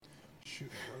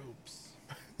shooting ropes.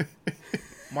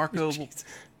 Marco,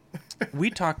 we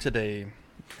talked today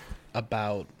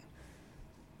about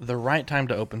the right time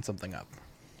to open something up,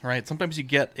 right? Sometimes you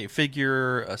get a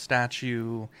figure, a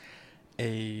statue,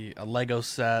 a Lego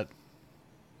set,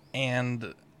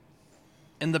 and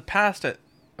in the past,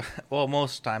 well,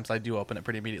 most times I do open it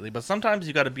pretty immediately, but sometimes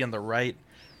you got to be in the right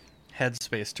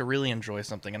headspace to really enjoy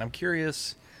something. And I'm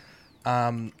curious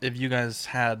if you guys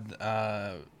had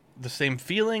the same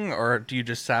feeling, or do you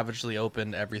just savagely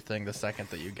open everything the second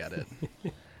that you get it?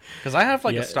 Because I have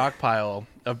like a stockpile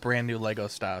of brand new Lego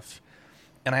stuff,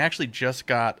 and I actually just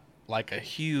got like a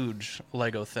huge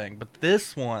Lego thing, but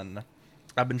this one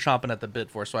I've been chomping at the bit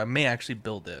for, so I may actually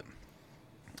build it,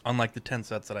 unlike the 10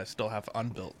 sets that I still have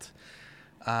unbuilt.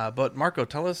 But Marco,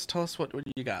 tell us what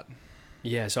you got.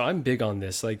 Yeah, so I'm big on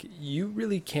this. Like, you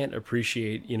really can't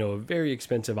appreciate, a very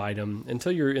expensive item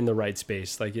until you're in the right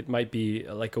space. Like, it might be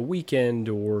like a weekend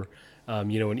or,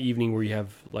 an evening where you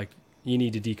have, like, you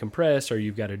need to decompress or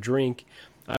you've got a drink.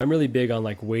 I'm really big on,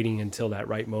 like, waiting until that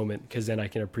right moment because then I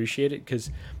can appreciate it.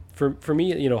 Because for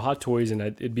me, Hot Toys, and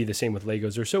it'd be the same with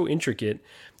Legos, they're so intricate.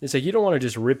 It's like you don't want to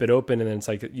just rip it open and then it's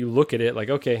like you look at it like,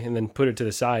 okay, and then put it to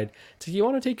the side. It's like you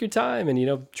want to take your time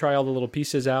and, try all the little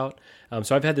pieces out.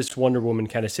 So I've had this Wonder Woman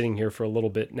kind of sitting here for a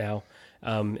little bit now.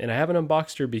 And I haven't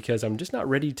unboxed her because I'm just not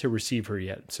ready to receive her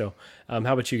yet. So how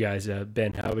about you guys?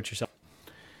 Ben, how about yourself?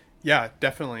 Yeah,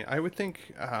 definitely. I would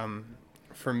think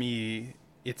for me,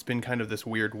 it's been kind of this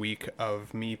weird week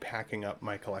of me packing up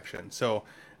my collection. So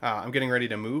I'm getting ready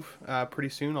to move pretty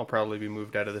soon. I'll probably be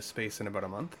moved out of this space in about a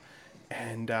month.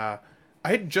 And I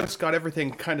had just got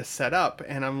everything kind of set up,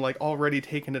 and I'm like already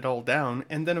taking it all down.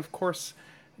 And then, of course,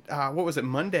 what was it,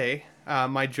 Monday,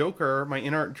 my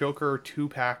In-Art Joker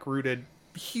 2-pack rooted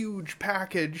huge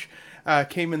package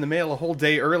came in the mail a whole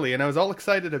day early, and I was all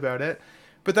excited about it.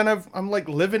 But then I'm like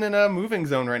living in a moving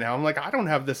zone right now. I'm like, I don't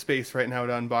have the space right now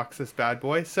to unbox this bad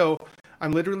boy. So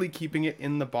I'm literally keeping it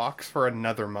in the box for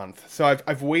another month. So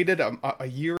I've waited a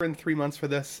year and 3 months for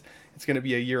this. It's going to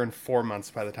be a year and 4 months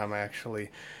by the time I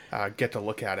actually get to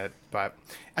look at it. But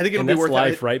I think it'll be worth it. And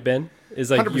that's life, right, Ben?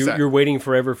 Is like you're waiting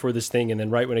forever for this thing, and then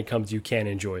right when it comes, you can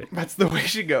enjoy it. That's the way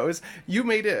she goes. You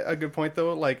made it a good point,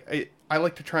 though. Like I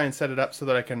like to try and set it up so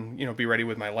that I can, be ready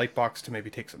with my light box to maybe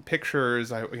take some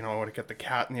pictures. I want to get the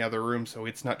cat in the other room so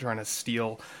it's not trying to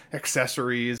steal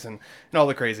accessories and all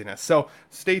the craziness. So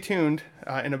stay tuned.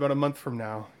 In about a month from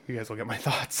now, you guys will get my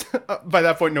thoughts. By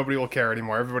that point, nobody will care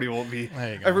anymore.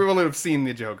 Everyone will have seen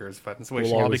the Jokers, but it's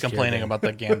we'll all be complaining about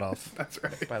the Gandalf. That's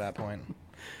right. By that point,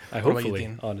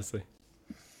 hopefully, honestly.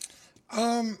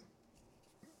 Yeah,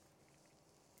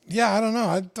 I don't know.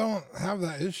 I don't have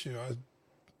that issue.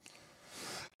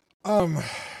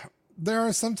 There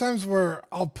are some times where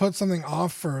I'll put something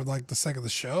off for like the sake of the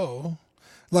show,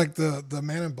 like the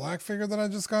Man in Black figure that I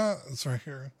just got. It's right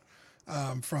here,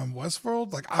 from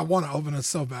Westworld. Like I want to open it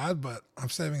so bad, but I'm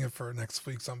saving it for next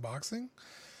week's unboxing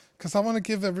because I want to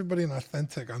give everybody an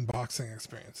authentic unboxing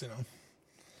experience,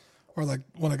 Or like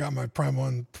when I got my Prime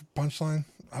 1 Punchline,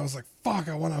 I was like, fuck,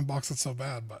 I want to unbox it so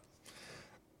bad, but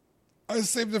I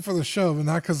saved it for the show, but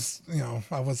not because,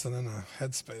 I wasn't in a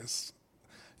headspace.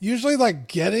 Usually, like,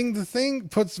 getting the thing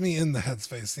puts me in the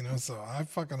headspace, so I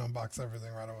fucking unbox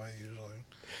everything right away, usually.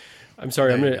 I'm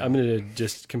sorry, I'm gonna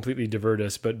just completely divert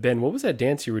us, but Ben, what was that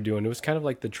dance you were doing? It was kind of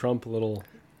like the Trump little...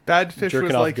 Bad Fish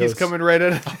was like, he's coming right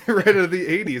out of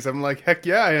the 80s. I'm like, heck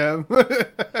yeah, I am.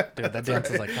 Dude, that dance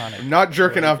is iconic. I'm not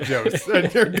jerking off Jost. That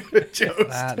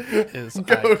is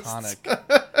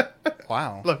iconic.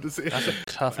 Wow. Love to see it. That's a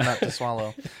tough nut to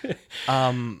swallow.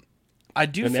 I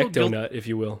do An feel ecto nut, if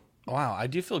you will. Wow, I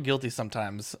do feel guilty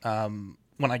sometimes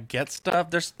when I get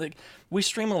stuff. There's like we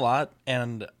stream a lot,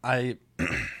 and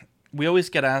we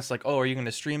always get asked like, "Oh, are you going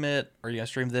to stream it? Or are you going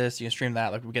to stream this? Are you going to stream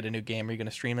that? Like, we get a new game. Are you going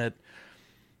to stream it?"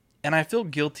 And I feel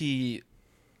guilty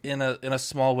in a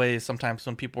small way sometimes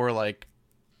when people are like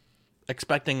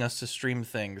expecting us to stream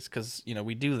things because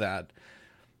we do that.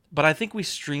 But I think we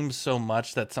stream so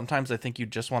much that sometimes I think you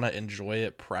just want to enjoy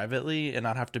it privately and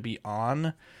not have to be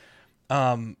on.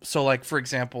 So like, for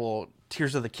example,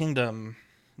 Tears of the Kingdom,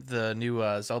 the new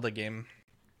Zelda game,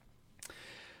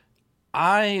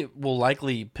 I will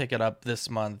likely pick it up this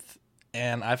month,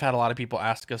 and I've had a lot of people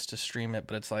ask us to stream it,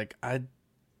 but it's like, I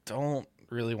don't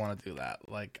really want to do that.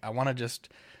 Like, I want to just,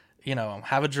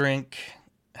 have a drink,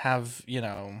 have,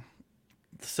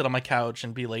 sit on my couch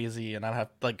and be lazy and not have,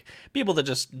 like, be able to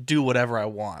just do whatever I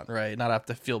want, right? Not have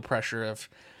to feel pressure of,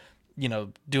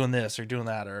 doing this or doing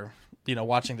that or,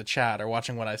 watching the chat or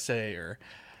watching what I say or...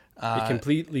 it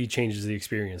completely changes the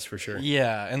experience for sure.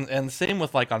 Yeah, and same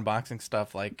with, like, unboxing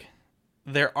stuff. Like,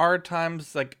 there are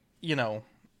times, like, you know,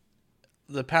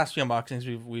 the past few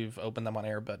unboxings we've opened them on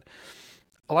air, but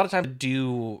a lot of times I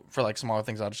do for like smaller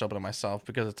things, I'll just open it myself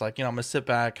because it's like, you know, I'm gonna sit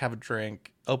back, have a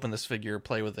drink, open this figure,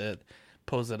 play with it,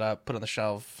 pose it up, put it on the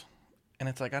shelf, and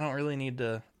it's like I don't really need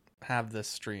to have this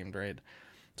streamed, right?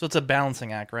 So it's a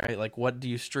balancing act, right? Like, what do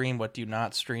you stream, what do you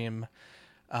not stream?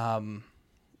 And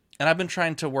I've been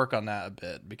trying to work on that a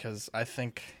bit because I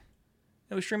think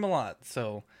we stream a lot,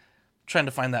 so trying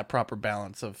to find that proper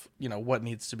balance of, you know, what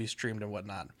needs to be streamed and what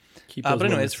not. Keep those but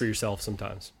anyways, moments for yourself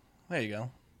sometimes. There you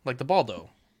go. Like the Baldo.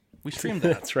 We streamed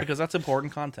that That's right. because that's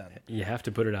important content. You have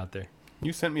to put it out there.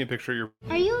 You sent me a picture of your...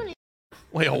 Are you an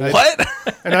Wait, what?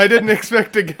 And I didn't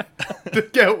expect to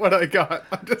get what I got.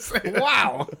 I'm just saying.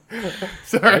 Wow.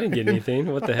 Sorry. I didn't get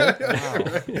anything. What the heck?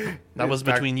 Wow. That was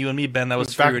between you and me, Ben. That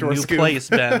was for your backdoor new scoop. place,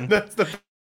 Ben. That's the...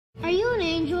 Are you an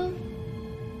angel?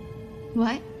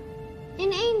 What?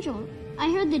 An angel. I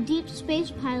heard the deep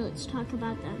space pilots talk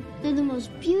about them. They're the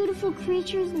most beautiful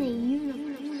creatures in the universe.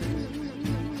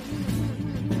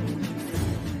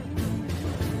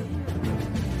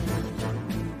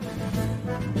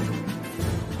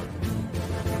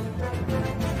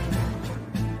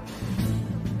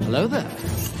 Hello there.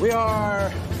 We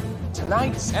are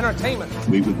tonight's entertainment.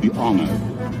 We would be honored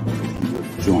if you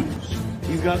would join us.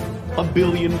 He's got a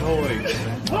billion toys.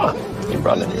 You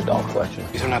brought in the doll collection.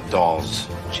 These are not dolls,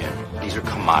 Jim. These are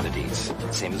commodities.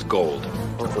 Same as gold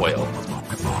or oil.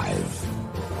 5,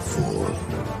 4,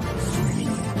 3, 2,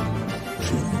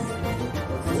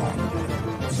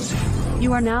 1, 0.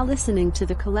 You are now listening to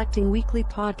the Collecting Weekly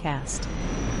podcast.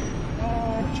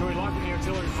 Shall we lock in the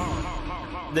artillery power?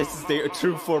 This is the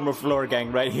true form of floor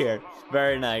gang right here.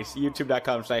 Very nice.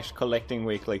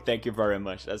 YouTube.com/collectingweekly. Thank you very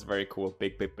much. That's very cool.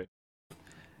 Big.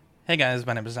 Hey guys,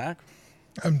 my name is Zach.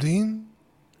 I'm Dean.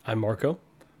 I'm Marco.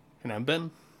 And I'm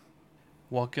Ben.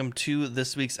 Welcome to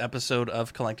this week's episode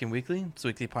of Collecting Weekly. It's a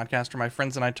weekly podcast where my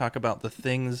friends and I talk about the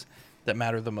things that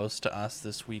matter the most to us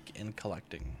this week in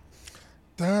collecting.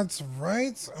 That's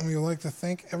right. And we would like to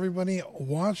thank everybody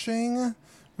watching,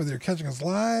 whether you're catching us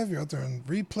live, you're out there in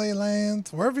replay land,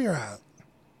 wherever you're at.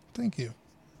 Thank you.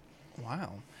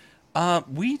 Wow.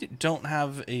 We don't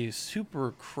have a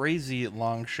super crazy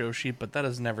long show sheet, but that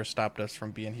has never stopped us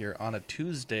from being here on a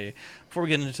Tuesday. Before we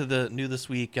get into the new this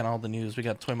week and all the news, we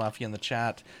got Toy Mafia in the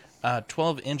chat.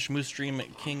 12-inch Moose Dream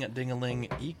King Dingaling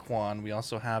Equan. We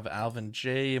also have Alvin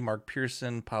J, Mark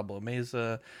Pearson, Pablo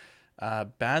Meza,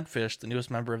 Badfish, the newest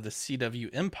member of the CW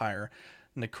Empire,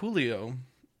 Niculio.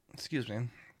 Excuse me.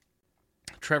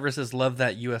 Trevor says, love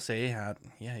that USA hat.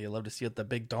 Yeah, you love to see it. The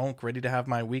big donk. Ready to have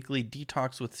my weekly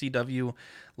detox with CW.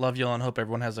 Love y'all and hope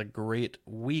everyone has a great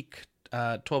week.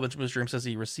 12-inch Moose Dream says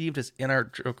he received his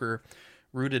In-Art Joker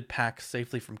rooted pack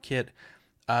safely from Kit.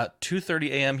 2:30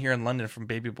 a.m. here in London from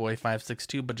Baby Boy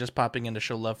 562, but just popping in to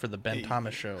show love for the Ben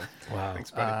Thomas show. Wow.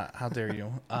 Thanks, buddy. How dare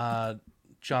you?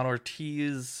 John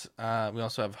Ortiz. We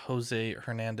also have Jose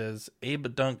Hernandez.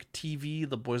 Abe Dunk TV.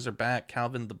 The boys are back.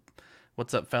 Calvin,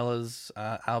 what's up, fellas?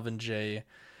 Alvin J.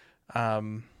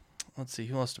 Let's see.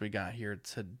 Who else do we got here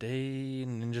today?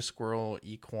 Ninja Squirrel,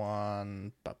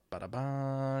 Equan,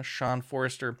 Sean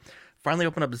Forrester. Finally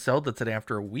opened up Zelda today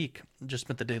after a week. Just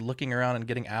spent the day looking around and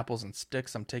getting apples and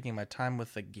sticks. I'm taking my time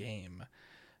with the game.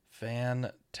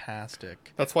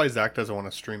 Fantastic. That's why Zach doesn't want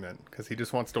to stream it, because he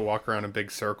just wants to walk around in big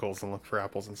circles and look for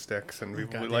apples and sticks. And we're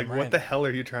like, right. what the hell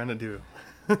are you trying to do?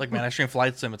 Like, man, I stream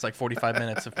Flight Sim. It's like 45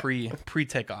 minutes of pre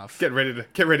takeoff. Get ready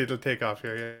to take off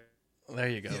here. Yeah. There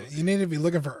you go. Yeah, you need to be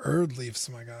looking for Erd leaves,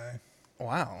 my guy.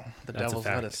 Wow. The That's a devil's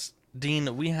fact. lettuce.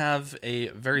 Dean, we have a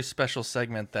very special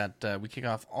segment that we kick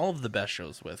off all of the best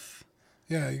shows with.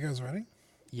 Yeah, you guys ready?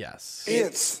 Yes.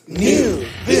 It's new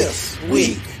this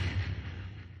week.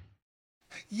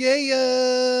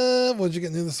 Yeah. What'd you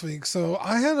get new this week? So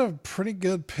I had a pretty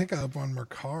good pickup on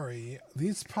Mercari.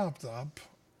 These popped up.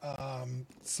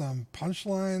 Some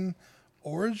Punchline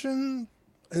Origin.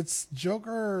 It's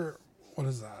Joker. What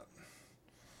is that?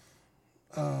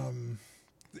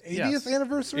 The 80th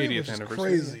anniversary, 80th which is anniversary.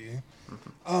 crazy.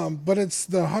 But it's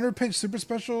the 100-page super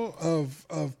special of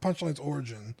Punchline's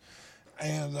Origin,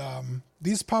 and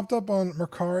these popped up on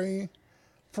Mercari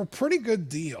for a pretty good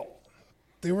deal.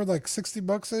 They were like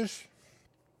 $60 ish,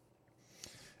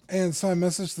 and so I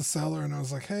messaged the seller and I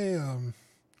was like, "Hey,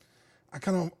 I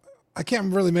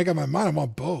can't really make up my mind. I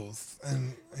want both,"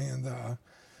 and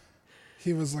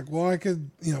he was like, "Well, I could,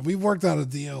 we worked out a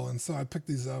deal," and so I picked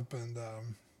these up and.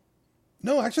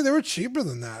 No, actually, they were cheaper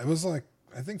than that. It was like,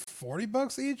 I think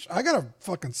 $40 each. I got a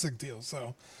fucking sick deal.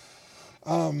 So,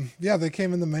 yeah, they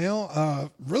came in the mail.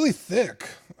 Really thick.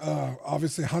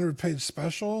 Obviously, 100-page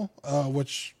special,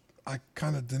 which I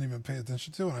kind of didn't even pay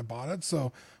attention to when I bought it.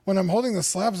 So when I'm holding the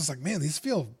slabs, it's like, man, these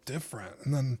feel different.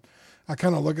 And then I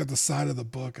kind of look at the side of the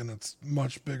book, and it's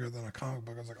much bigger than a comic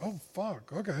book. I was like, oh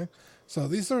fuck, okay. So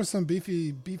these are some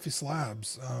beefy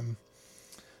slabs.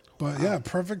 But yeah,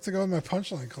 perfect to go with my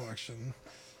Punchline collection.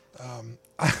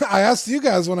 I asked you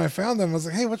guys when I found them, I was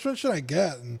like, hey, which one should I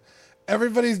get? And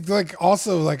everybody's like,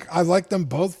 also like, I like them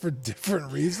both for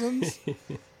different reasons.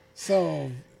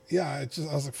 So yeah, I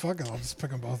was like, fuck it, I'll just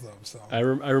pick them both up. So I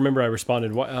remember I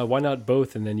responded, why not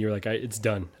both? And then you're like, it's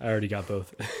done. I already got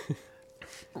both.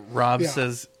 Rob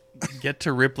says, get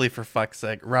to Ripley for fuck's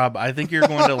sake. Rob, I think you're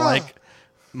going to like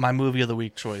my movie of the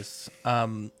week choice.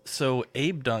 So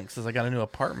Abe Dunk says, I got a new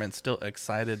apartment. Still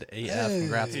excited AF. Hey,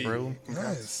 congrats, bro.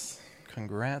 Nice.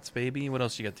 Congrats, baby. What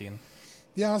else you got, Dean?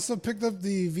 Yeah, I also picked up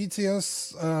the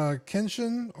VTS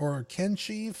Kenshin or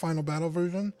Kenshi Final Battle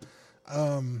version.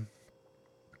 And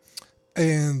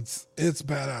it's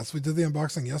badass. We did the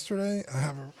unboxing yesterday. I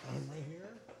have it right here.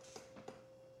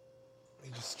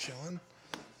 He's just chilling.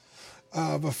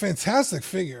 But fantastic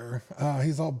figure.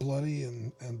 He's all bloody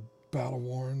and battle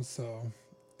worn, so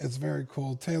it's very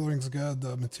cool. Tailoring's good.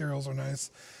 The materials are nice.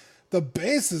 The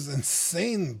base is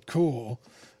insane cool.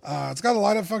 It's got a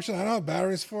light up function. I don't have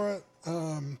batteries for it.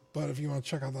 But if you want to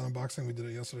check out the unboxing, we did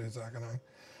it yesterday, Zach and I.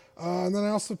 And then I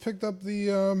also picked up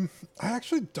the, I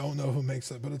actually don't know who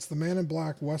makes it, but it's the Man in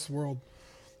Black Westworld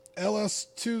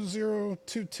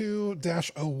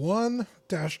LS2022-01.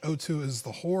 -02 is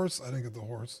the horse. I didn't get the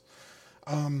horse.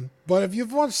 But if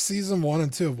you've watched season 1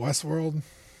 and 2 of Westworld,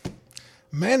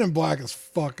 Man in Black is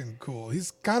fucking cool.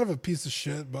 He's kind of a piece of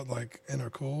shit, but like in a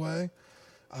cool way.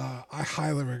 I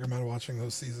highly recommend watching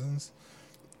those seasons.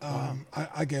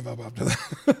 I gave up after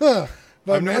that.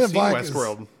 But I've Man never in seen Black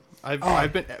Westworld.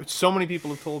 I've been. So many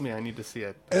people have told me I need to see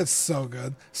it. It's so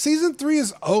good. Season 3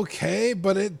 is okay,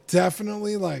 but it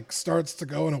definitely like starts to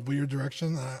go in a weird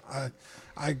direction.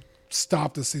 I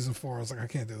stopped at season 4. I was like, I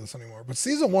can't do this anymore. But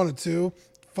season 1 and 2,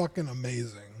 fucking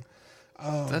amazing.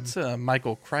 That's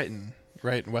Michael Crichton,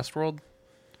 right? In Westworld.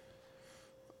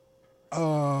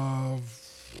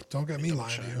 Don't get me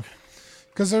lying to you.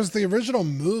 Because there's the original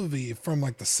movie from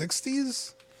like the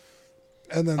 60s,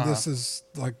 and then this is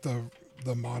like the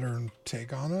modern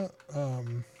take on it. Are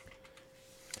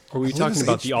we talking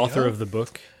about the author of the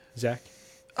book, Zach?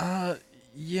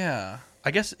 Yeah.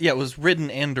 I guess, yeah, it was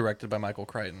written and directed by Michael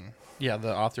Crichton. Yeah,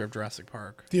 the author of Jurassic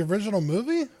Park. The original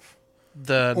movie?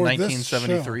 The Or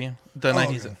 1973. this show?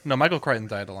 Okay. No, Michael Crichton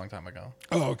died a long time ago.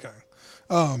 Oh, okay.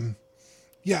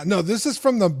 Yeah, no, this is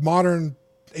from the modern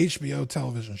HBO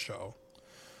television show.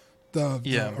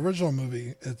 The original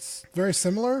movie, it's very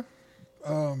similar.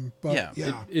 But yeah.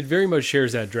 It very much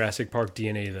shares that Jurassic Park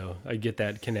DNA, though. I get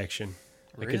that connection.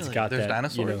 Like Really? it's got There's that,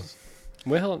 dinosaurs?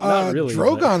 Well, not really.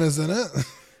 Drogon is in it.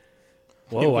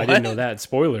 Whoa, I didn't know that.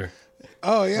 Spoiler.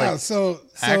 Oh yeah, Like, so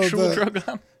actual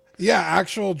Drogon? Yeah,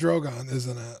 actual Drogon is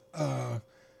in it.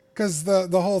 Because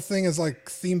the whole thing is like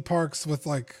theme parks with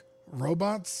like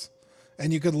robots,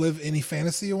 and you could live any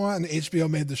fantasy you want. And HBO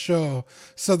made the show,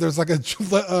 so there's like a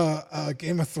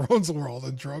Game of Thrones world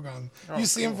in Drogon. You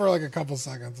see him for like a couple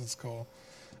seconds. It's cool.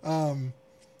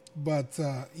 But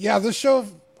yeah, this show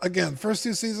again, first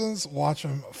 2 seasons, watch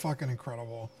them, fucking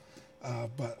incredible.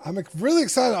 But I'm really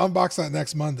excited to unbox that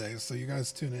next Monday, so you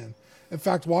guys tune in. In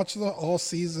fact, watch all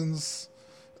seasons.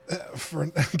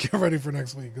 Get ready for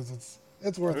next week because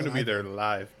it's worth it. I'm going to be there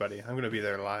live, buddy. I'm going to be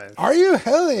there live. Are you?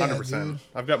 Hell yeah, 100%. dude.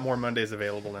 I've got more Mondays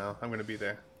available now. I'm going to be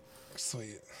there.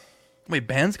 Sweet. Wait,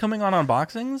 Ben's coming on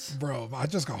unboxings? Bro, I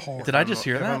just got hard. Did I just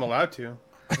hear If that? I'm allowed to.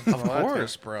 Of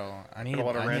course, bro. I need a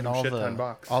lot of random all shit to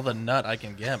unbox. all the nut I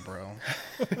can get, bro.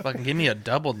 Fucking give me a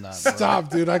double nut, bro. Stop,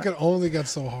 dude. I could only get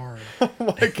so hard. Oh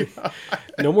my god.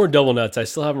 No more double nuts. I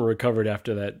still haven't recovered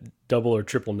after that double or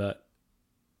triple nut.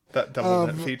 That double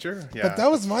nut feature? Yeah. But that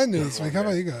was my news. Like, how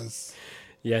about you guys?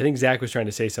 Yeah, I think Zach was trying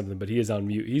to say something, but he is on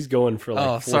mute. He's going for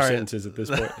like 4 sentences at this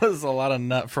point. That was a lot of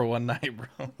nut for one night,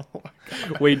 bro.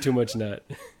 Way too much nut.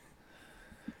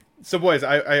 So, boys,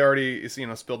 I already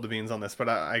spilled the beans on this, but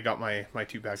I got my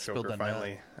 2-pack Joker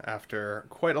finally after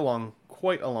quite a long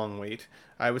wait.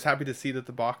 I was happy to see that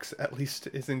the box at least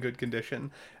is in good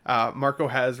condition. Marco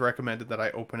has recommended that I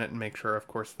open it and make sure, of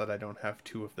course, that I don't have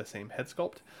 2 of the same head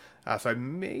sculpt. So I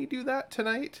may do that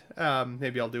tonight.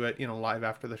 Maybe I'll do it, live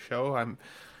after the show. I'm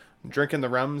drinking the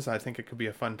rums. I think it could be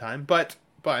a fun time, but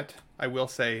I will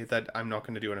say that I'm not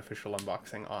going to do an official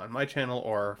unboxing on my channel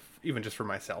or even just for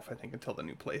myself, I think, until the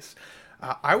new place.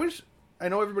 I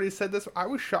know everybody said this, I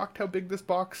was shocked how big this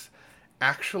box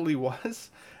actually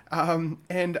was.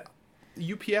 And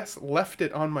UPS left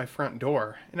it on my front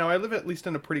door. Now, I live at least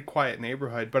in a pretty quiet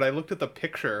neighborhood, but I looked at the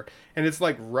picture, and it's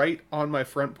like right on my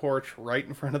front porch, right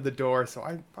in front of the door. So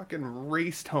I fucking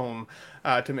raced home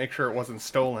to make sure it wasn't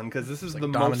stolen, because this is like the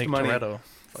Dominic most money. Toretto.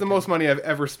 It's the most money I've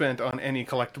ever spent on any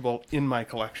collectible in my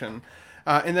collection.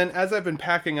 And then as I've been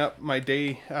packing up my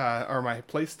day or my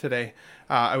place today,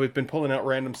 I've been pulling out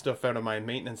random stuff out of my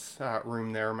maintenance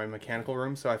room there, my mechanical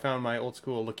room. So I found my old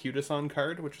school Locutus on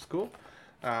card, which is cool.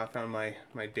 Found my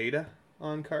Data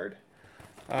on card.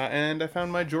 And I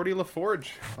found my Geordie LaForge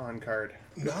on card.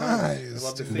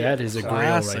 Nice. That is a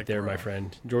grail right there, my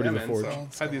friend. Geordie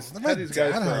LaForge. Had these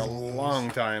guys for a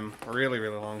long time. Really,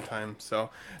 really long time. So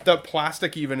the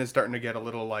plastic even is starting to get a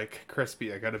little like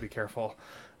crispy. I got to be careful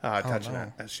touching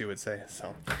it, as she would say.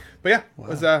 So, but yeah,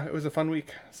 it was a fun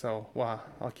week. So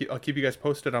I'll keep you guys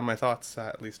posted on my thoughts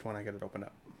at least when I get it opened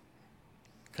up.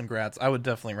 Congrats. I would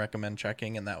definitely recommend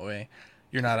checking in that way.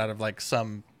 You're not out of like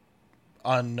some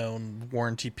unknown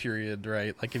warranty period,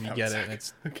 right? Like if you get it and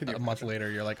it's a month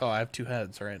later, you're like, oh, I have two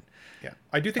heads, right? Yeah.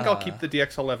 I do think I'll keep the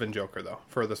DX11 Joker, though,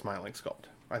 for the smiling sculpt.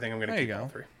 I think I'm going to keep all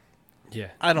three.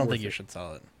 Yeah. I don't think you should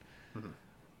sell it.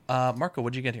 Mm-hmm. Marco,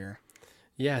 what'd you get here?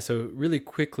 Yeah, so really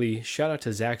quickly, shout out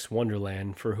to Zach's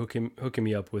Wonderland for hooking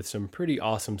me up with some pretty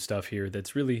awesome stuff here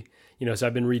that's really, so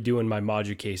I've been redoing my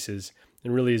Maju cases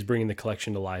and really is bringing the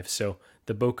collection to life. So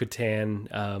the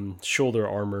Bo-Katan shoulder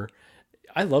armor,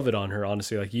 I love it on her,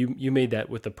 honestly. Like you made that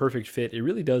with the perfect fit. It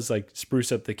really does like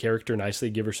spruce up the character nicely,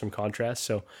 give her some contrast.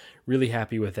 So really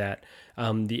happy with that.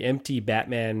 The empty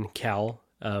Batman cowl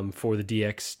for the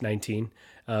DX19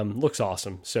 looks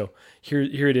awesome. So here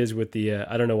it is with the,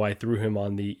 I don't know why I threw him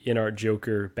on the in-art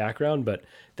Joker background, but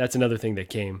that's another thing that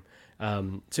came.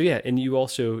 So yeah, and you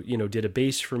also, did a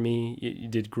base for me. You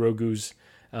did Grogu's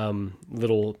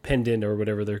little pendant or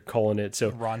whatever they're calling it.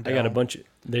 So Rondell. I got a bunch.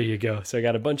 There you go. So I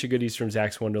got a bunch of goodies from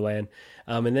Zach's Wonderland,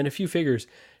 and then a few figures.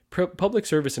 Public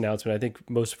service announcement. I think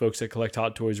most folks that collect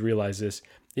Hot Toys realize this.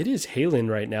 It is hailing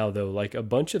right now, though. Like a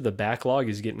bunch of the backlog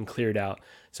is getting cleared out.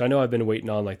 So I know I've been waiting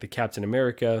on like the Captain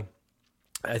America,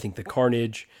 I think the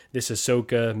Carnage, this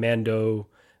Ahsoka, Mando,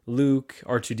 Luke,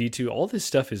 R2-D2. All this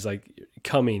stuff is like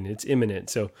coming. It's imminent.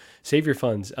 So save your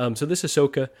funds. So this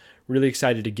Ahsoka, really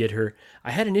excited to get her.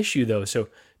 I had an issue though. So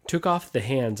took off the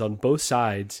hands on both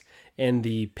sides, and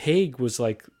the peg was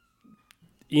like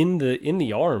in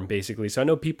the arm basically. So I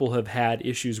know people have had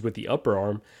issues with the upper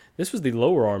arm. This was the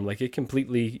lower arm. Like it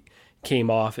completely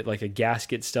came off. It like a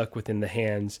gasket stuck within the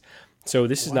hands. So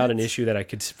this is not an issue that I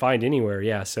could find anywhere.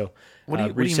 Yeah. So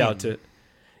reached out to.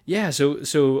 Yeah.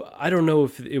 So I don't know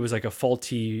if it was like a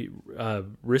faulty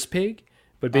wrist peg,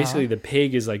 but basically the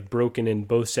peg is like broken in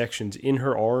both sections, in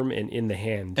her arm and in the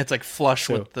hand. It's like flush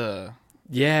with the.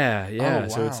 Yeah. Oh, wow.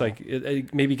 So it's like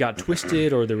it maybe got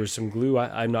twisted or there was some glue.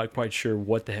 I'm not quite sure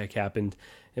what the heck happened.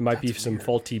 It might be some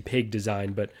faulty peg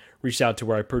design, but reached out to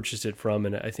where I purchased it from,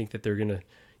 and I think that they're gonna,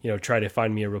 try to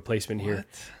find me a replacement here.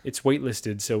 It's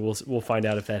waitlisted, so we'll find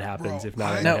out if that happens. If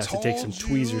not, I'm gonna have to take some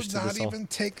tweezers to this. Not even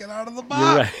take it out of the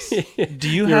box. You're right.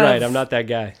 You're right. I'm not that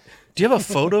guy. Do you have a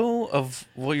photo of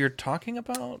what you're talking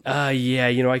about? Yeah.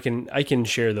 I can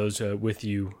share those with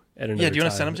you at another time. Yeah. Do you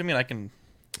want to send them to me, and I can?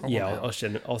 I'll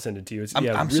send it to you. It's I'm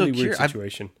really so weird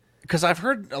situation. Because I've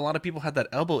heard a lot of people had that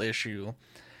elbow issue,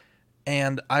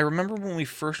 and I remember when we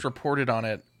first reported on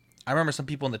it. I remember some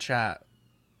people in the chat,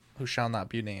 who shall not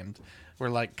be named,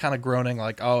 were like kind of groaning,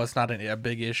 like, "Oh, it's not a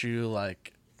big issue.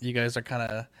 Like you guys are kind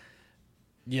of,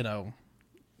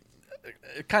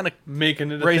 kind of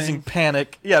making it raising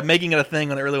panic. Yeah, making it a thing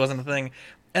when it really wasn't a thing."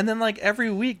 And then like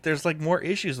every week, there's like more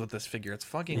issues with this figure. It's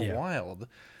fucking wild.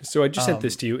 So I just sent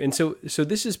this to you, and so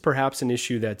this is perhaps an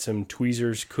issue that some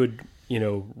tweezers could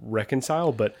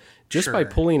reconcile, but just by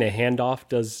pulling a hand off,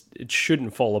 it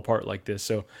shouldn't fall apart like this.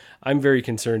 So I'm very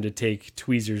concerned to take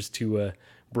tweezers to a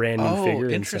brand new figure. Oh,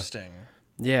 interesting.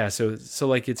 Yeah, so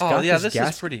like it's got this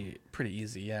is pretty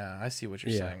easy. Yeah, I see what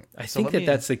you're saying. I think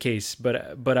that's the case,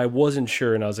 but I wasn't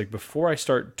sure, and I was like, before I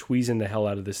start tweezing the hell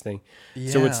out of this thing.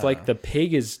 Yeah. So it's like the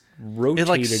peg is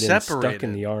rotated and stuck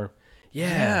in the arm.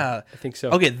 Yeah, I think so.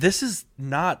 Okay, this is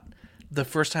not the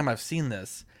first time I've seen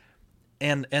this.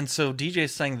 And so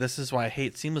DJ's saying this is why I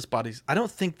hate seamless bodies. I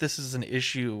don't think this is an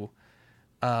issue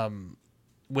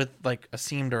with like a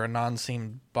seamed or a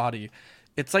non-seamed body.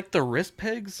 It's like the wrist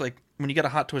pegs, like when you get a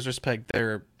Hot Toys wrist peg,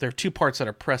 they're two parts that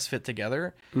are press fit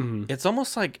together. Mm-hmm. It's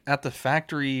almost like at the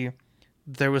factory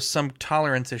there was some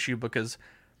tolerance issue, because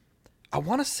I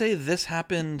want to say this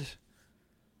happened.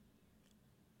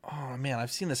 Oh man,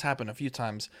 I've seen this happen a few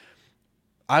times.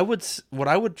 What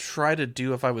I would try to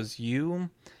do if I was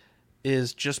you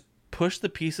is just push the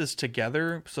pieces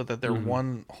together so that they're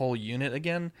one whole unit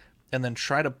again, and then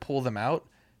try to pull them out.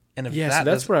 And if so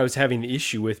that's where I was having the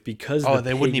issue with, because the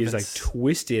pig is like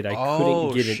twisted. I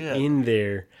couldn't get it in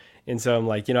there. And so I'm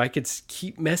like, I could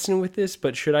keep messing with this,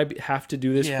 but should I have to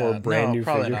do this for a brand new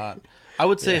probably figure? Not. I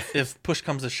would say if push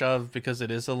comes to shove, because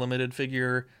it is a limited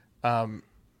figure,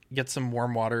 get some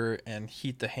warm water and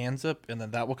heat the hands up, and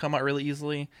then that will come out really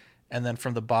easily. And then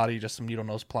from the body, just some needle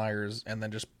nose pliers, and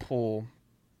then just pull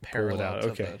parallel.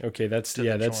 Okay, that's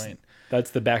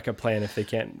the backup plan if they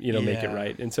can't make it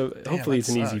right. And so hopefully it's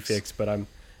an easy fix, but I'm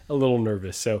a little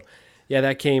nervous. So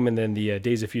that came, and then the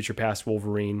Days of Future Past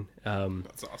Wolverine.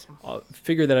 That's awesome.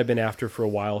 Figure that I've been after for a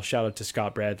while. Shout out to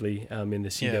Scott Bradley in the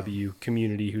CW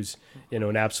community, who's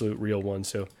an absolute real one.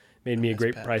 So made me a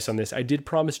great price on this. I did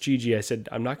promise Gigi, I said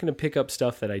I'm not going to pick up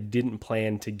stuff that I didn't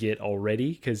plan to get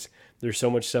already, because there's so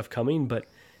much stuff coming, but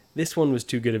this one was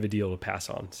too good of a deal to pass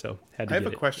on, so had to I get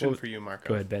have a question for you, Marco.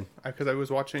 Go ahead, Ben. Because I was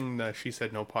watching the She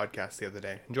Said No podcast the other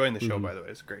day. Enjoying the show, by the way.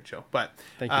 It's a great show. But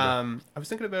Thank you, I was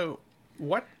thinking about,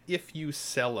 what if you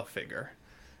sell a figure?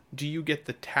 Do you get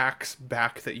the tax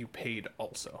back that you paid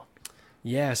also?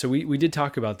 Yeah, so we did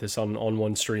talk about this on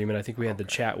one stream, and I think we had the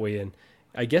chat weigh in.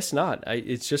 I guess not.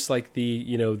 It's just like the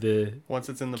once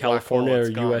it's in the California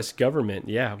black hole, or U.S. government.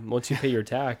 Yeah, once you pay your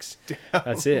tax,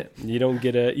 that's it. You don't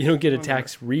get a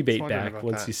tax rebate back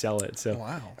once you sell it. So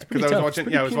wow, because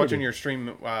I was watching your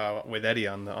stream with Eddie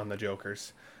on the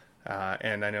Jokers,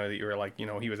 and I know that you were like,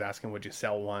 he was asking, would you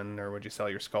sell one or would you sell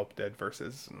your sculpted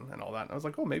versus and all that. And I was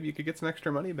like, oh, maybe you could get some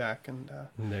extra money back and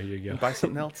there you go, and buy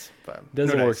something else. But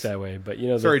doesn't work that way. But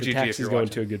sorry, the tax is going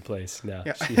to a good place now.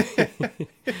 Yeah.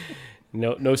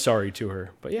 No sorry to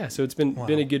her. But yeah, so it's been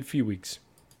a good few weeks.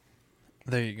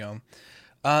 There you go.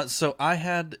 So I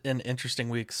had an interesting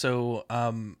week. So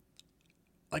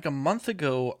like a month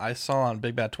ago, I saw on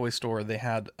Big Bad Toy Store, they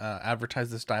had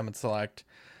advertised this Diamond Select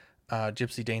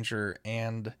Gypsy Danger.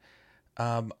 And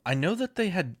I know that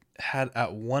they had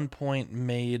at one point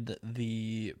made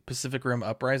the Pacific Rim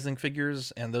Uprising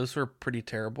figures, and those were pretty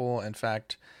terrible. In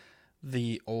fact,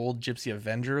 the old Gypsy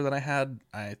Avenger that I had,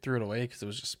 I threw it away because it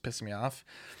was just pissing me off.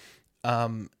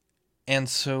 And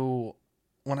so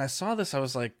when I saw this, I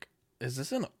was like, is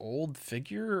this an old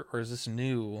figure or is this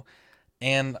new?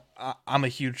 And I'm a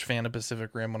huge fan of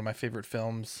Pacific Rim, one of my favorite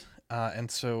films.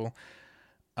 And so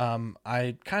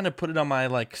I kind of put it on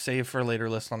my save for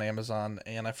later list on Amazon,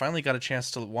 and I finally got a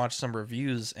chance to watch some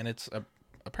reviews, and it's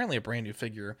apparently a brand new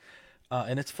figure,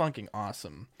 and it's fucking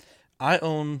awesome.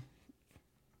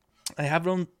 I have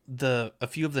owned a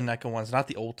few of the NECA ones, not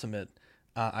the Ultimate.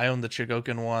 I own the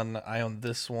Chigokin one, I own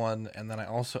this one, and then I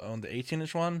also own the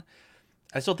 18-inch one.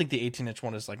 I still think the 18-inch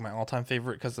one is my all-time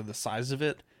favorite because of the size of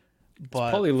it. But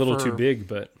it's probably a little too big,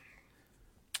 but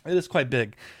it is quite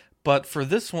big. But for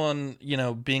this one,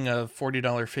 being a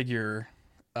 $40 figure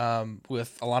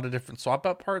with a lot of different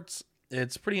swap-out parts,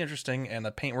 it's pretty interesting, and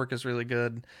the paintwork is really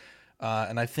good.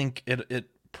 And I think it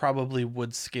probably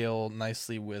would scale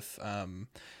nicely with some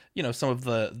of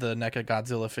the NECA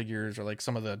Godzilla figures, or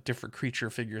some of the different creature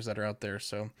figures that are out there.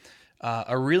 So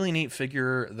a really neat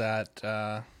figure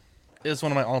that is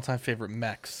one of my all-time favorite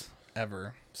mechs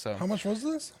ever. So how much was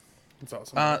this? That's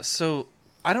awesome. So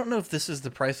I don't know if this is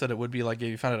the price that it would be if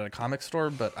you found it at a comic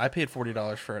store, but I paid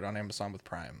 $40 for it on Amazon with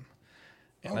Prime.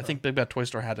 And I think Big Bad Toy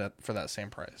Store had it for that same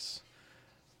price.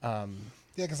 Yeah,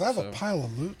 because I have a pile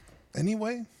of loot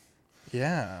anyway.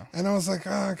 Yeah. And I was like,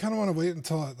 I kind of want to wait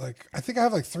until I think I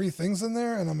have 3 things in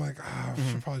there, and I'm like, I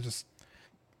should probably just,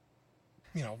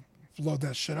 load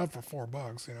that shit up for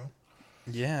 $4,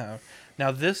 Yeah.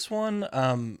 Now this one,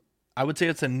 I would say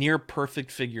it's a near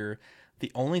perfect figure.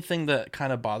 The only thing that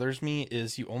kind of bothers me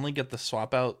is you only get the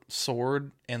swap out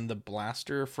sword and the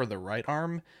blaster for the right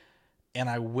arm. And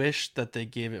I wish that they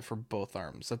gave it for both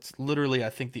arms. That's literally, I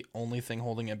think, the only thing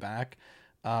holding it back.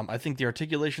 I think the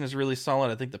articulation is really solid.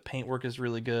 I think the paintwork is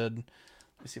really good.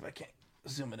 Let me see if I can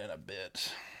zoom it in a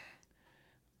bit.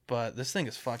 But this thing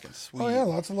is fucking sweet. Oh, yeah,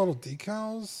 lots of little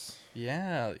decals.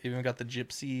 Yeah, even got the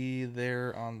gypsy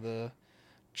there on the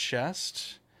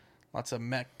chest. Lots of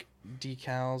mech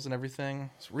decals and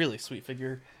everything. It's a really sweet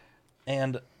figure.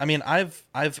 And, I mean, I've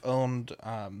owned,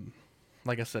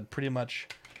 like I said, pretty much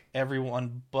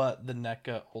everyone but the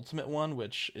NECA Ultimate one,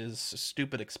 which is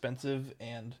stupid expensive,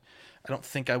 and I don't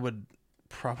think I would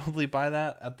probably buy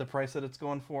that at the price that it's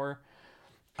going for.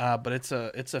 But it's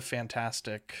a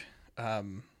fantastic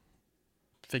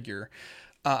figure.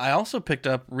 I also picked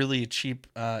up really cheap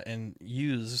and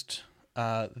used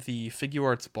the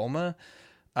Figuarts Bulma.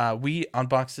 We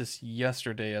unboxed this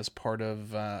yesterday as part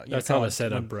of that's not a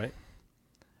setup, right?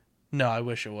 No, I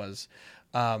wish it was.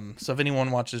 So if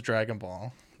anyone watches Dragon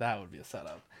Ball, that would be a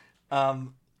setup.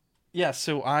 Yeah,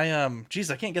 so I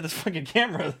I can't get this fucking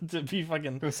camera to be fucking.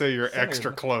 I'm gonna say you're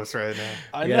extra close right now.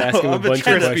 I know. Ask him a bunch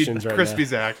of questions right crispy now.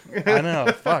 Zach. I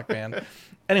know. Fuck, man.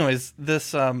 Anyways,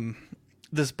 this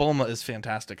Bulma is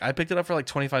fantastic. I picked it up for like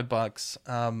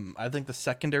 $25. I think the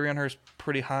secondary on her is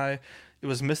pretty high. It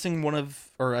was missing one of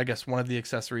the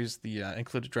accessories, the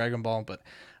included Dragon Ball, but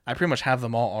I pretty much have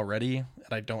them all already, and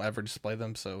I don't ever display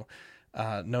them, so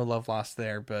no love lost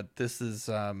there. But this was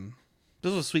a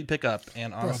sweet pickup,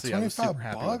 and honestly, I was super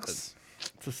happy with it.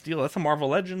 It's a steal. That's a Marvel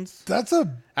Legends. That's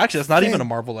not even a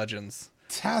Marvel Legends.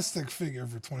 Fantastic figure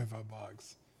for $25.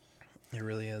 It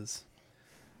really is.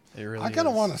 It really. I kind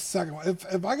of want a second one.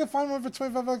 If I could find one for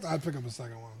 $25, I'd pick up a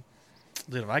second one.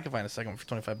 Dude, if I could find a second one for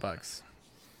 $25,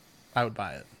 I would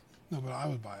buy it. No, but I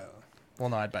would buy it. Well,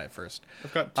 no, I'd buy it first.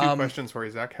 I've got two questions for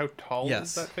you, Zach. How tall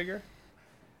is that figure?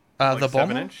 The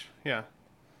Bulma? 7-inch? Yeah.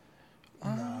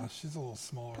 Nah, she's a little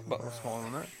smaller than that. Smaller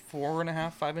than that?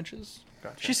 4.5, 5 inches.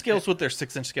 Gotcha. She scales with their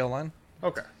 6-inch scale line.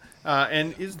 Okay.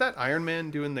 And is that Iron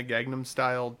Man doing the Gangnam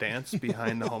Style dance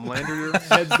behind the Homelander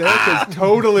heads there? Because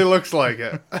totally looks like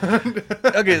it.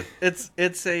 Okay, it's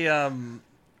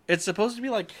supposed to be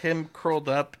like him curled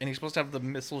up, and he's supposed to have the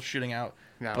missile shooting out.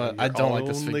 No, but I don't like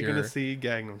this figure. Only gonna see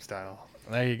Gangnam Style.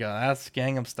 There you go. That's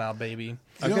Gangnam Style, baby.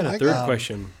 I've got a third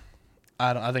question.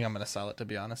 I think I'm gonna sell it, to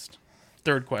be honest.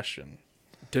 Third question.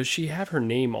 Does she have her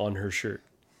name on her shirt?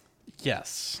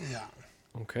 Yes. Yeah.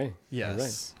 Okay.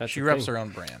 Yes. Right. She reps her own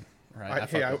brand.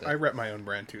 Right. I rep my own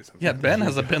brand too. Sometimes. Yeah, Ben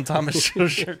has a Ben Thomas Show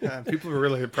shirt. People are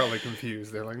really probably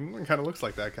confused. They're like, it kind of looks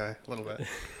like that guy a little bit.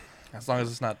 As long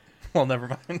as it's not. Well, never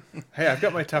mind. Hey, I've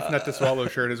got my Tough Nut to Swallow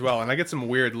shirt as well, and I get some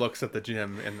weird looks at the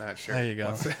gym in that shirt. There you go.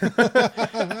 As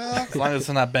long as it's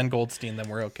not Ben Goldstein, then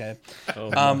we're okay.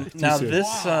 Now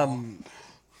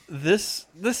this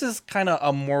is kind of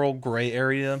a moral gray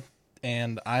area,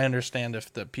 and I understand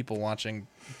if the people watching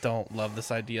don't love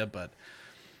this idea, but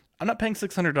I'm not paying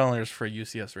 $600 for a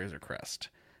UCS Razor Crest.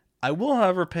 I will,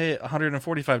 however, pay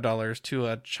 $145 to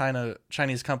a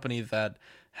Chinese company that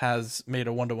has made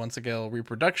a 1-to-1 scale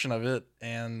reproduction of it,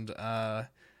 and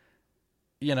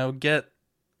get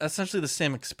essentially the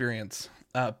same experience.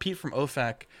 Pete from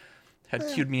OFAC had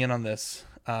cued me in on this.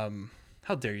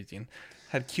 How dare you, Dean?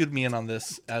 Had cued me in on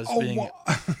this as being a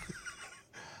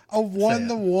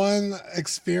 1-to-1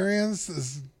 experience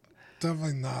is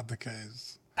definitely not the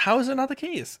case. How is it not the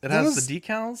case? It has the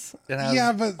decals. It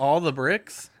has but all the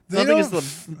bricks. Nothing is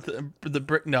the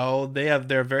brick. No,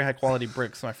 they're very high quality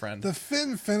bricks, my friend. The fit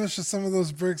and finish of some of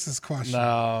those bricks is questionable.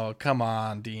 No, come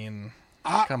on, Dean.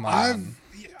 Come on.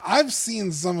 I've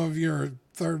seen some of your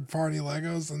third-party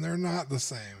Legos, and they're not the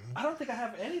same. I don't think I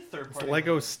have any third-party. It's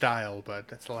Lego style, but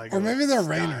it's Lego. Or maybe they're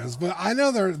Rainer's, but I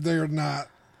know they're not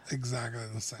exactly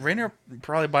the same. Rainer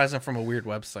probably buys them from a weird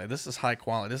website. This is high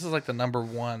quality. This is like the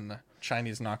 #1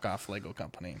 Chinese knockoff Lego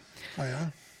company. Oh yeah.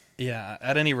 Yeah.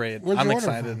 At any rate, Where'd I'm you order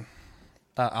excited.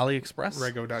 AliExpress.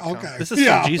 Rego.com. Okay. This is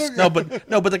some G.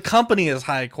 No, but the company is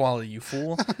high quality. You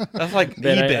fool. That's like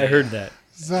eBay. I heard that.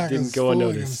 Zach didn't go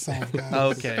unnoticed.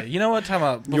 Okay. You know what? Time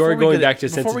out. You are going back to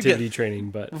sensitivity training,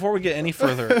 but before we get any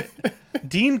further,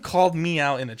 Dean called me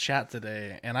out in a chat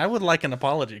today, and I would like an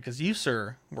apology because you,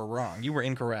 sir, were wrong. You were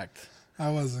incorrect. I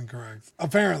was incorrect.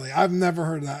 Apparently, I've never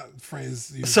heard that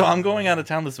phrase used. So I'm going out of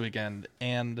town this weekend,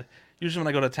 and usually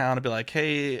when I go to town, I'll be like,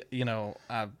 hey,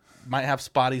 I might have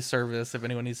spotty service. If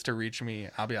anyone needs to reach me,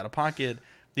 I'll be out of pocket.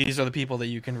 These are the people that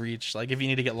you can reach. Like if you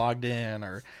need to get logged in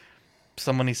or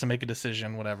someone needs to make a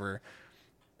decision, whatever.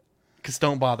 Because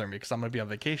don't bother me because I'm going to be on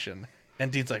vacation.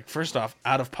 And Dean's like, first off,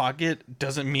 out of pocket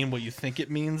doesn't mean what you think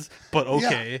it means, but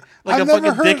okay. Yeah, like I've a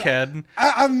fucking heard, dickhead.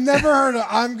 I've never heard of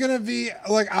I'm going to be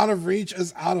like out of reach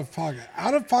as out of pocket.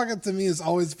 Out of pocket to me has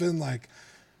always been like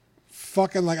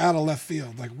fucking like out of left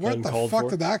field. Like what the fuck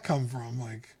did that come from?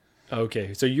 Like,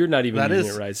 okay, so you're not even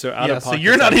using it right. So out of pocket. So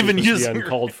you're not even using it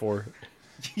uncalled for.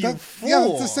 Yeah, it's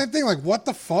the same thing. Like what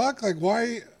the fuck? Like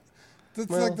why? That's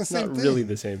like the same not thing. Really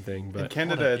the same thing, but in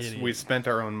Canada, we spent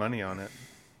our own money on it.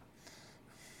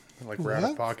 Like we're out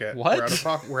of pocket. What?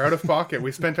 We're out of pocket.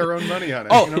 We spent our own money on it.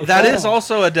 Oh, that is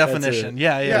also a definition.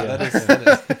 Yeah. That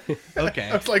is.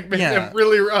 Okay. I was like, man, I'm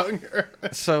really wrong here.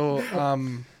 So,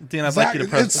 Dean, I'd like you to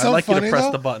press. I'd like you to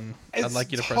press the button. I'd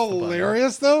like you to press the button. It's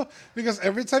hilarious though, because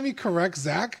every time you correct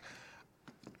Zach,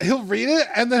 he'll read it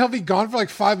and then he'll be gone for like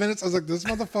 5 minutes. I was like, this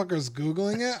motherfucker's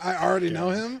Googling it. I already know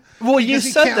him. Well, you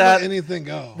said can't that. Let anything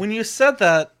go. When you said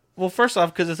that, well, first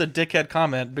off, because it's a dickhead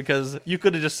comment, because you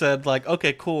could have just said like,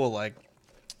 okay, cool, like,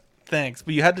 thanks,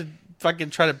 but you had to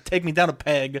fucking try to take me down a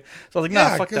peg. So I was like,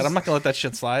 nah, fuck that. I'm not gonna let that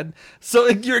shit slide. So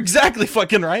you're exactly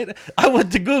fucking right. I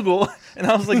went to Google and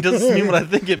I was like, does this mean what I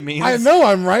think it means? I know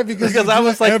I'm right because I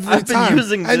was like, I've been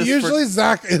using this. And usually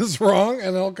Zach is wrong,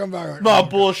 and he'll come back like, no,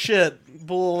 bullshit.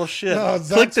 Bullshit. No,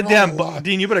 click the damn button.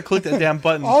 Dean, you better click that damn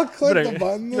button. I'll click the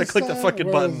button. You better click the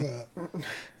fucking button.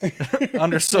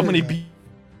 Under so many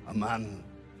A man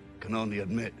can only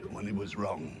admit when he was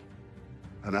wrong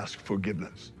and ask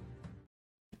forgiveness.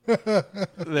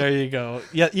 There you go.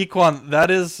 Yeah, Equan, that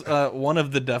is one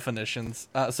of the definitions.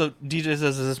 So DJ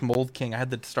says, is this Mold King? I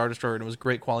had the Star Destroyer, and it was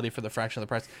great quality for the fraction of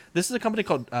the price. This is a company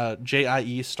called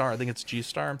JIE Star. I think it's G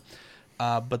Star.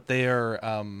 But they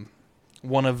are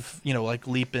one of, like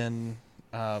Leap-In,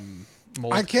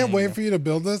 Mold I can't King. wait for you to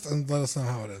build this and let us know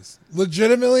how it is.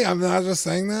 Legitimately, I'm not just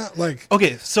saying that. Like,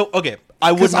 okay,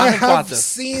 I would not have bought this. I've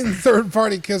seen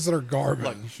third-party kits that are garbage.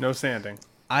 Look, no sanding.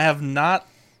 I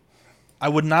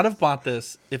would not have bought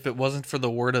this if it wasn't for the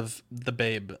word of the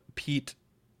babe. Pete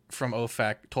from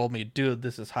OFAC told me, dude,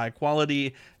 this is high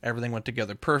quality. Everything went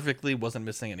together perfectly. Wasn't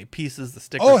missing any pieces. The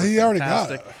stickers were he already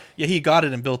fantastic. got it. Yeah, he got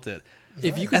it and built it.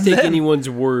 If you can take anyone's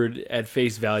word at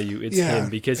face value, it's him,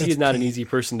 because he is not an easy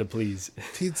person to please.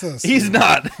 He's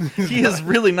not. He is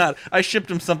really not. I shipped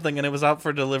him something and it was out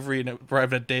for delivery and it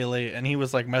arrived a day late, and he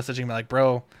was like messaging me like,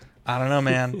 bro, I don't know,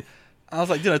 man. I was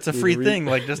like, dude, it's a free thing.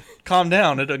 Like, just calm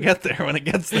down. It'll get there when it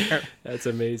gets there. That's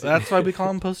amazing. That's why we call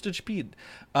him Postage Pete.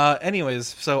 Anyways,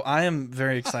 so I am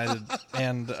very excited.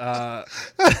 And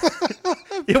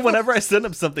whenever I send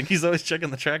him something, he's always checking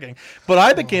the tracking. But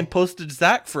I became Postage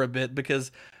Zach for a bit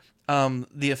because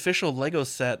the official Lego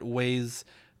set weighs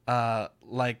I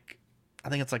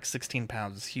think it's like 16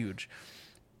 pounds. It's huge.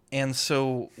 And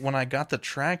so when I got the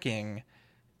tracking,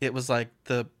 it was like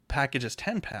the package is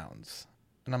 10 pounds.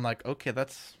 And I'm like, okay,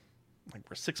 that's like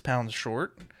we're 6 pounds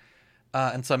short.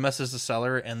 And so I messaged the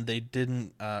seller and they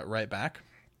didn't write back.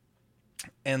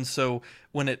 And so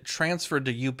when it transferred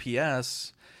to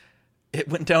UPS, it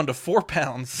went down to 4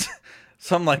 pounds.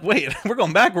 So I'm like, wait, we're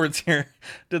going backwards here.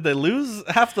 Did they lose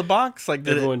half the box? Like,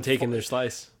 did everyone taking their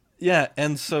slice? Yeah.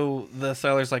 And so the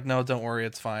seller's like, no, don't worry,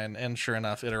 it's fine. And sure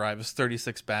enough, it arrives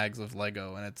 36 bags of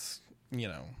Lego, and it's,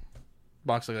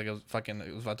 box looked like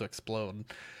it was about to explode.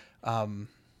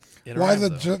 Why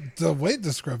the weight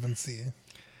discrepancy?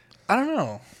 I don't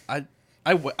know. I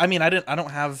mean, I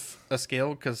don't have a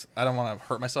scale because I don't want to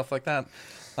hurt myself like that.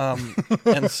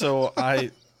 And so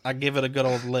I gave it a good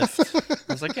old lift.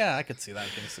 I was like, yeah, I could see that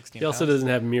being 16 He also doesn't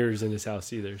have mirrors in his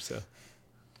house either, so.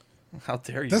 How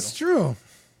dare you? That's true.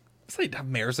 I don't have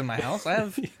mirrors in my house. I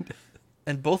have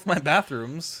in both my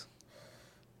bathrooms.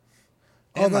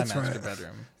 And that's my master right.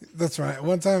 bedroom. That's right.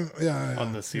 One time,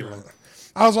 on the ceiling.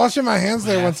 I was washing my hands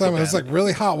there one time, and it was like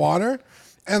really hot water,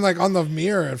 and like on the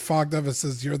mirror, it fogged up. It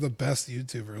says, "You're the best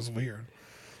YouTuber." It was weird.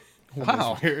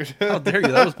 Wow. Weird. How dare you?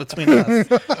 That was between us.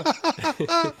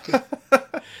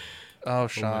 Oh,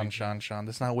 Sean.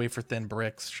 Let's not wait for thin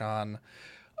bricks, Sean.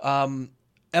 And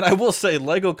I will say,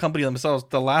 Lego company themselves,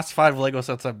 the last 5 Lego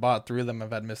sets I've bought, 3 of them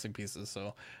have had missing pieces.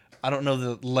 So I don't know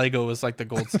that Lego is like the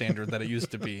gold standard that it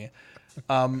used to be.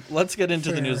 Let's get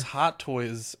into the news. Hot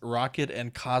Toys, Rocket,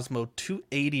 and Cosmo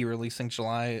 280 releasing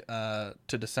July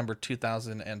to December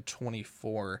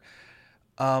 2024.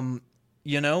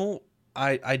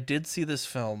 I did see this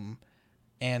film,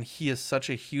 and he is such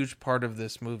a huge part of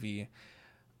this movie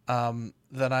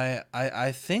that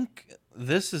I think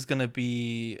this is going to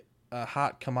be a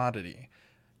hot commodity.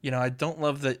 I don't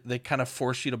love that they kind of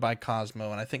force you to buy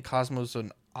Cosmo, and I think Cosmo's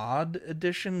an odd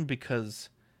addition because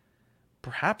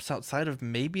perhaps outside of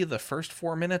maybe the first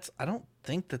 4 minutes, I don't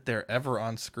think that they're ever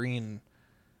on screen.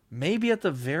 Maybe at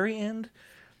the very end,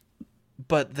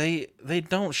 but they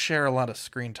don't share a lot of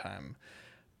screen time.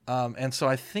 And so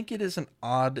I think it is an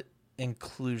odd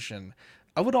inclusion.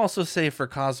 I would also say for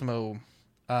Cosmo,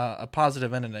 a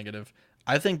positive and a negative.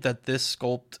 I think that this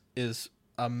sculpt is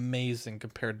amazing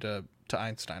compared to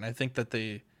Einstein. I think that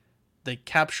they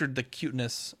captured the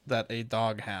cuteness that a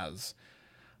dog has.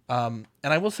 And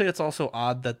I will say it's also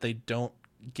odd that they don't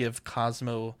give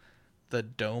Cosmo the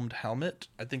domed helmet.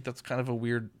 I think that's kind of a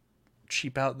weird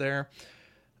cheap out there.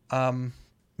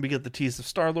 We get the tease of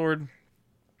Star-Lord.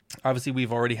 Obviously,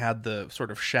 we've already had the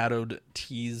sort of shadowed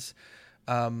tease.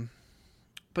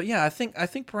 But yeah, I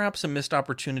think perhaps a missed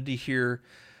opportunity here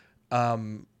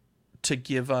to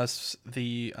give us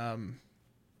the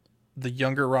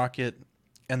younger Rocket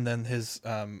and then his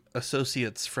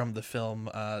associates from the film,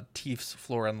 Teefs,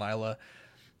 Flora, and Lila.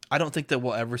 I don't think that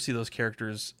we'll ever see those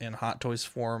characters in Hot Toys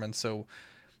form, and so,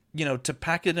 to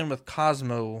pack it in with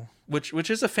Cosmo, which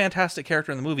is a fantastic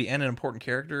character in the movie and an important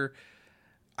character,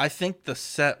 I think the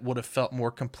set would have felt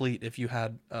more complete if you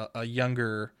had a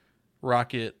younger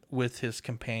Rocket with his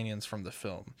companions from the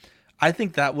film. I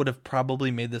think that would have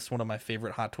probably made this one of my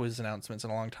favorite Hot Toys announcements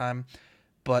in a long time.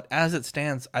 But as it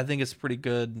stands, I think it's pretty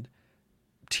good.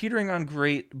 Teetering on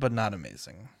great, but not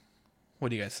amazing. What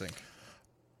do you guys think?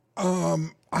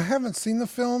 I haven't seen the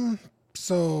film,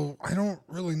 so I don't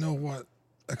really know what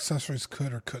accessories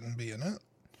could or couldn't be in it.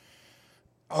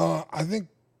 I think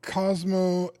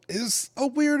Cosmo is a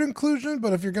weird inclusion,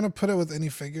 but if you're going to put it with any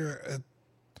figure, it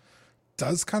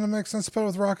does kind of make sense to put it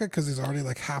with Rocket because he's already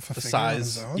like half a The figure on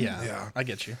size. his own. Yeah, I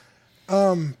get you.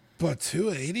 But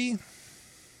 280?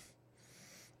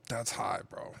 That's high,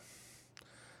 bro.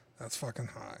 That's fucking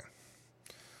high.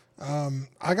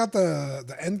 I got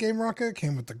the Endgame Rocket,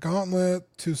 came with the gauntlet,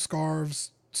 2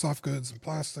 scarves, soft goods and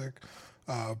plastic,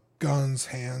 guns,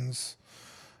 hands.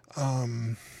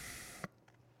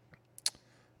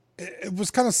 It was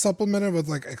kind of supplemented with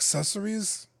like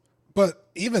accessories, but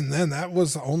even then that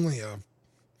was only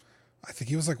I think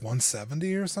he was like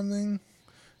 170 or something.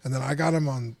 And then I got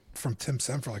him from Tim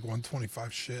Sem for like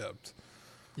 125 shipped.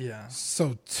 Yeah.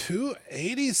 So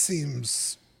 280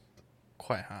 seems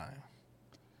quite high.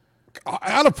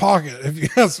 Out of pocket, if you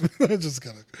ask me. I'm just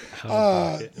gonna.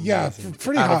 Yeah,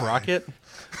 pretty out high. Of Rocket.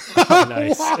 Oh,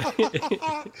 nice.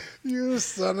 You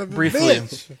son of a Briefly,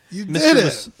 bitch! You did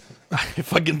it. I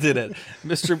fucking did it.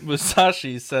 Mr.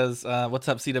 Musashi says, "What's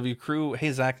up, CW crew?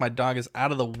 Hey Zach, my dog is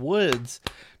out of the woods.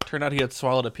 Turned out he had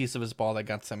swallowed a piece of his ball that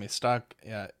got semi-stuck.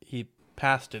 Yeah, he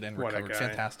passed it and What a recovered. guy.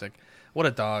 Fantastic. What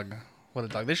a dog. What a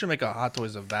dog. They should make a Hot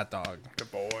Toys of that dog.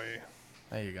 Good boy.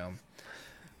 There you go."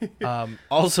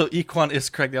 Also, Equan is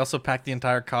correct. They also packed the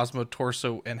entire Cosmo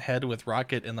torso and head with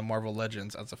Rocket in the Marvel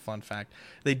Legends as a fun fact.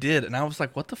 They did, and I was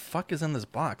like, "What the fuck is in this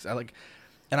box?"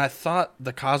 And I thought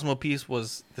the Cosmo piece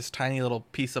was this tiny little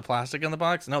piece of plastic in the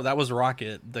box. No, that was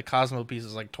Rocket. The Cosmo piece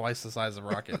is like twice the size of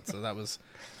Rocket, so that was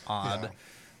odd.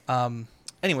 Yeah.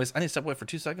 Anyways, I need to step away for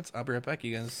 2 seconds. I'll be right back.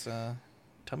 You guys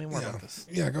tell me more about this.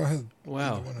 Yeah, go ahead.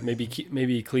 Wow.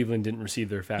 Maybe Cleveland didn't receive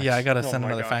their fax. Yeah, I got to send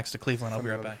another fax to Cleveland. I'll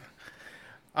be right back.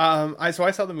 I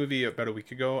saw the movie about a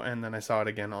week ago, and then I saw it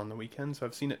again on the weekend, so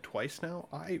I've seen it twice now.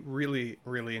 I really,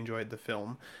 really enjoyed the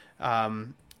film.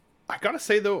 I gotta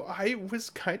say, though, I was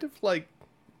kind of like...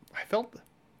 I felt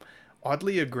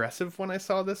oddly aggressive when I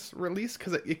saw this release,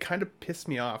 because it kind of pissed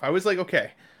me off. I was like,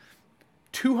 okay,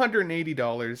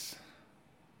 $280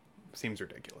 seems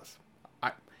ridiculous.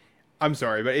 I'm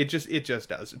sorry, but it just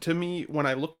does. To me, when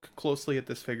I look closely at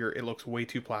this figure, it looks way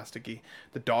too plasticky.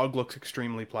 The dog looks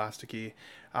extremely plasticky.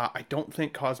 I don't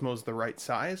think Cosmo's the right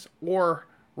size, or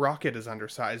Rocket is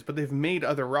undersized, but they've made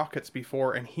other Rockets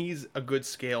before, and he's a good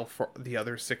scale for the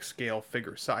other 6 scale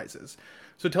figure sizes.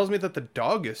 So it tells me that the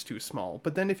dog is too small,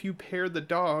 but then if you pair the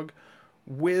dog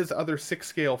with other 6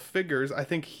 scale figures, I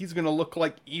think he's going to look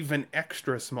like even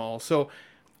extra small. So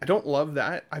I don't love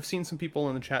that. I've seen some people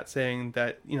in the chat saying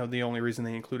that, the only reason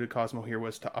they included Cosmo here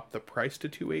was to up the price to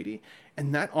 $280.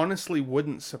 And that honestly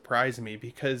wouldn't surprise me,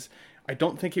 because I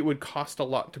don't think it would cost a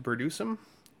lot to produce them.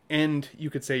 And you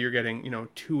could say you're getting,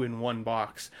 2 in 1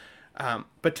 box.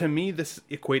 But to me, this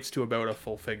equates to about a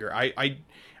full figure. I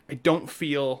don't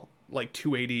feel like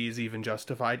 $280 is even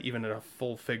justified, even at a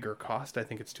full figure cost. I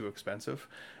think it's too expensive.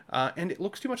 And it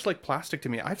looks too much like plastic to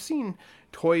me. I've seen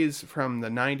toys from the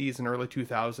 90s and early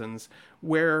 2000s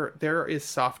where there is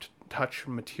soft touch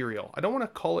material. I don't want to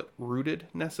call it rooted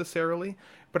necessarily,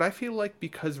 but I feel like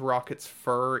because Rocket's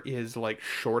fur is like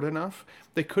short enough,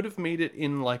 they could have made it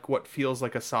in like what feels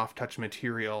like a soft touch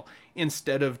material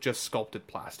instead of just sculpted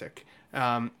plastic.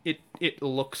 It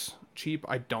looks cheap.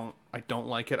 I don't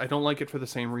like it. I don't like it for the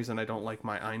same reason I don't like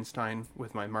my Einstein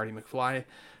with my Marty McFly.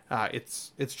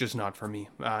 It's just not for me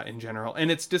in general,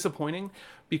 and it's disappointing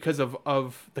because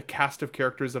of the cast of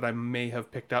characters that I may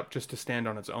have picked up just to stand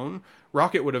on its own.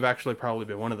 Rocket would have actually probably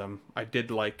been one of them. I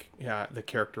did like the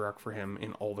character arc for him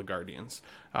in all the Guardians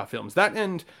films. That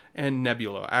and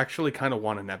Nebula. I actually kind of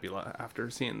want a Nebula after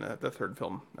seeing the third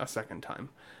film a second time.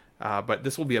 But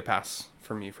this will be a pass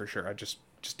for me for sure. I just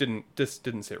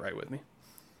didn't sit right with me.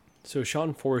 So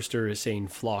Sean Forrester is saying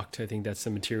flocked. I think that's the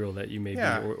material that you may be,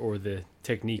 or the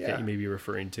technique that you may be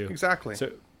referring to. Exactly.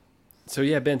 So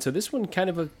yeah, Ben. So this one kind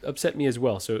of upset me as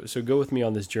well. So go with me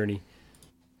on this journey.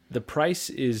 The price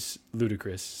is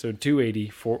ludicrous. So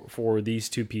 $280 for these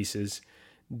 2 pieces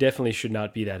definitely should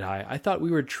not be that high. I thought we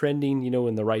were trending,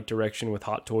 in the right direction with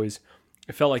Hot Toys.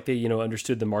 It felt like they,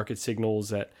 understood the market signals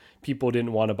that people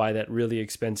didn't want to buy that really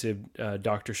expensive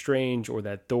Doctor Strange or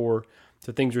that Thor.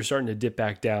 So things are starting to dip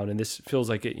back down, and this feels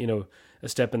like a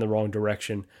step in the wrong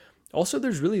direction. Also,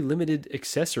 there's really limited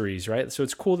accessories, right? So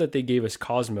it's cool that they gave us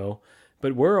Cosmo,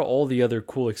 But where are all the other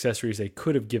cool accessories they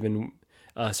could have given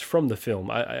us from the film?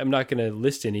 I'm not going to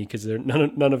list any because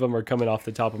none of them are coming off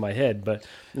the top of my head, but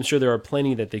I'm sure there are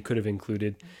plenty that they could have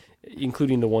included,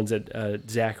 including the ones that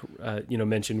Zach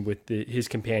mentioned with his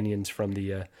companions from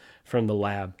the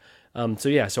lab.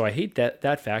 So I hate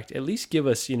that fact. At least give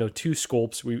us, 2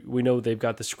 sculpts. We know they've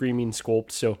got the screaming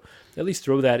sculpt, so at least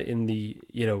throw that in the,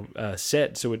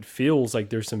 set so it feels like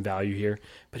there's some value here,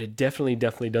 but it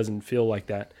definitely doesn't feel like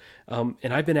that.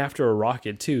 And I've been after a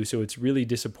rocket too, so it's really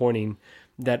disappointing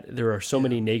that there are so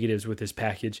many negatives with this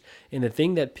package. And the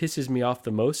thing that pisses me off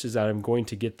the most is that I'm going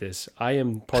to get this. I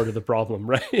am part of the problem,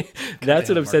 right? That's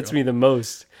what upsets me the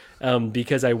most,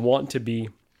 because I want to be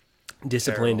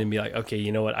disciplined and be like, okay,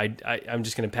 you know what, I'm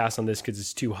just going to pass on this because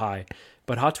it's too high.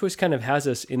 But Hot Toys kind of has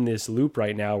us in this loop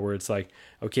right now where it's like,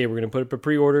 okay, we're going to put up a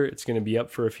pre-order. It's going to be up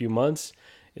for a few months.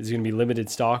 It's going to be limited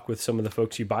stock with some of the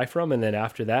folks you buy from. And then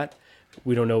after that,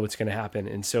 we don't know what's going to happen.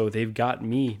 And so they've got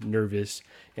me nervous.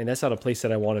 And that's not a place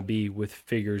that I want to be with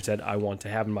figures that I want to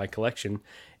have in my collection.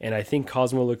 And I think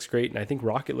Cosmo looks great. And I think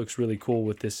Rocket looks really cool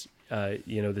with this,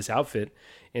 this outfit.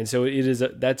 And so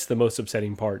that's the most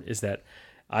upsetting part, is that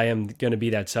I am going to be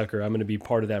that sucker. I'm going to be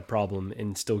part of that problem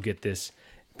and still get this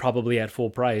probably at full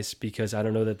price, because I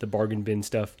don't know that the bargain bin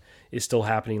stuff is still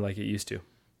happening like it used to.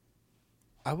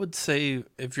 I would say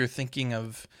if you're thinking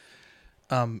of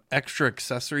extra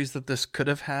accessories that this could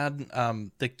have had,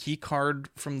 the key card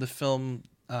from the film,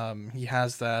 he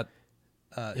has that.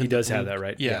 He does have that,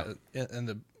 right? Yeah.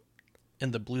 In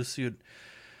the blue suit.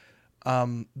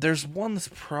 There's one that's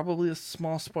probably a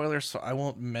small spoiler, so I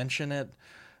won't mention it.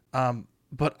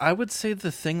 But I would say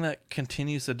the thing that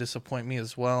continues to disappoint me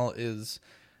as well is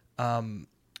the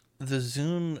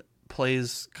Zune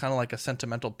plays kind of like a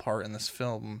sentimental part in this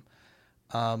film.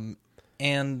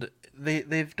 And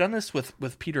they've done this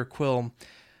with Peter Quill,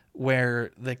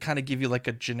 where they kind of give you like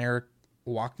a generic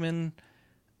Walkman.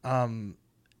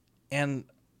 And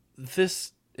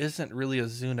this isn't really a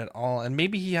Zune at all. And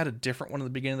maybe he had a different one at the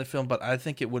beginning of the film, but I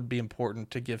think it would be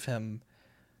important to give him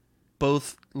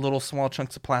both little small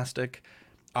chunks of plastic.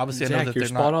 Obviously, Zach, I know that you're they're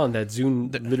spot not on. That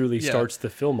Zune literally starts the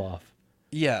film off.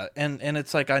 Yeah, and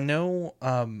it's like, I know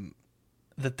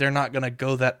that they're not going to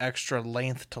go that extra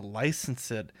length to license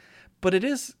it, but it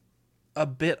is a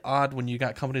bit odd when you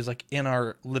got companies like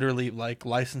NR literally like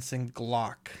licensing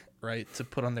Glock, right, to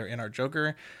put on their NR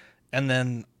Joker, and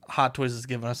then Hot Toys is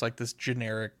giving us like this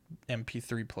generic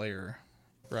MP3 player,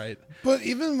 right? But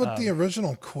even with the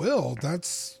original Quill,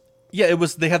 that's... Yeah, it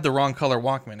was. They had the wrong color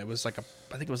Walkman. It was like I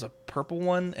think it was a purple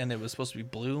one, and it was supposed to be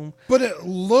blue. But it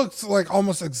looked like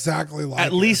almost exactly like.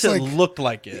 At least it looked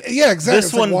like it. Yeah, exactly.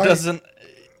 This one doesn't.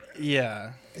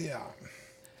 Yeah. Yeah.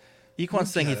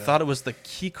 Equan's saying he thought it was the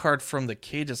key card from the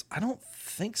cages. I don't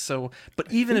think so. But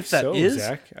even if that is,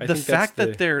 Zach. the fact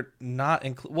that they're not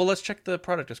included. Well, let's check the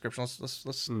product description. We'll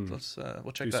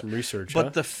check do that. some research.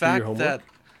 But the fact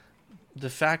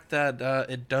that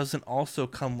it doesn't also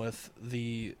come with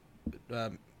the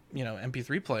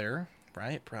MP3 player,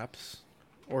 right? Perhaps,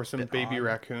 or some baby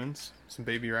raccoons. Some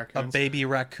baby raccoons. A baby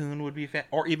raccoon would be,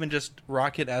 or even just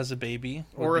Rocket as a baby,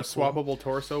 or a swappable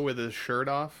torso with his shirt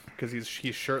off, because he's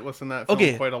shirtless in that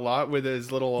film quite a lot with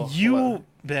his little.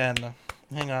 Ben,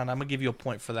 hang on, I'm gonna give you a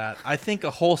point for that. I think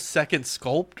a whole second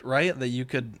sculpt, right? That you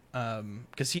could,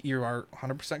 because you are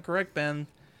 100% correct, Ben.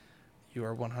 You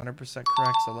are 100%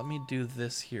 correct. So let me do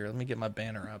this here. Let me get my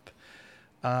banner up.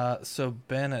 So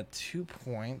Ben at 2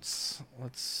 points.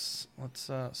 Let's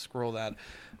scroll that.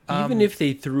 Even if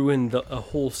they threw in a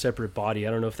whole separate body,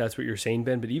 I don't know if that's what you're saying,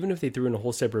 Ben, but even if they threw in a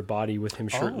whole separate body with him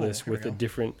shirtless with a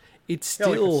different, it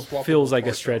still feels like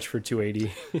a stretch for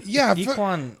 280. Yeah,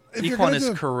 Equan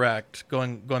is correct.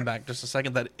 Going back just a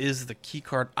second, that is the key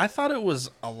card. I thought it was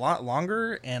a lot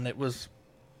longer, and it was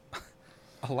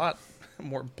a lot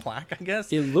more black, I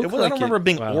guess. It looked I don't remember it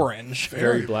being orange.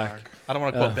 Very black. I don't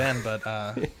want to quote Ben, but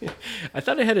I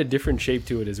thought it had a different shape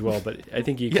to it as well, but I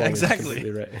think is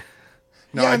completely right.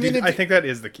 No, I think that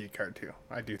is the key card too.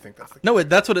 I do think that's the key card.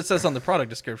 That's what it says on the product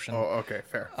description. Oh, okay,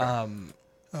 fair.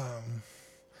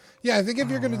 Yeah, I think if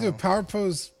you're going to do a power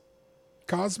pose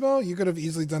Cosmo, you could have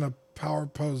easily done a power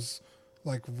pose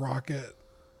like Rocket.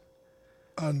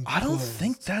 I don't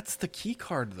think that's the key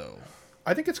card though.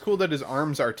 I think it's cool that his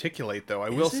arms articulate, though. I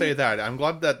will say that. I'm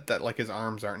glad that like his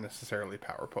arms aren't necessarily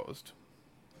power posed.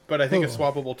 But I think a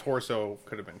swappable torso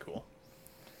could have been cool.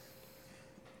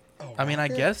 I mean, I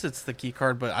guess it's the key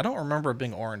card, but I don't remember it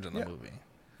being orange in the movie.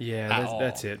 Yeah,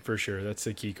 that's it for sure. That's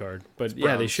the key card. But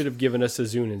yeah, they should have given us a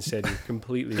Zune instead. You're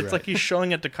completely right. It's like he's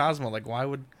showing it to Cosmo. Like, why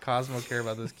would Cosmo care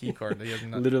about this key card? That he has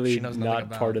literally not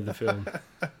part of the film.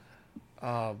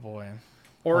 Oh boy.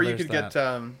 Or there's you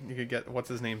could get what's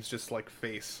his name's just like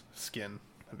face skin.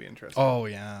 That'd be interesting. Oh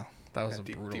yeah, that was a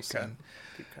brutal scene.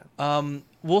 Deep cut.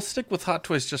 We'll stick with Hot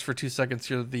Toys just for 2 seconds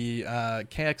here. The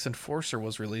KX Enforcer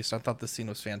was released. I thought the scene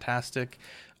was fantastic.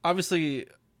 Obviously,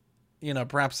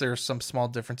 perhaps there are some small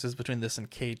differences between this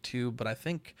and K2, but I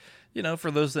think,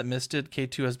 for those that missed it,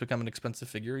 K2 has become an expensive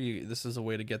figure. This is a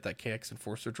way to get that KX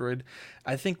Enforcer droid.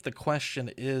 I think the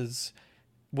question is,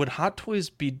 would Hot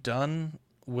Toys be done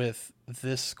with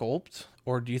this sculpt,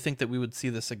 or do you think that we would see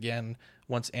this again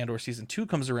once Andor Season 2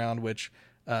 comes around, which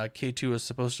K2 is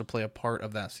supposed to play a part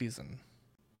of that season?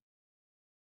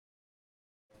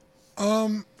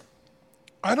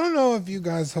 I don't know if you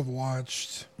guys have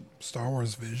watched Star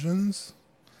Wars Visions.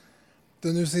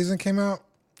 The new season came out.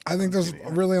 I think there's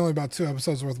really only about 2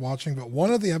 episodes worth watching, but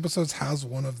one of the episodes has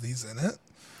one of these in it,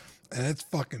 and it's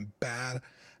fucking bad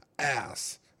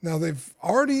ass. Now they've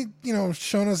already,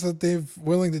 shown us that they're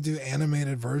willing to do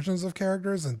animated versions of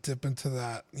characters and dip into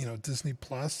that, Disney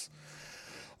Plus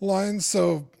line.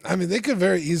 So, I mean, they could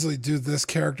very easily do this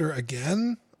character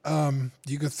again.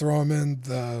 You could throw them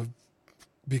in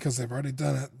because they've already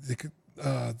done it. They could,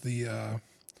 not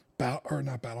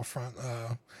Battlefront,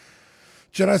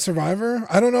 Jedi Survivor.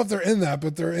 I don't know if they're in that,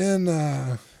 but they're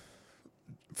in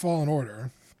Fallen Order.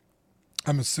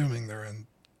 I'm assuming they're in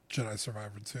Jedi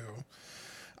Survivor too.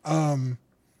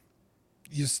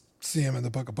 You see him in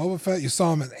the Book of Boba Fett. You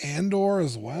saw him in Andor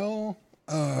as well.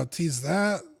 Tease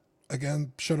that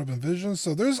again. Showed up in Vision.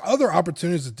 So there's other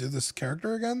opportunities to do this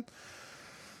character again.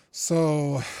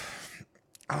 So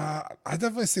I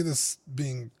definitely see this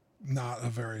being not a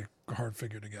very hard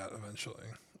figure to get eventually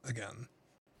again.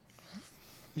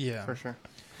 Yeah, for sure.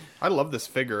 I love this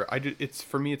figure.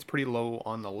 For me, it's pretty low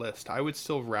on the list. I would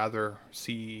still rather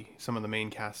see some of the main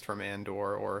cast from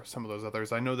Andor or some of those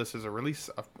others. I know this is a release.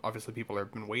 Obviously, people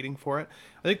have been waiting for it.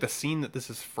 I think the scene that this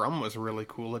is from was really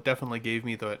cool. It definitely gave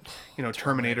me the,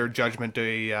 Terminator Judgment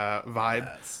Day vibe,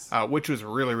 yes. Which was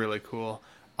really, really cool.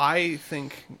 I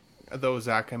think, though,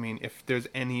 Zach, I mean, if there's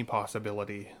any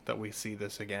possibility that we see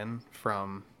this again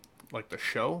from, like, the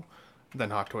show, then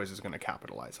Hot Toys is going to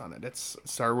capitalize on it. It's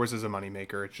Star Wars is a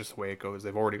moneymaker. It's just the way it goes.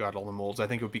 They've already got all the molds. I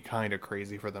think it would be kind of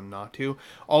crazy for them not to.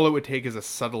 All it would take is a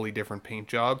subtly different paint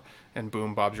job, and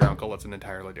boom, Bob's your uncle. It's an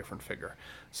entirely different figure.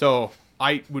 So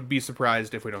I would be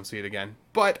surprised if we don't see it again.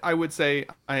 But I would say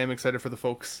I am excited for the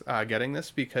folks getting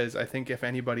this, because I think if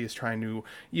anybody is trying to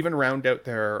even round out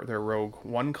their Rogue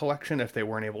One collection, if they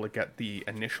weren't able to get the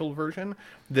initial version,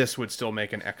 this would still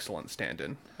make an excellent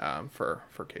stand-in for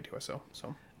K2SO.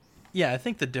 So. Yeah, I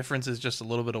think the difference is just a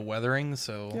little bit of weathering.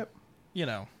 So,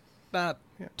 not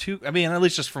too. I mean, at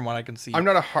least just from what I can see. I'm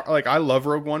not I love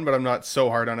Rogue One, but I'm not so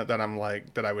hard on it that I'm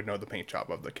like that I would know the paint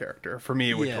job of the character. For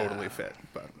me, it would totally fit.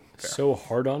 But fair. So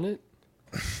hard on it.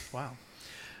 Wow.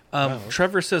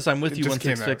 Trevor says, "I'm with you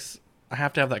 166. I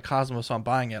have to have that Cosmo, so I'm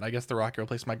buying it. I guess the rocket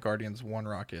replaced my Guardians 1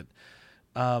 rocket."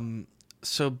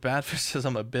 So Badfish says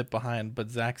I'm a bit behind, but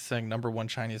Zach's saying #1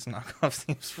 Chinese knockoff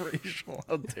seems racial.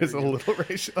 It's a little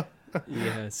racial.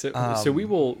 Yeah, so we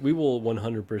will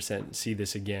 100% see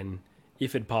this again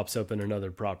if it pops up in another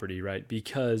property, right?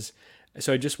 Because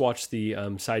I just watched the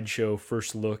Sideshow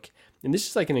first look, and this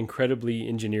is like an incredibly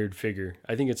engineered figure.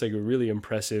 I think it's like a really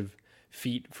impressive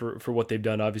feat for what they've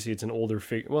done. Obviously, it's an older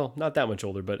figure. Well, not that much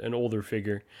older, but an older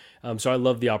figure. So I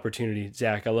love the opportunity.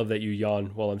 Zach, I love that you yawn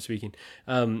while I'm speaking.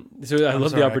 I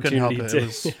love the opportunity.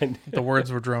 The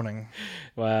words were droning.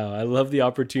 Wow, I love the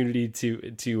opportunity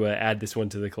to add this one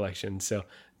to the collection. So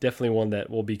definitely one that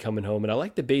will be coming home. And I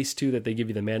like the base too, that they give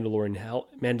you the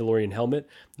Mandalorian helmet.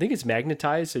 I think it's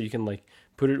magnetized, so you can like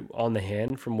put it on the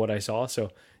hand from what I saw.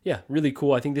 So yeah, really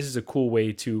cool. I think this is a cool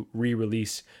way to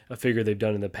re-release a figure they've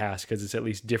done in the past, because it's at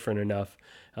least different enough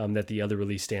that the other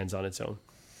release stands on its own.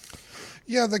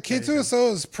 Yeah, the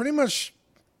K2SO is pretty much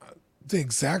the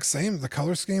exact same, the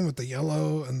color scheme with the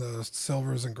yellow and the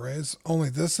silvers and grays. Only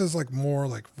this is like more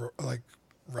like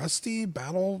rusty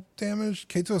battle damage.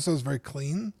 K2SO is very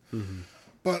clean,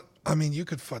 but I mean, you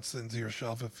could futz into your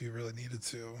shelf if you really needed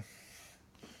to.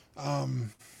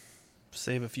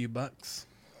 Save a few bucks.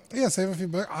 Yeah, save a few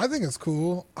bucks. I think it's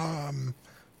cool.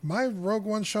 My Rogue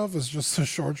One shelf is just a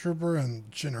Shore Trooper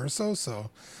and Jyn Erso, so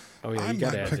I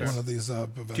might pick one of these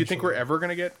up eventually. Do you think we're ever going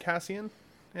to get Cassian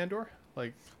Andor?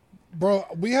 Like, bro,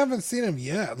 we haven't seen him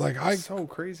yet. Like, so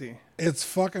crazy. It's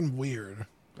fucking weird.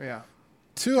 Yeah.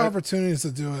 2 opportunities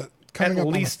to do it. At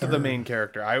least the main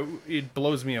character. It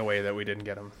blows me away that we didn't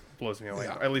get him. Blows me away.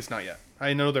 Yeah. At least not yet.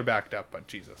 I know they're backed up, but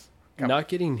Jesus. Not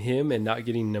getting him and not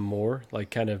getting Namor,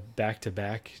 like kind of back to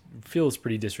back, feels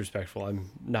pretty disrespectful. I'm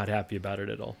not happy about it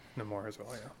at all. Namor as well,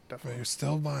 yeah, definitely. But you're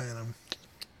still buying him.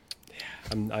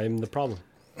 I'm the problem.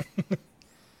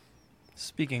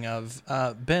 Speaking of,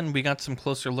 Ben, we got some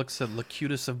closer looks at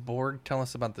Locutus of Borg. Tell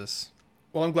us about this.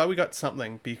 Well, I'm glad we got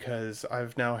something because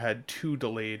I've now had 2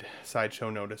 delayed sideshow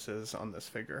notices on this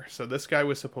figure. So this guy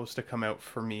was supposed to come out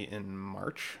for me in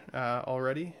March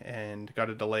already and got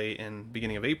a delay in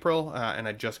beginning of April, and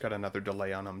I just got another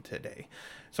delay on him today.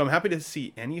 So I'm happy to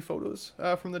see any photos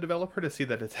from the developer to see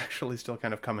that it's actually still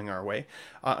kind of coming our way.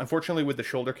 Unfortunately, with the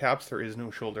shoulder caps, there is no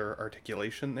shoulder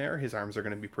articulation there. His arms are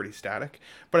going to be pretty static.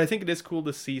 But I think it is cool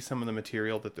to see some of the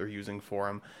material that they're using for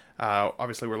him.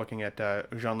 Obviously, we're looking at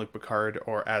Jean-Luc Picard,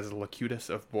 or as Locutus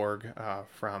of Borg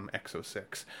from Exo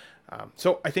 6.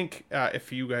 So I think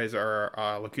if you guys are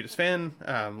a Locutus fan,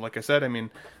 like I said, I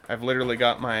mean, I've literally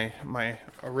got my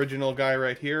original guy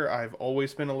right here. I've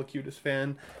always been a Locutus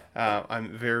fan. I'm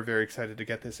very, very excited to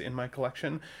get this in my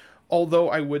collection. Although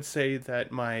I would say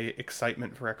that my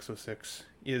excitement for Exo 6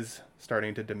 is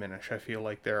starting to diminish. I feel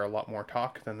like there are a lot more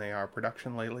talk than they are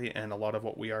production lately, and a lot of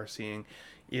what we are seeing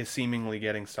is seemingly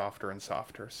getting softer and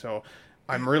softer. So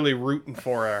I'm really rooting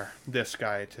for this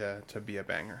guy to be a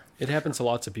banger. It happens to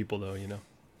lots of people, though, you know.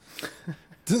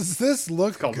 Does this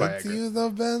look good Viagra to you, though,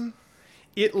 Ben?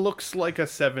 It looks like a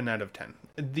 7 out of 10.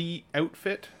 The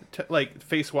outfit, like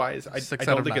face-wise, I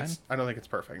don't think it's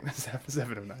perfect.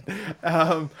 7 of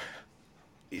 9.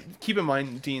 Keep in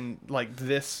mind, Dean, like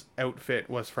this outfit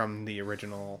was from the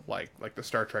original, like the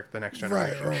Star Trek: The Next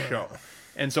Generation show.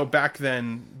 And so back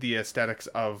then, the aesthetics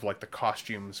of like the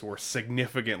costumes were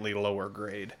significantly lower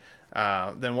grade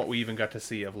than what we even got to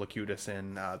see of Locutus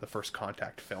in the First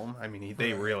Contact film. I mean,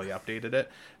 they really updated it.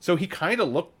 So he kind of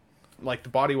looked like, the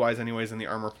body-wise anyways, and the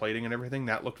armor plating and everything,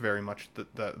 that looked very much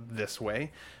this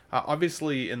way.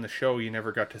 Obviously, in the show, you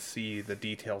never got to see the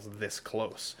details this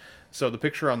close. So the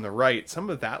picture on the right, some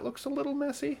of that looks a little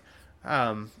messy.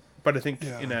 But I think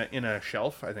in a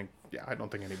shelf, I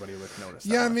don't think anybody would notice that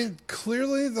much. I mean,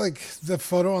 clearly, like, the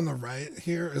photo on the right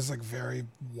here is, like, very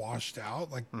washed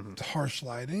out, like, harsh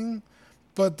lighting.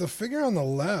 But the figure on the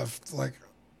left, like,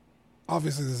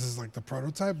 obviously this is, like, the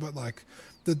prototype, but, like,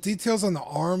 the details on the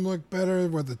arm look better,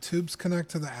 where the tubes connect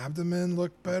to the abdomen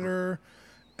look better.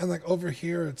 And, like, over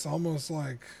here, it's almost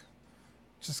like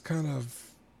just kind of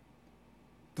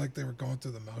like they were going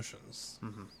through the motions.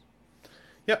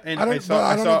 Yeah, and I don't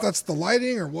know if that's the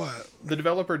lighting or what. The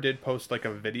developer did post like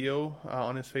a video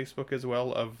on his Facebook as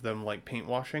well of them like paint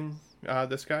washing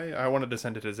this guy. I wanted to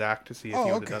send it to Zach to see if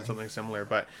he would have done something similar,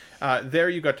 but there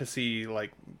you got to see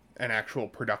like an actual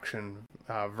production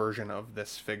version of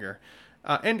this figure.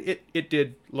 And it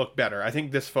did look better. I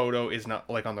think this photo is not,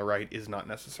 like on the right, is not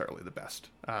necessarily the best.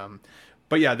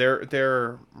 But yeah,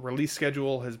 their release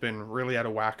schedule has been really out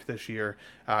of whack this year,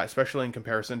 especially in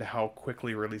comparison to how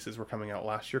quickly releases were coming out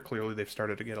last year. Clearly, they've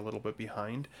started to get a little bit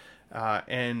behind.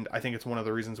 And I think it's one of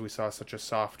the reasons we saw such a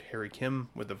soft Harry Kim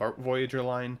with the Voyager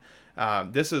line.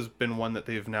 This has been one that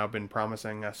they've now been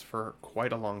promising us for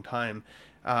quite a long time.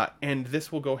 And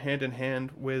this will go hand in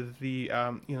hand with the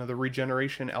the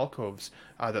regeneration alcoves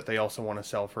that they also want to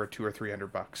sell for $200 or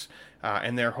 $300,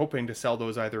 and they're hoping to sell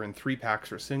those either in 3-packs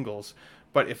or singles.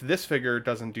 But if this figure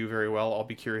doesn't do very well, I'll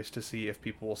be curious to see if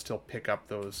people will still pick up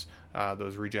those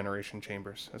regeneration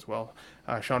chambers as well.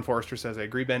 Sean Forrester says, I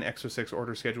agree, Ben. Exo 6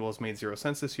 order schedule has made 0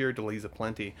 sense this year. Delays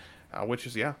aplenty, which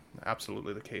is,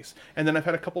 absolutely the case. And then I've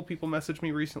had a couple people message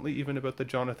me recently even about the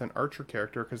Jonathan Archer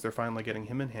character because they're finally getting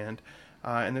him in hand.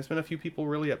 And there's been a few people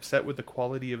really upset with the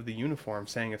quality of the uniform,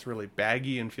 saying it's really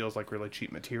baggy and feels like really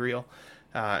cheap material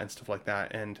and stuff like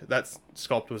that. And that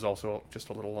sculpt was also just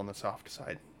a little on the soft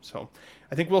side. So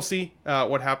I think we'll see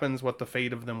what happens, what the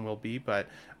fate of them will be. But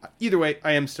either way,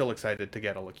 I am still excited to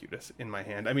get a Locutus in my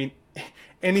hand. I mean,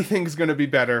 anything's going to be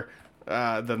better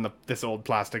than this old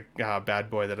plastic bad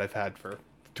boy that I've had for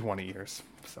 20 years.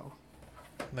 So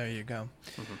there you go.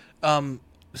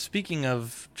 Speaking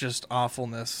of just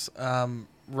awfulness,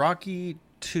 Rocky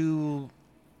 2,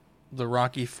 the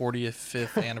Rocky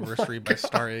 45th anniversary by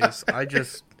Star Ace. I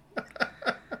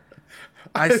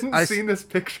hadn't seen this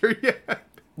picture yet.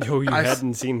 No, you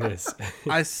hadn't seen this.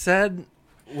 I said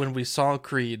when we saw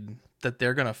Creed that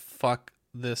they're gonna fuck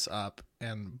this up,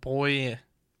 and boy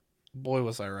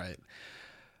was I right.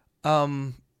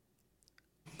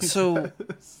 So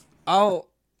I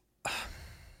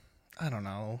don't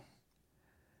know.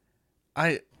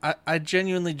 I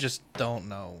genuinely just don't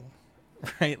know,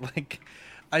 right? Like,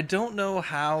 I don't know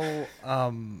how. I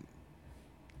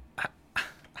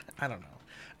don't know.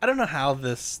 I don't know how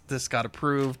this got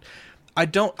approved.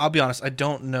 I'll be honest, I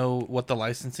don't know what the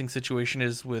licensing situation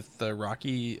is with the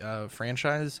Rocky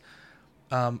franchise.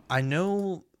 I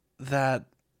know that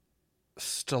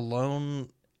Stallone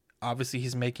obviously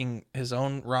he's making his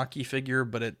own Rocky figure,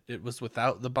 but it was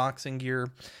without the boxing gear.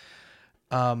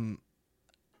 And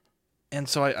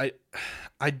so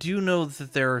I do know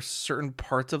that there are certain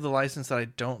parts of the license that I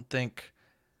don't think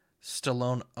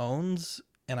Stallone owns,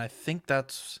 and I think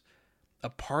that's a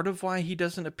part of why he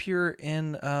doesn't appear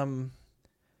in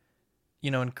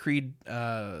in Creed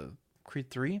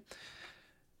 3.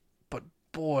 But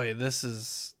boy, this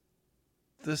is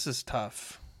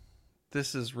tough.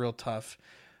 This is real tough.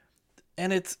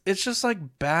 And it's just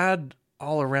like bad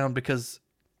all around, because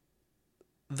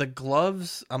the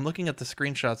gloves, I'm looking at the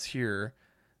screenshots here,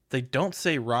 they don't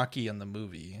say Rocky in the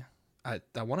movie. I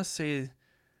want to say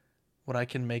what I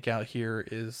can make out here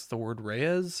is the word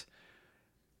Reyes.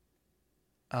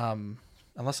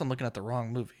 Unless I'm looking at the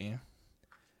wrong movie.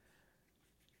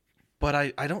 But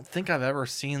I don't think I've ever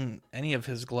seen any of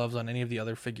his gloves on any of the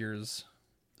other figures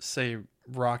say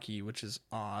Rocky, which is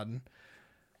odd.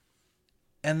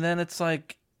 And then it's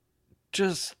like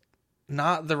just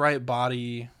not the right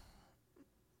body,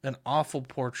 an awful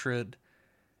portrait.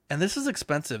 And this is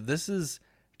expensive. This is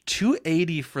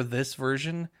 $280 for this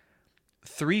version,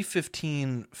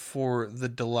 $315 for the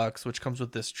deluxe, which comes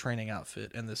with this training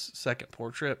outfit and this second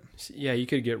portrait. Yeah, you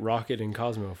could get Rocket and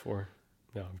Cosmo for.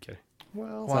 No, I'm kidding.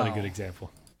 Well, it's not a good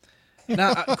example.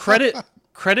 Now, credit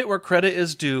where credit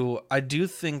is due. I do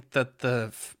think that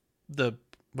the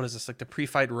what is this, like the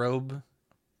pre-fight robe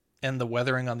and the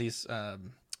weathering on these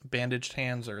bandaged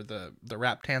hands, or the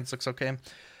wrapped hands, looks okay.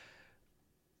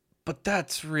 But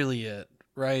that's really it,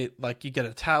 right? Like, you get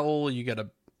a towel, you get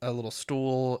a little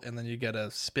stool, and then you get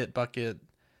a spit bucket.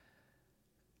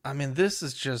 I mean, this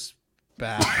is just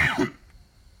bad.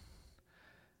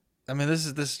 I mean, this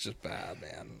is just bad,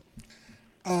 man.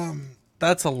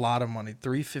 That's a lot of money.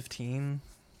 $315.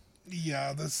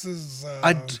 Yeah, this is.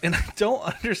 I don't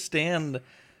understand.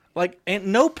 Like,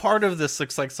 and no part of this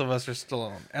looks like Sylvester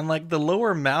Stallone, and like the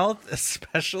lower mouth,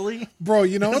 especially. Bro,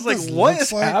 you know what like, this what looks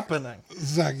is like? happening?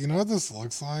 Zach, you know what this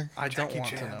looks like? I don't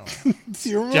want to know. Do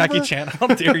you remember? Jackie Chan, how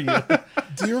dare you?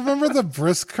 Do you remember the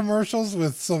Brisk commercials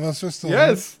with Sylvester Stallone?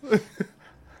 Yes.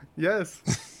 Yes.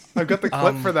 I've got the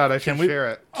clip for that. I should share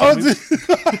it.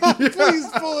 Please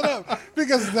pull it up,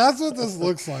 because that's what this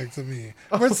looks like to me.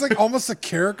 Where it's like almost a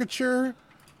caricature.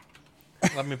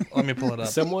 Let me pull it up.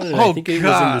 Someone, I think it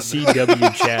was in the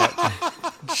CW chat.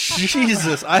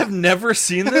 Jesus, I've never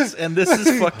seen this, and this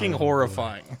is fucking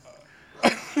horrifying.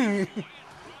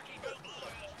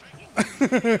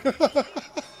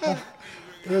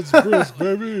 It's Brisk,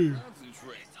 baby.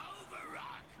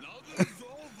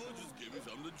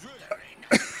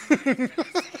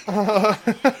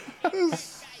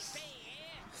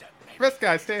 Brisk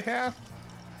guy, stay here.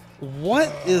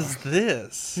 What is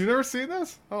this? You never seen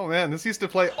this? Oh man, this used to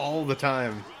play all the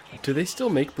time. Do they still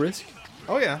make Brisk?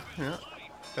 Oh yeah.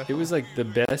 It was like the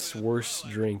best, worst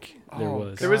drink there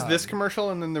was. There was this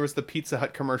commercial, and then there was the Pizza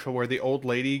Hut commercial where the old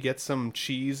lady gets some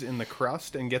cheese in the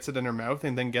crust and gets it in her mouth,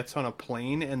 and then gets on a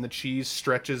plane, and the cheese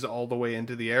stretches all the way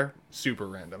into the air. Super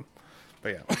random.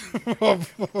 But yeah, I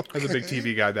was a big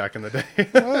TV guy back in the day.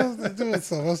 What is they doing with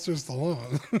Sylvester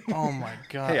Stallone? Oh my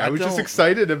god! Hey, I was just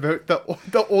excited about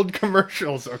the old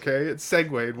commercials. Okay, it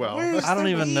segued well. I don't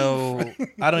even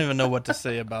know what to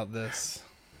say about this.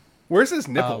 Where's his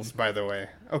nipples, by the way?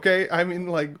 Okay, I mean,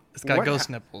 like, it's got ghost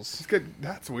nipples.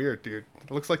 That's weird, dude. It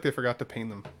looks like they forgot to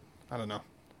paint them. I don't know.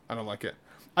 I don't like it.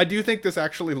 I do think this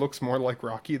actually looks more like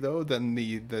Rocky though than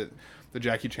the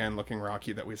Jackie Chan looking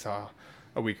Rocky that we saw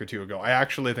a week or two ago. I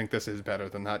actually think this is better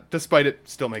than that, despite it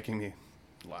still making me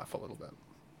laugh a little bit.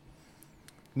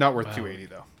 Not worth $280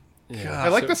 though. Yeah. I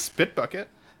like the spit bucket.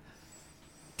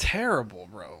 Terrible,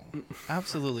 bro.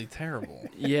 Absolutely terrible.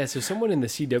 Yeah, so someone in the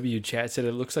CW chat said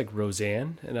it looks like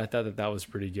Roseanne, and I thought that was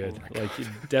pretty good. Like, it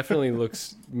definitely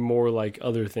looks more like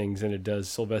other things than it does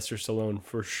Sylvester Stallone,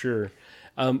 for sure.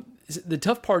 The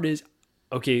tough part is,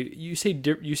 okay, you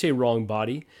say wrong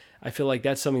body. I feel like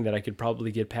that's something that I could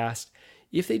probably get past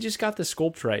if they just got the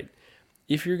sculpt right.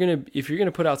 If you're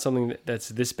gonna put out something that's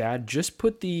this bad, just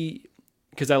put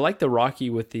because I like the Rocky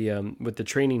with the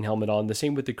training helmet on. The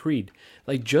same with the Creed.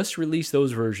 Like, just release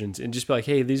those versions and just be like,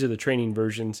 hey, these are the training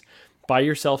versions. Buy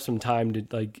yourself some time to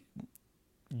like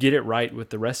get it right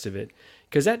with the rest of it,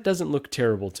 because that doesn't look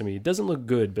terrible to me. It doesn't look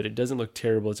good, but it doesn't look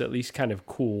terrible. It's at least kind of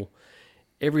cool.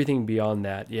 Everything beyond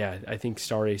that, yeah, I think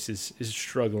Star Ace is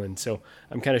struggling. So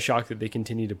I'm kind of shocked that they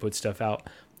continue to put stuff out.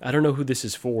 I don't know who this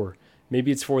is for.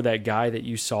 Maybe it's for that guy that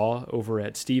you saw over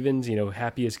at Stevens,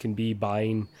 happy as can be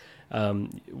buying,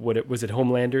 was it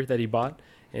Homelander that he bought?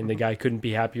 And the guy couldn't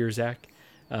be happier, Zach.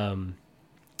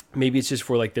 maybe it's just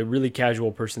for like the really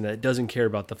casual person that doesn't care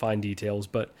about the fine details,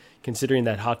 but considering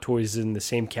that Hot Toys is in the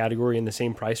same category, in the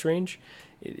same price range,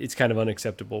 it's kind of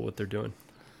unacceptable what they're doing.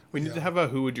 We need to have a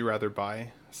Who Would You Rather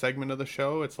Buy segment of the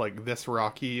show. It's like this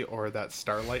Rocky or that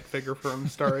Starlight figure from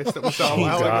Star Race that we saw a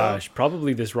while ago.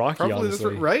 Probably this Rocky, probably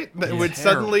honestly. Right? It would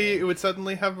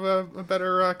suddenly have a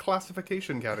better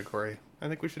classification category. I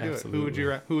think we should do Absolutely.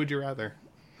 it. Who would you rather?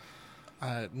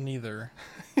 Neither.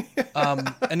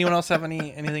 Anyone else have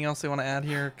anything else they want to add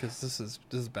here? Because this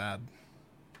is bad.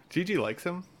 Gigi likes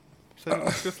him. So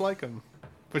it's just like him.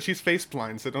 But she's face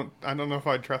blind, so I don't know if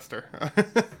I'd trust her.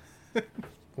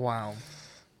 Wow.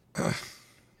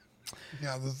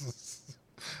 Yeah, this is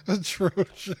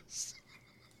atrocious.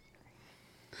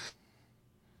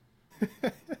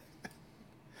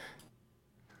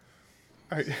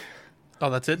 Oh,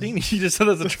 that's it, Dean? You just said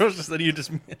that's atrocious. Then you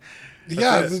just...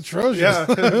 Yeah, it's atrocious. Yeah.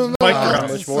 Not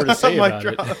much more to say about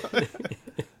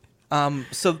it.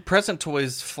 So Present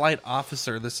Toys Flight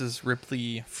Officer, this is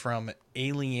Ripley from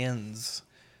Aliens.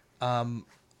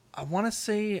 I want to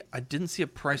say I didn't see a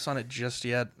price on it just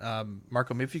yet.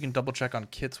 Marco, maybe if you can double check on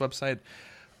Kit's website.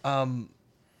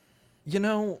 You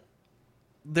know,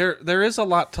 there is a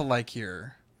lot to like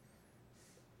here.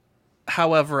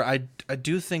 However, I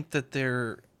do think that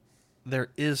there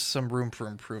is some room for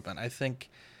improvement. I think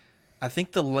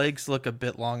the legs look a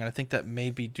bit long, and I think that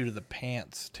may be due to the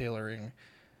pants tailoring.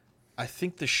 I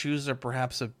think the shoes are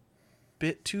perhaps a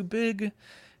bit too big,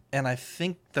 and I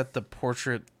think that the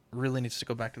portrait really needs to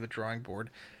go back to the drawing board.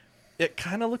 It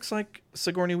kind of looks like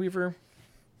Sigourney Weaver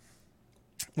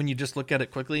when you just look at it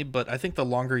quickly, but I think the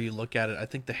longer you look at it, I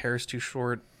think the hair is too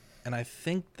short, and I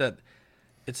think that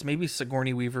it's maybe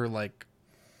Sigourney Weaver like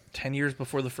 10 years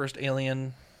before the first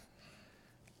Alien.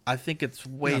 I think it's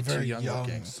way too young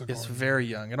looking. It's very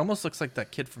young. It almost looks like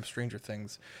that kid from Stranger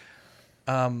Things.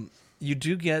 You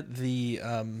do get the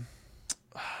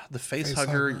face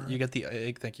hugger. You get the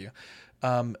egg. Thank you.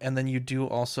 And then you do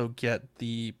also get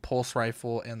the pulse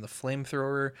rifle and the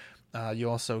flamethrower. You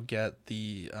also get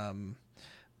the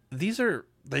these are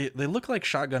they look like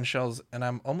shotgun shells, and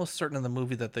I'm almost certain in the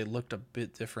movie that they looked a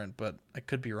bit different, but I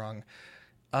could be wrong.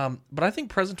 But I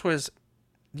think Present Toys,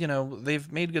 you know,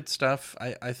 they've made good stuff.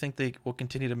 I think they will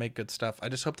continue to make good stuff. I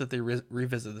just hope that they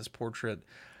revisit this portrait.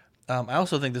 I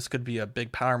also think this could be a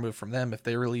big power move from them if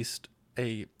they released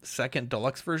a second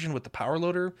deluxe version with the power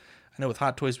loader. I know with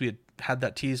Hot Toys we had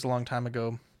that teased a long time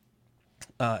ago,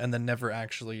 and then never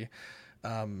actually,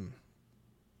 that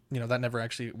never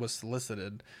actually was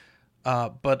solicited.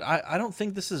 But I don't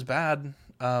think this is bad,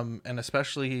 and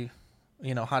especially,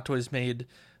 Hot Toys made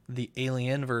the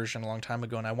Alien version a long time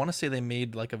ago, and I want to say they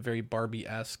made like a very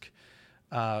Barbie-esque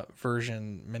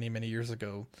version many years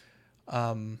ago.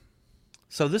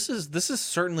 So this is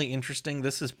certainly interesting.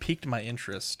 This has piqued my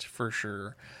interest for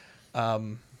sure.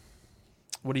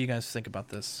 What do you guys think about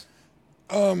this?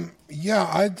 Yeah,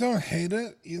 I don't hate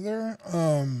it either.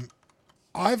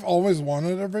 I've always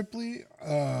wanted a Ripley,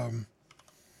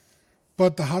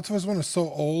 but the Hot Toys one is so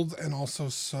old and also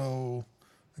so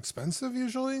expensive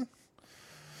usually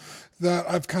that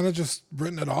I've kind of just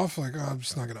written it off. Like, I'm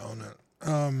just not going to own it.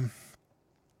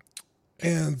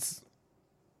 And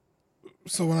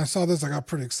so when I saw this, I got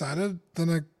pretty excited. Then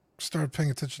I started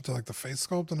paying attention to like the face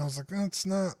sculpt, and I was like, it's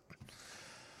not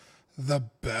the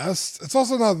best. It's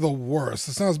also not the worst.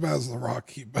 It's not as bad as the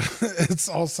Rocky, but it's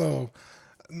also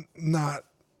not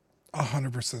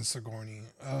 100% Sigourney.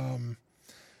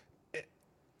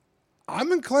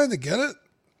 I'm inclined to get it.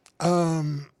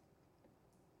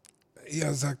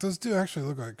 Yeah, Zach, those do actually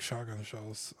look like shotgun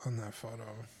shells on that photo.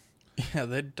 Yeah,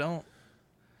 they don't.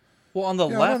 Well, on the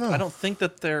left, I don't think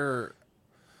that they're.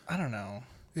 I don't know.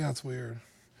 Yeah, it's weird.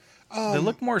 They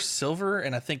look more silver,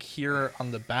 and I think here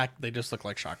on the back they just look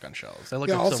like shotgun shells. They look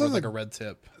like also silver with like a red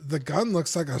tip. The gun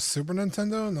looks like a Super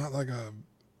Nintendo, not like a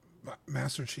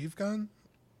Master Chief gun.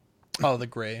 Oh, the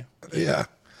gray. Yeah.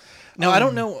 Now I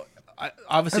don't know.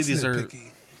 Obviously, that's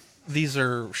these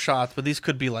are shots, but these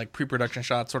could be like pre-production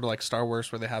shots, sort of like Star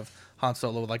Wars, where they have Han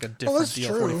Solo with like a different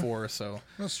DL-44. So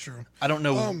that's true. I don't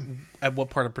know at what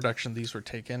part of production these were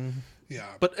taken. Yeah,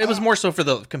 but it was more so for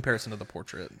the comparison to the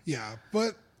portrait. Yeah,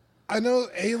 but I know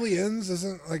Aliens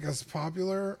isn't like as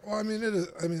popular. Well, I mean it is.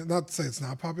 I mean, not to say it's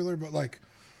not popular, but like,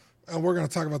 and we're gonna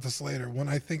talk about this later. When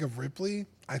I think of Ripley,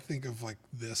 I think of like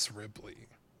this Ripley.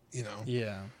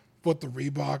 Yeah. But the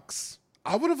Reeboks.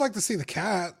 I would have liked to see the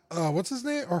cat. What's his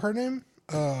name or her name?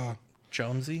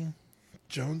 Jonesy.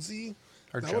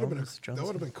 Or that would have been that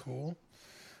would have been cool.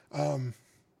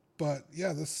 But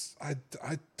yeah,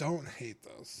 I don't hate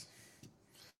those.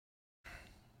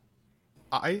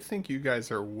 I think you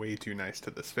guys are way too nice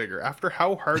to this figure. After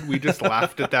how hard we just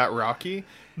laughed at that Rocky,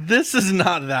 this is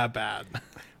not that bad.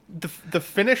 The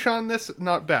finish on this,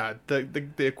 not bad.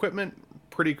 The equipment,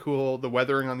 pretty cool. The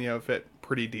weathering on the outfit,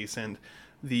 pretty decent.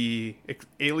 The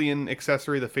alien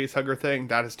accessory, the face hugger thing,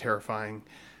 that is terrifying.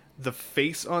 The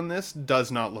face on this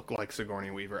does not look like Sigourney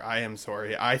Weaver. I am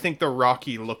sorry. I think the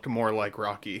Rocky looked more like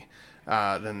Rocky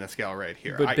than this gal right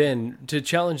here. But Ben, to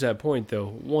challenge that point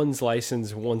though, one's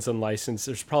licensed, one's unlicensed.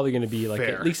 There's probably going to be like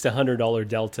at least $100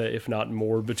 delta, if not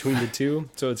more, between the two.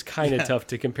 So it's kind of tough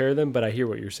to compare them. But I hear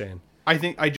what you're saying.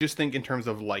 I just think in terms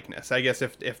of likeness. I guess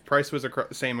if price was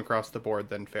same across the board,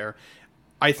 then fair.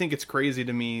 I think it's crazy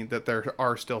to me that there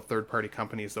are still third-party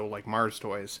companies, though, like Mars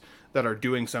Toys, that are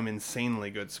doing some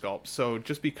insanely good sculpts. So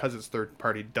just because it's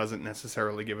third-party doesn't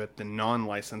necessarily give it the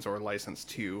non-license or license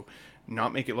to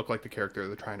not make it look like the character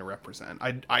they're trying to represent.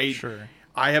 I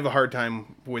have a hard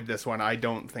time with this one. I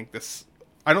don't think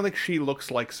she looks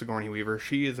like Sigourney Weaver.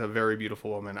 She is a very beautiful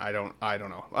woman. I don't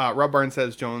know. Rob Barnes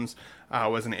says Jones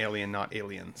was an alien, not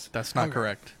Aliens. That's not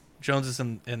correct. Jones is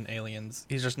in Aliens.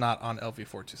 He's just not on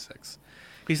LV-426.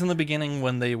 He's in the beginning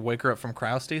when they wake her up from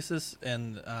cryostasis,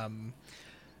 and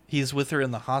he's with her in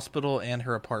the hospital and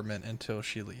her apartment until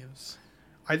she leaves.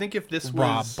 I think if this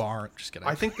Rob was... Barnes. Just kidding.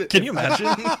 I think that... Can you imagine?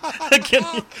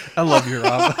 I love you,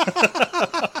 Rob.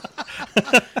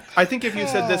 I think if you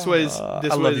said this was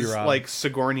you, like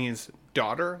Sigourney's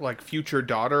daughter, like future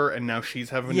daughter, and now she's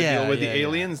having to deal with the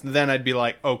aliens, then I'd be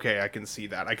like, okay, I can see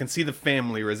that. I can see the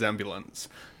family resemblance,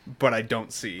 but I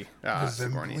don't see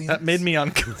Sigourney. That made me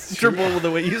uncomfortable with the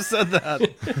way you said that.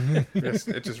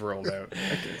 It just rolled out.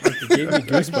 It gave me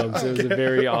goosebumps. It was a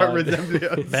very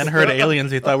odd... Ben heard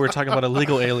aliens. He thought we were talking about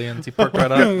illegal aliens. He perked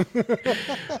right up.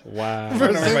 Wow. I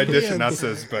don't know where my dish and nuts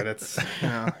is, but it's...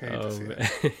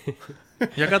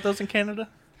 Y'all got those in Canada?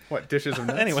 What, dishes of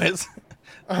nuts? Anyways.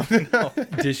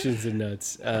 Dishes and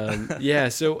nuts.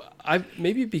 So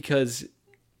maybe because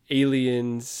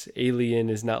Alien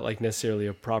is not like necessarily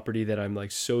a property that I'm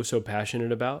like so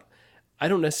passionate about. I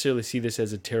don't necessarily see this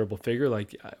as a terrible figure.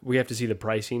 Like we have to see the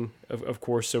pricing, of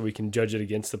course, so we can judge it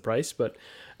against the price. But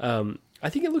I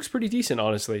think it looks pretty decent,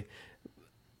 honestly.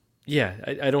 Yeah,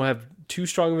 I don't have too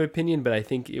strong of an opinion, but I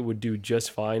think it would do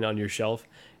just fine on your shelf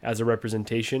as a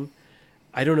representation.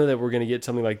 I don't know that we're going to get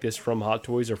something like this from Hot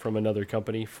Toys or from another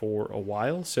company for a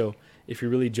while. So if you're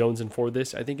really jonesing for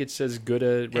this, I think it's as good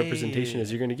a representation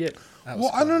as you're going to get. Well,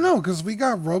 I don't know, because we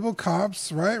got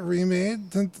RoboCops, right,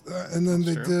 remade, and then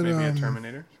they did...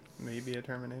 Maybe a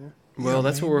Terminator. Well,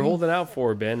 that's what we're holding out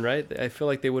for, Ben, right? I feel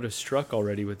like they would have struck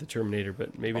already with the Terminator,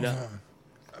 but maybe not.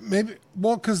 Maybe,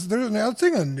 well, because they're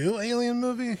announcing a new Alien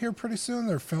movie here pretty soon.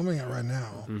 They're filming it right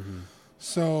now. Mm-hmm.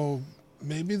 So...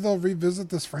 maybe they'll revisit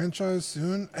this franchise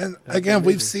soon. And again,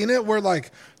 we've seen it where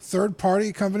like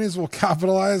third-party companies will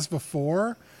capitalize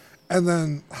before, and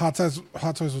then Hot Toys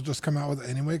will just come out with it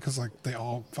anyway because like they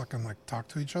all fucking like talk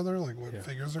to each other, like what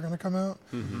figures are going to come out.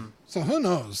 Mm-hmm. So who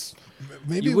knows?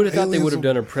 Maybe you would have thought they would have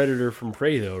done a Predator from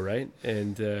Prey though, right?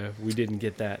 And we didn't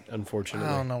get that, unfortunately.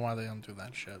 I don't know why they don't do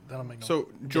that shit. That don't make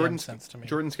sense to me.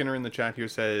 Jordan Skinner in the chat here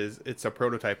says it's a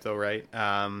prototype though, right?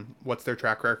 What's their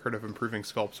track record of improving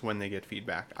sculpts when they get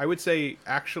feedback? I would say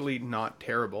actually not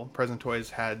terrible. Present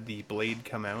Toys had the Blade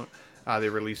come out. They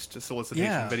released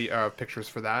solicitation video pictures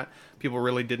for that. People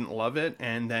really didn't love it,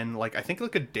 and then I think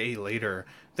a day later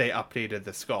they updated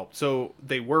the sculpt. So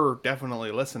they were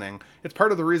definitely listening. It's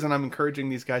part of the reason I'm encouraging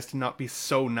these guys to not be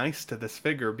so nice to this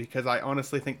figure, because I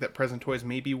honestly think that Present Toys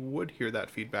maybe would hear that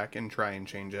feedback and try and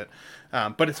change it.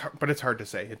 But it's hard to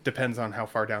say. It depends on how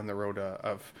far down the road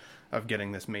of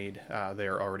getting this made they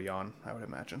are already on, I would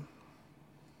imagine.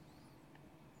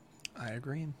 I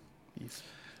agree. Yes.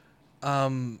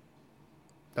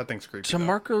 That thing's creepy. To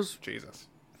Marco's... Jesus.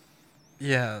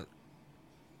 Yeah.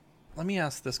 Let me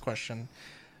ask this question.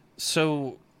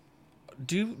 So,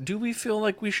 do we feel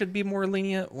like we should be more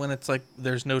lenient when it's like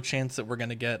there's no chance that we're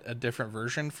going to get a different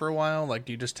version for a while? Like,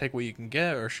 do you just take what you can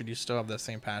get, or should you still have that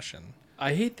same passion?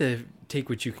 I hate the take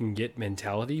what you can get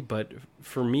mentality, but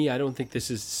for me, I don't think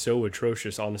this is so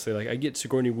atrocious, honestly. Like, I get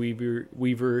Sigourney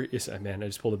Weaver is... man, I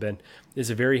just pulled a Ben. Is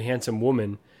a very handsome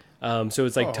woman. So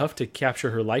it's tough to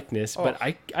capture her likeness, but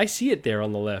I see it there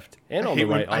on the left and on the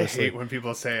right. Honestly, I hate when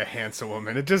people say a handsome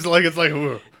woman. It just ooh,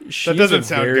 that doesn't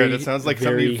sound good. It sounds like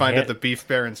something you'd find at the Beef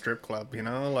Baron strip club. You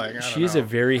know, she's a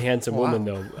very handsome woman,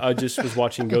 though. I just was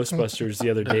watching Ghostbusters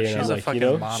the other day, and I'm like,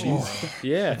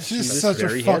 she's such a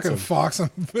fucking handsome. fox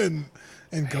in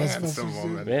Ghostbusters.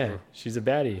 Woman. Yeah, she's a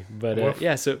baddie, but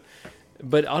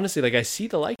But honestly, I see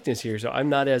the likeness here, so I'm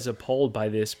not as appalled by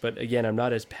this. But again, I'm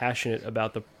not as passionate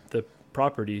about the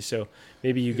property. So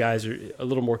maybe you guys are a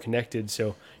little more connected,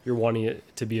 so you're wanting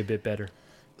it to be a bit better.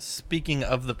 Speaking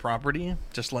of the property,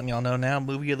 just letting y'all know now,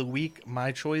 movie of the week,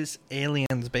 my choice,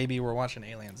 Aliens, baby. We're watching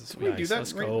Aliens this Did week. we do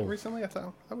that recently? I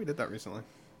thought we did that recently.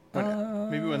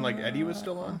 Maybe when like Eddie was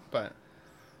still on, but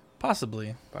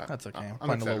possibly. But that's okay. I'm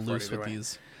playing a little loose with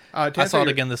these. I saw it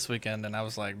again this weekend, and I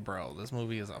was like, bro, this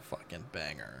movie is a fucking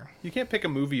banger. You can't pick a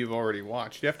movie you've already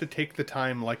watched. You have to take the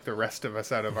time like the rest of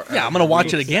us out of our... Yeah, I'm going to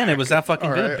watch it again. It was that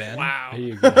fucking good, Ben. Wow. There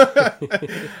you go.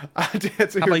 How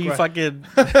about you fucking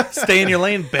stay in your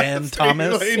lane, Ben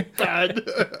Thomas? Lane, Ben.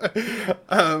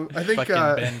 I think,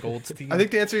 Ben Goldstein. I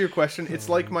think to answer your question, it's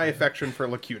like my affection for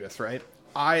Locutus, right?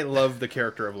 I love the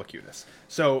character of Locutus.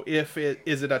 So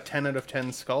is it a 10 out of 10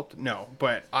 sculpt? No,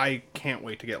 but I can't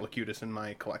wait to get Locutus in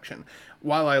my collection.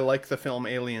 While I like the film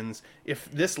Aliens,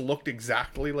 if this looked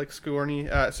exactly like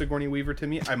Sigourney Weaver to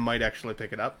me, I might actually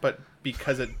pick it up. But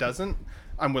because it doesn't,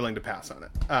 I'm willing to pass on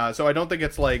it. So I don't think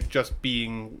it's like just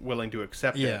being willing to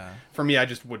accept it. For me, I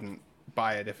just wouldn't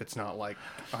buy it if it's not like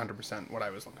 100% what I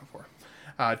was looking for.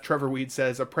 Trevor Weed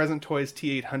says, a Present Toys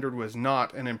T800 was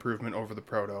not an improvement over the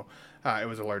Proto. It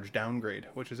was a large downgrade,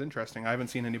 which is interesting. I haven't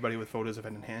seen anybody with photos of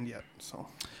it in hand yet. So,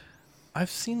 I've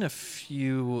seen a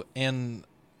few, and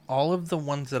all of the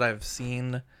ones that I've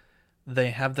seen,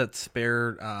 they have that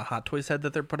spare Hot Toys head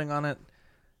that they're putting on it,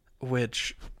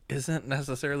 which isn't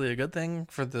necessarily a good thing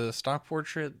for the stock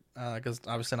portrait, because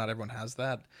obviously not everyone has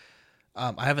that.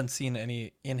 I haven't seen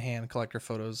any in-hand collector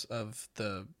photos of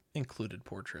the included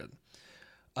portrait.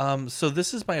 So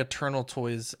this is by Eternal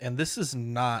Toys, and this is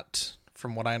not,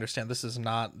 from what I understand, this is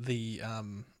not the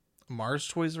Mars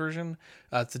Toys version.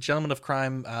 It's a Gentleman of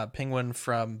Crime penguin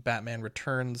from Batman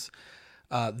Returns.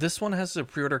 This one has a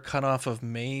pre-order cutoff of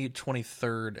May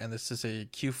 23rd, and this is a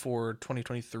Q4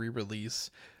 2023 release,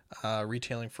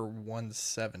 retailing for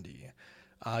 $170.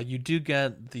 You do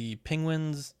get the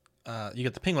penguins. You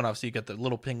get the penguin, obviously. You get the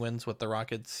little penguins with the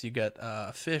rockets. You get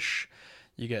a fish.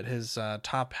 You get his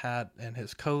top hat and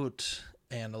his coat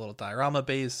and a little diorama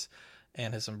base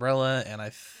and his umbrella. And I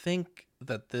think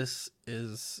that this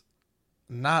is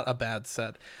not a bad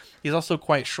set. He's also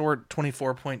quite short,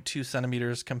 24.2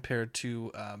 centimeters compared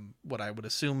to what I would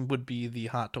assume would be the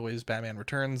Hot Toys Batman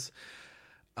Returns.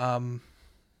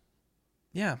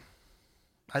 Yeah,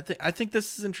 I think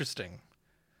this is interesting.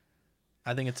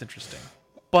 I think it's interesting.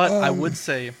 But I would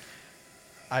say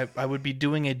I would be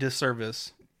doing a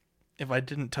disservice if I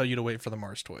didn't tell you to wait for the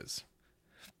Mars Toys.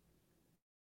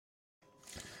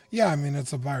 Yeah, I mean,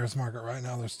 it's a buyer's market right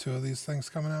now. There's 2 of these things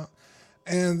coming out.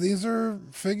 And these are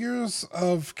figures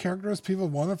of characters people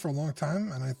wanted for a long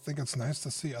time, and I think it's nice to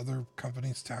see other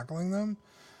companies tackling them.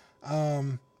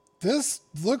 This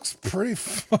looks pretty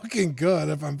fucking good,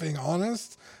 if I'm being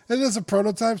honest. It is a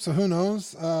prototype, so who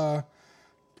knows? I've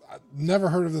never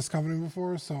heard of this company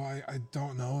before, so I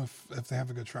don't know if they have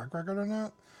a good track record or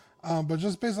not. But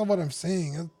just based on what I'm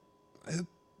seeing, it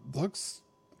looks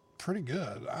pretty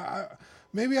good.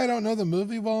 Maybe I don't know the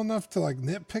movie well enough to like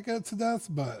nitpick it to death,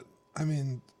 but I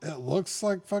mean, it looks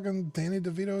like fucking Danny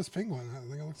DeVito's Penguin. I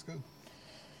think it looks good.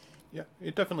 Yeah,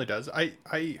 it definitely does.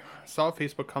 I saw a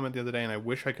Facebook comment the other day, and I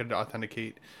wish I could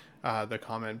authenticate the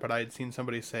comment, but I had seen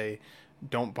somebody say,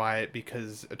 don't buy it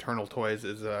because Eternal Toys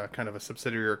is a kind of a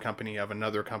subsidiary company of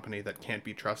another company that can't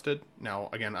be trusted. Now,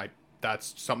 again,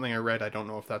 that's something I read. I don't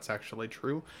know if that's actually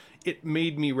true. It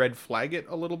made me red flag it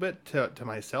a little bit to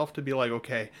myself to be like,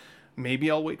 okay, maybe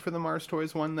I'll wait for the Mars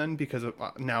Toys one then, because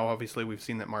now obviously we've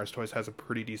seen that Mars Toys has a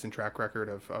pretty decent track record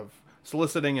of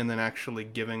soliciting and then actually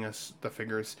giving us the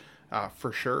figures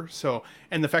for sure. So,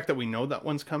 and the fact that we know that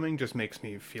one's coming just makes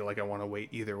me feel like I want to wait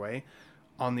either way.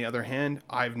 On the other hand,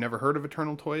 I've never heard of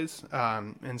Eternal Toys,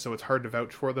 and so it's hard to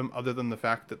vouch for them other than the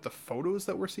fact that the photos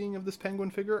that we're seeing of this penguin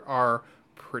figure are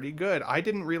pretty good. I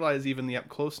didn't realize even the up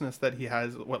closeness that he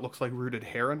has what looks like rooted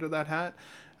hair under that hat,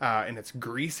 and it's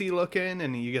greasy looking,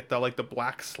 and you get the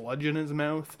black sludge in his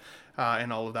mouth,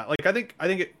 and all of that. Like I think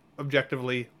it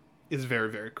objectively is very,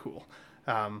 very cool.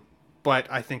 But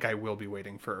I think I will be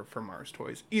waiting for Mars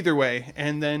Toys either way.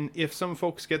 And then if some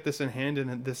folks get this in hand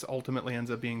and this ultimately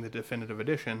ends up being the definitive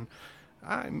edition,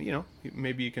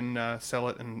 maybe you can sell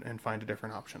it and find a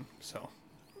different option. So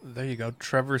there you go.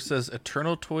 Trevor says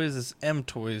Eternal Toys is M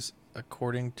Toys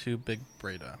according to Big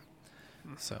Breda.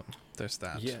 So there's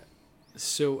that. Yeah.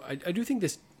 So I do think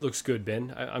this looks good,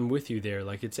 Ben. I'm with you there.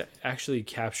 Like, it actually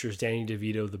captures Danny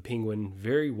DeVito, the Penguin,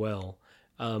 very well.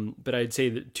 But I'd say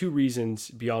that 2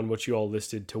 reasons beyond what you all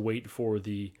listed to wait for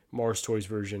the Mars Toys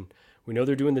version. We know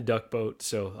they're doing the duck boat,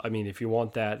 so I mean, if you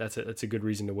want that, that's a good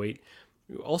reason to wait.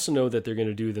 We also know that they're going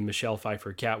to do the Michelle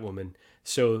Pfeiffer Catwoman.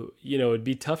 So, it'd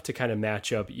be tough to kind of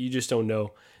match up. You just don't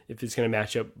know if it's going to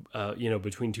match up,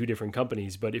 between two different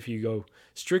companies. But if you go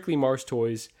strictly Mars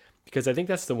Toys, because I think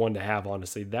that's the one to have,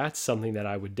 honestly, that's something that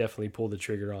I would definitely pull the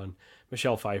trigger on.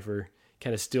 Michelle Pfeiffer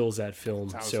kind of steals that film.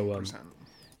 1000%.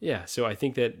 So, so I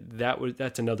think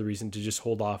that's another reason to just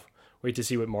hold off, wait to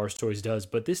see what Mars Toys does.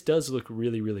 But this does look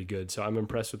really, really good. So I'm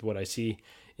impressed with what I see.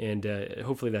 And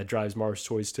hopefully that drives Mars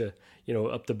Toys to,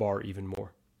 up the bar even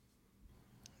more.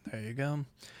 There you go.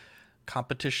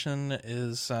 Competition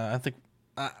is, I think,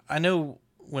 I know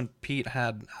when Pete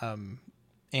had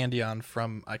Andy on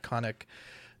from Iconic,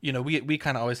 we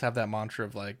kind of always have that mantra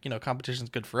of like, competition's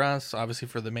good for us. Obviously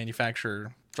for the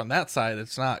manufacturer from that side,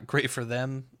 it's not great for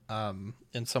them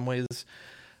in some ways.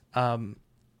 But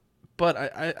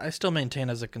I still maintain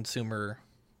as a consumer,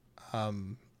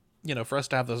 for us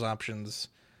to have those options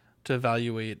to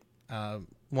evaluate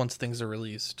once things are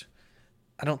released,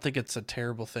 I don't think it's a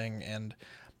terrible thing. And,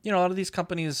 a lot of these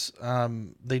companies,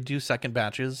 they do second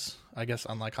batches, I guess,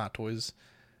 unlike Hot Toys.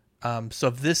 So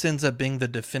if this ends up being the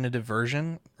definitive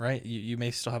version, right, you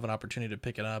may still have an opportunity to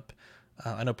pick it up.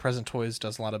 I know Present Toys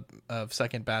does a lot of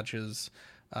second batches.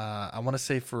 I want to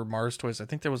say for Mars Toys, I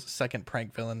think there was a second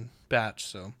Prank Villain batch.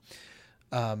 So,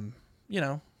 I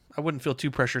wouldn't feel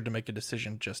too pressured to make a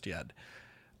decision just yet.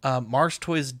 Mars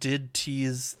Toys did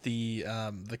tease the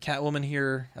Catwoman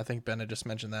here. I think Ben had just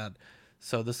mentioned that.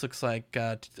 So this looks like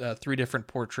 3 different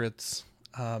portraits.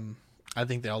 I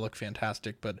think they all look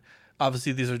fantastic, but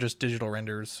obviously these are just digital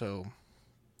renders. So,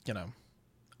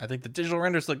 I think the digital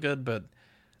renders look good, but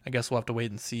I guess we'll have to wait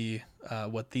and see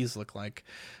what these look like.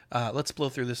 Let's blow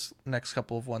through this next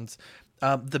couple of ones.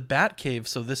 The Batcave.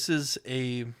 So this is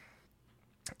a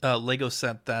Lego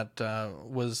set that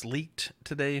was leaked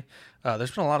today. There's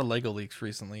been a lot of Lego leaks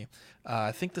recently.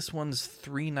 I think this one's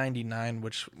 $3.99,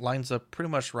 which lines up pretty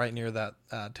much right near that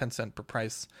 10-cent per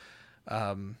price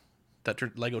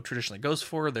that Lego traditionally goes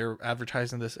for. They're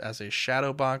advertising this as a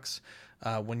shadow box.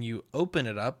 When you open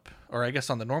it up, or I guess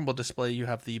on the normal display, you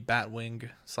have the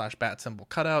Batwing/bat symbol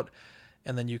cutout,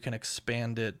 and then you can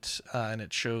expand it, and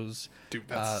it shows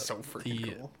that's so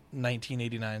freaking cool.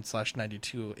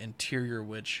 1989/92 interior,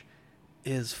 which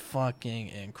is fucking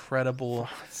incredible.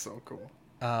 That's so cool.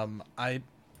 I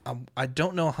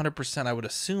don't know 100%. I would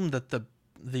assume that the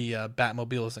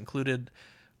Batmobile is included,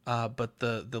 but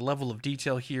the level of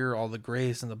detail here, all the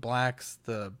grays and the blacks,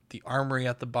 the armory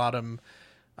at the bottom,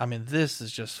 I mean, this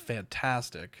is just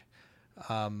fantastic.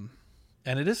 And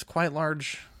it is quite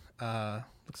large.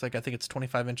 Looks like I think it's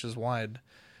 25 inches wide.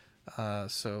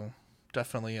 So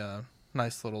definitely a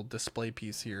nice little display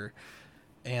piece here.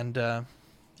 And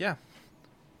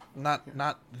not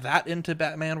that into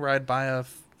Batman where I'd buy a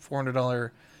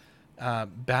 $400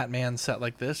 Batman set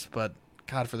like this, but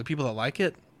God, for the people that like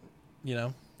it,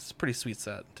 it's a pretty sweet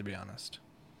set, to be honest.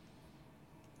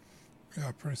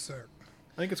 Yeah, pretty sick.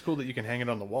 I think it's cool that you can hang it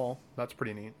on the wall. That's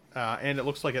pretty neat. And it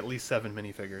looks like at least 7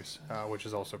 minifigures, which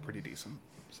is also pretty decent.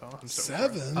 So I'm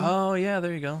 7? Oh, yeah,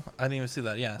 there you go. I didn't even see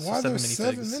that. Yeah, why so are there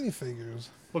 7 minifigures?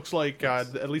 Looks like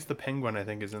at least the Penguin, I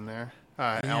think, is in there.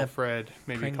 Alfred,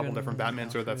 maybe Penguin, a couple different Batmans,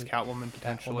 Alfred, or that's Catwoman,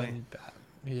 potentially.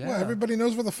 Yeah. Well, everybody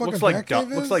knows where the fucking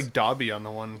Batcave is? Looks like Dobby on the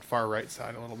one far right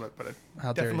side a little bit, but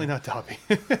definitely not Dobby.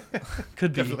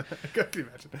 Could be. Could be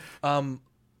imagined.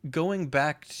 Going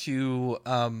back to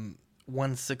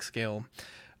 1/6 scale.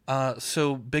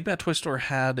 So Big Bad Toy Store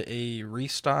had a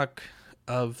restock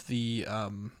of the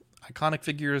iconic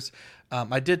figures.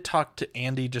 I did talk to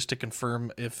Andy just to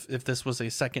confirm if this was a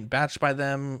second batch by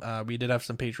them. We did have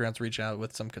some Patreons reach out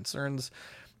with some concerns.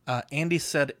 Andy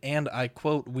said, and I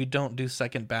quote, "We don't do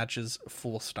second batches,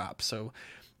 full stop." So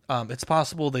it's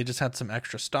possible they just had some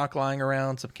extra stock lying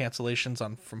around, some cancellations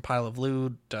from Pile of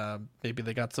Loot. Maybe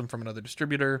they got some from another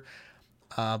distributor.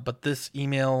 But this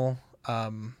email,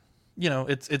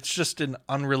 it's just an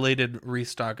unrelated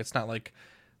restock. It's not like,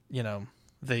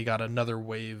 they got another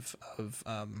wave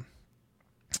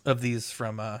of these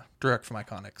from direct from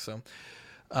Iconic. So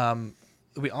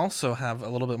we also have a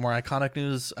little bit more Iconic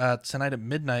news tonight at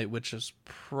midnight, which is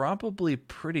probably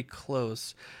pretty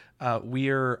close. We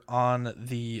are on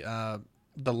the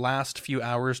last few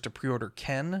hours to pre-order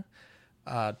Ken,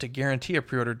 to guarantee a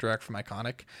pre-order direct from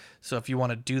Iconic. So if you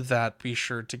want to do that, be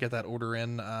sure to get that order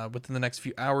in within the next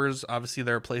few hours. Obviously,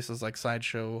 there are places like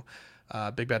Sideshow,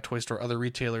 Big Bad Toy Store, other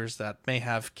retailers that may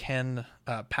have Ken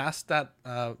past that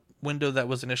window that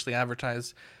was initially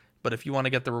advertised. But if you want to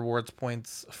get the rewards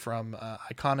points from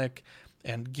Iconic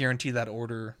and guarantee that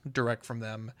order direct from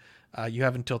them, you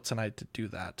have until tonight to do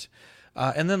that.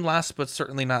 And then last but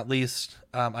certainly not least,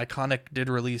 Iconic did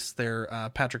release their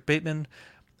Patrick Bateman.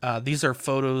 These are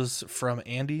photos from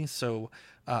Andy. So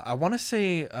I want to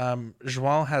say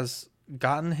Joao has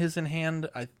gotten his in hand.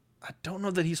 I don't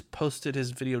know that he's posted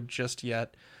his video just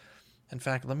yet. In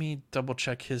fact, let me double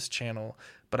check his channel.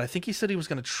 But I think he said he was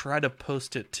going to try to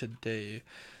post it today.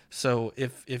 So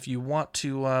if you want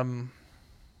to...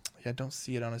 I don't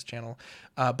see it on his channel.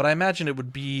 But I imagine it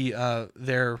would be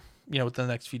there, within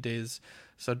the next few days.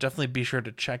 So definitely be sure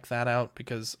to check that out,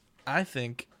 because I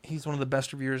think he's one of the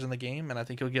best reviewers in the game, and I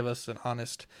think he'll give us an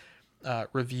honest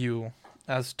review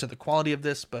as to the quality of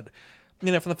this. But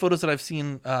from the photos that I've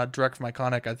seen direct from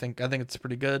Iconic, I think it's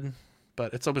pretty good.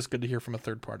 But it's always good to hear from a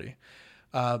third party.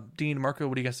 Dean, Marco,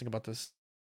 what do you guys think about this?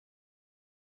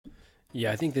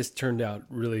 Yeah, I think this turned out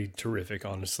really terrific,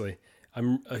 honestly.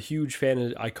 I'm a huge fan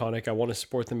of Iconic. I want to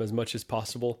support them as much as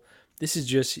possible. This is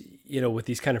just, with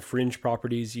these kind of fringe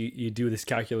properties, you do this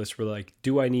calculus where, like,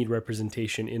 do I need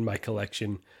representation in my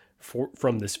collection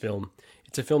from this film?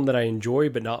 It's a film that I enjoy,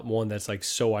 but not one that's, like,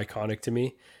 so iconic to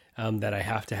me that I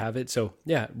have to have it. So,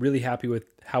 yeah, really happy with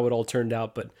how it all turned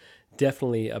out, but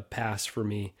definitely a pass for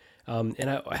me. And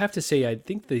I have to say, I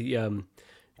think the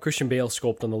Christian Bale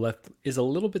sculpt on the left is a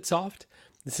little bit soft.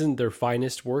 This isn't their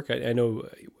finest work. I know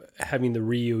having the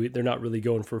Ryu, they're not really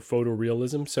going for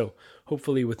photorealism. So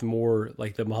hopefully with more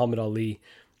like the Muhammad Ali,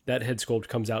 that head sculpt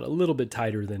comes out a little bit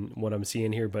tighter than what I'm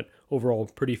seeing here, but overall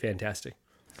pretty fantastic.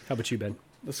 How about you, Ben?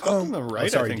 The sculpt on the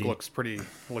right, I think, Dean. looks pretty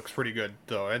good,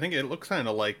 though. I think it looks kind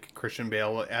of like Christian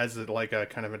Bale as like a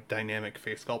kind of a dynamic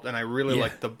face sculpt, and I really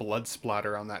like the blood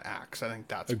splatter on that axe. I think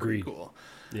that's pretty cool.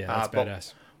 Yeah, that's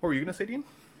badass. What were you going to say, Dean?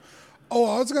 Oh,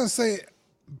 I was going to say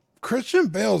Christian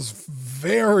Bale's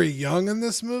very young in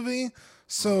this movie,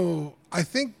 so I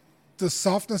think the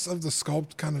softness of the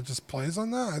sculpt kind of just plays on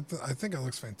that. I think it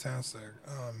looks fantastic.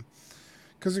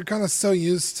 Because you're kind of so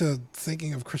used to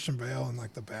thinking of Christian Bale in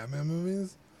like the Batman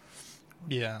movies.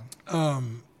 Yeah.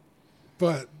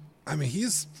 But I mean,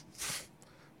 he's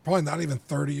probably not even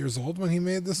 30 years old when he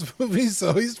made this movie,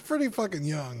 so he's pretty fucking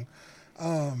young.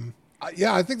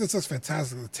 I think this looks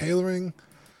fantastic. The tailoring,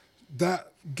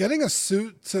 that getting a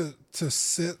suit to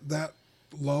sit that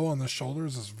low on the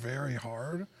shoulders is very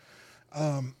hard.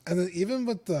 And then even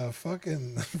with the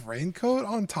fucking raincoat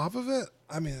on top of it,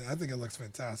 I mean, I think it looks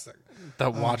fantastic.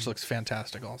 That watch looks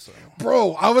fantastic also.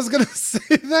 Bro, I was going to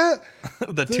say that.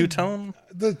 the two-tone?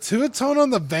 The two-tone on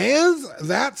the bands,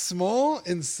 that small,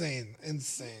 insane.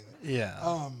 Yeah.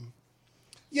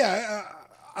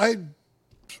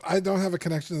 I don't have a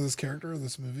connection to this character or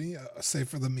this movie, save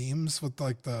for the memes with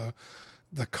like the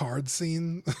card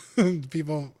scene.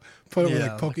 People put it with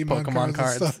like Pokemon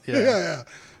cards and stuff. Yeah.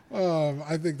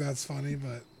 I think that's funny,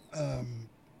 but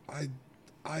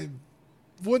I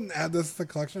wouldn't add this to the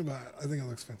collection, but I think it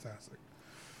looks fantastic.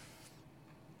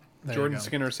 Jordan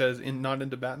Skinner says, not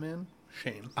into Batman?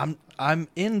 Shame. I'm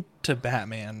into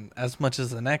Batman as much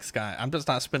as the next guy. I'm just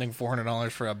not spending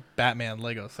 $400 for a Batman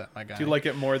Lego set, my guy. Do you like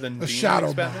it more than a Dean shadow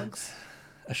likes box? Batman?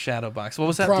 A shadow box. What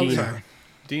was that? Probably.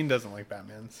 Dean doesn't like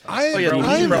Batman. So. I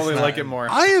probably like it more.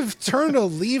 I have turned a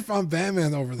leaf on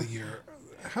Batman over the year.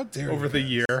 How dare you? Over the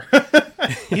year.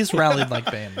 He's rallied like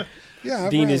Bane.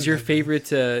 Yeah, Dean, is your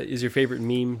favorite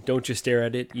meme? Don't just stare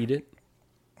at it, eat it.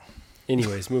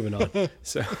 Anyways, moving on.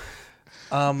 So,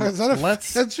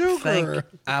 let's thank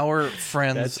our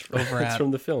friends over that's at from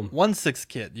the film 16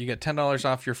 Kit. You get $10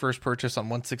 off your first purchase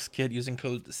on 16 Kit using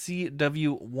code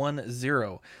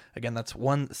CW10. Again, that's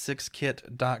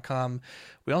 16kit.com.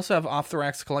 We also have Off the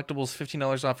Racks Collectibles,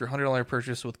 $15 off your $100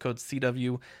 purchase with code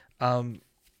CW.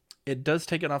 It does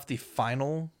take it off the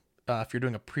final if you're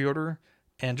doing a pre-order,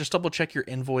 and just double check your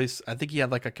invoice. I think he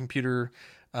had like a computer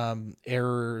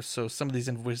error, so some of these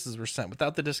invoices were sent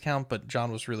without the discount, but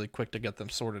John was really quick to get them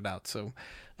sorted out. So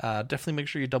definitely make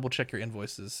sure you double check your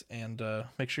invoices and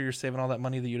make sure you're saving all that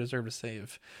money that you deserve to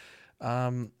save.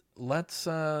 Let's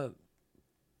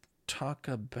talk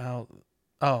about...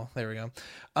 Oh, there we go.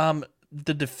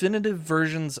 The definitive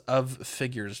versions of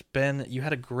figures. Ben, you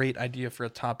had a great idea for a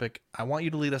topic. I want you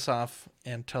to lead us off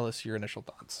and tell us your initial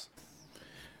thoughts.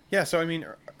 Yeah, so I mean,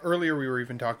 earlier we were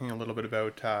even talking a little bit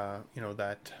about,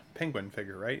 that Penguin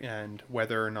figure, right? And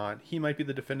whether or not he might be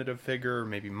the definitive figure,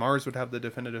 maybe Mars would have the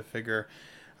definitive figure.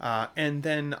 And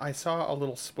then I saw a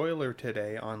little spoiler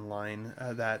today online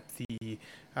that the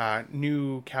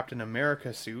new Captain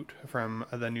America suit from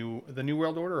the New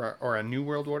World Order or a New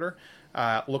World Order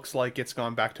looks like it's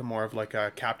gone back to more of like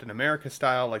a Captain America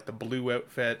style, like the blue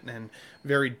outfit, and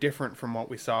very different from what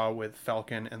we saw with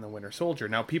Falcon and the Winter Soldier.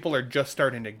 Now people are just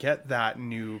starting to get that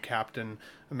new Captain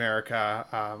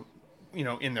America,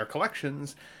 in their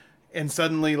collections. and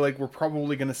suddenly like we're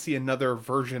probably going to see another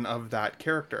version of that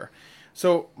character.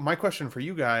 So my question for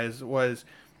you guys was,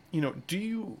 do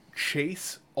you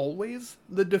chase always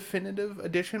the definitive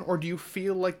edition, or do you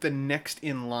feel like the next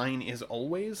in line is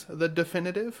always the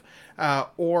definitive?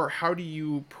 Or how do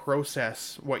you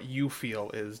process what you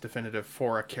feel is definitive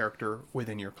for a character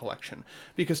within your collection?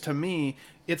 Because to me,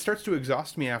 it starts to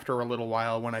exhaust me after a little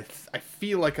while when I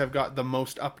feel like I've got the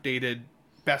most updated,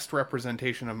 best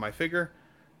representation of my figure,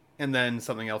 and then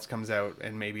something else comes out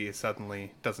and maybe it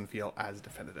suddenly doesn't feel as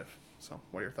definitive. So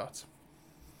what are your thoughts?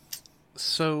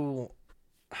 So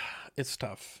it's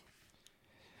tough.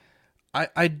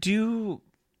 I do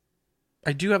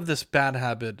have this bad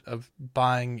habit of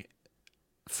buying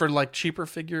for like cheaper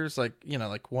figures, like,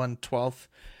 like 1/12.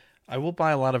 I will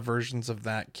buy a lot of versions of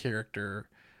that character.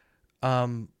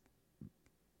 Like,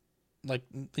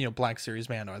 Black Series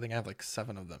Mando. I think I have like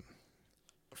 7 of them.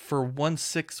 For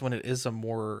 1/6, when it is a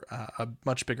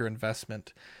much bigger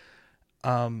investment,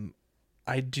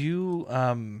 I do.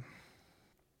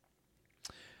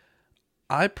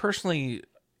 I personally,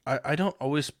 I don't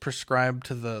always prescribe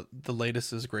to the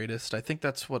latest is greatest. I think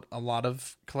that's what a lot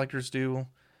of collectors do.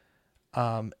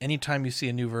 Anytime you see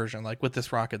a new version, like with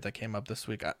this rocket that came up this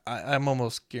week, I'm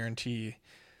almost guarantee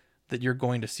that you're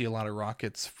going to see a lot of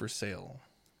rockets for sale.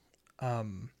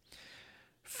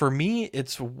 For me,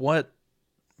 it's what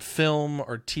film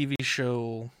or TV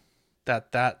show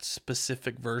that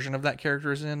specific version of that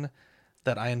character is in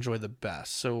that I enjoy the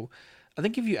best. So I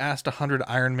think if you asked 100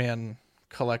 Iron Man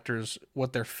collectors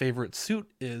what their favorite suit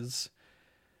is,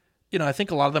 I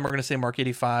think a lot of them are going to say Mark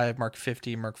 85, Mark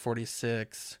 50, Mark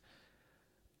 46.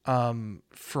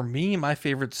 For me, my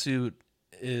favorite suit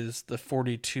is the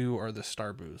 42 or the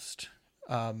Star Boost.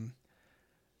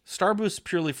 Star Boost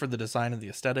purely for the design and the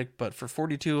aesthetic, but for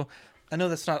 42, I know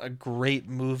that's not a great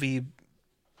movie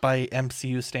by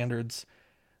MCU standards,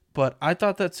 but I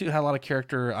thought that suit had a lot of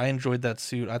character. I enjoyed that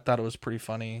suit. I thought it was pretty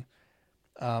funny.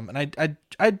 And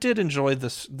I did enjoy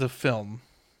the film.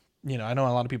 I know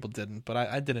a lot of people didn't, but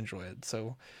I did enjoy it.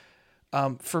 So,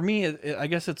 for me, I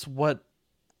guess it's what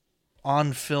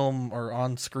on film or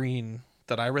on screen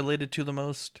that I related to the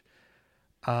most.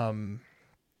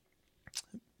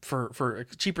 For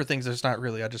cheaper things, there's not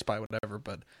really. I just buy whatever.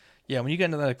 But yeah, when you get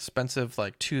into that expensive,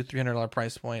 like $200-$300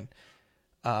 price point,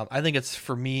 I think it's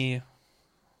for me,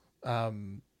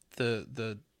 the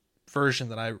version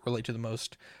that I relate to the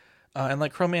most. And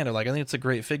like Chromando, like I think it's a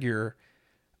great figure.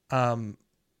 But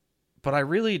I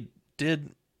really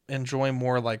did enjoy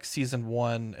more like season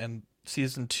 1 and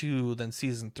season 2 than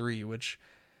season 3, which,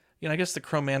 I guess the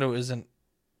Chromando isn't,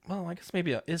 well, I guess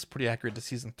maybe it is pretty accurate to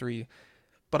season 3,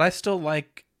 but I still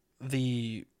like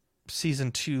the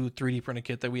season 2 3D printed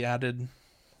kit that we added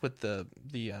with the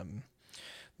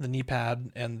knee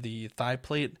pad and the thigh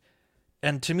plate.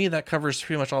 And to me, that covers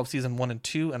pretty much all of season 1 and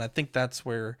 2. And I think that's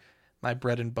where my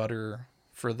bread and butter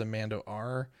for the Mando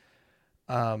are.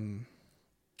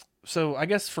 So I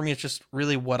guess for me, it's just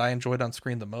really what I enjoyed on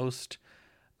screen the most.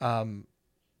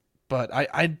 But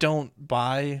I don't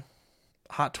buy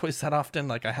Hot Toys that often.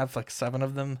 Like I have like 7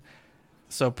 of them.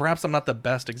 So perhaps I'm not the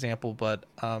best example, but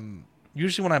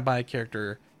usually when I buy a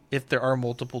character, if there are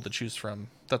multiple to choose from,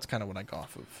 that's kind of what I go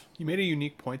off of. You made a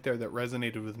unique point there that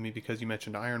resonated with me because you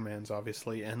mentioned Iron Man's,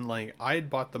 obviously. And like I had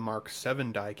bought the Mark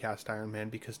 7 die-cast Iron Man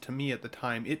because to me at the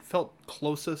time, it felt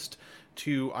closest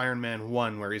to Iron Man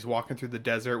 1, where he's walking through the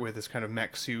desert with his kind of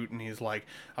mech suit and he's like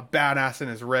a badass in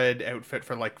his red outfit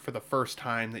for the first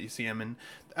time that you see him. And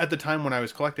at the time when I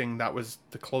was collecting, that was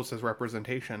the closest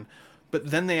representation.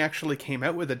 But then they actually came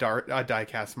out with a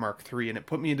die-cast Mark 3, and it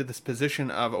put me into this position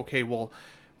of, okay, well,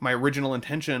 my original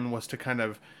intention was to kind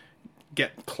of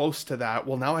get close to that.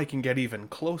 Well, now I can get even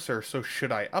closer. So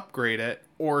should I upgrade it,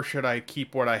 or should I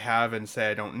keep what I have and say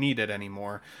I don't need it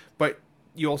anymore? But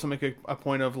you also make a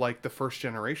point of like the first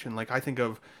generation. Like I think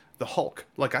of the Hulk.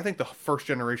 Like I think the first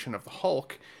generation of the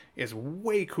Hulk is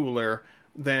way cooler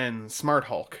than Smart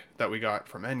Hulk that we got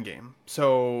from Endgame.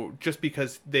 So just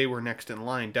because they were next in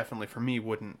line, definitely for me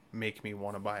wouldn't make me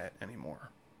want to buy it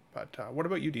anymore. But what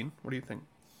about you, Dean? What do you think?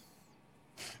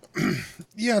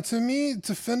 Yeah, to me,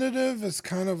 definitive is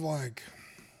kind of like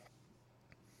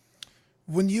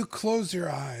when you close your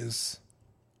eyes,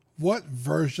 what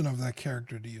version of that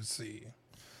character do you see?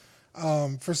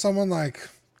 For someone like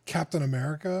Captain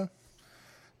America,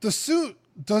 the suit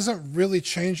doesn't really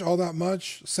change all that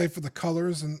much, save for the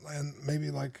colors and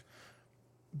maybe like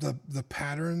the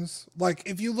patterns. Like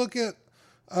if you look at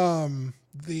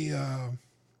the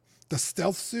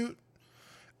stealth suit,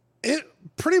 it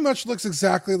pretty much looks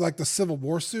exactly like the Civil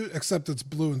War suit, except it's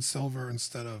blue and silver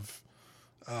instead of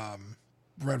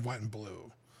red, white, and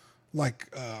blue. like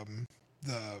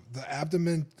the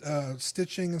abdomen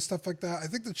stitching and stuff like that. I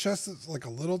think the chest is like a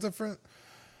little different,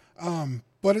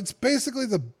 but it's basically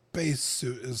the base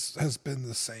suit has been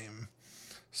the same.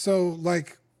 So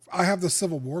like I have the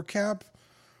Civil War cap.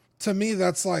 To me,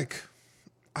 that's like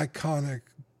iconic,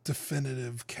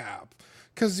 definitive cap,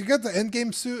 because you get the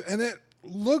Endgame suit and it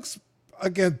looks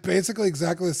again basically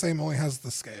exactly the same, only has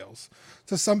the scales.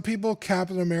 To some people,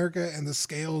 Captain America and the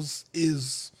scales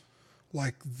is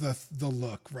like the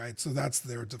look, right? So that's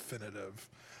their definitive.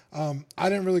 I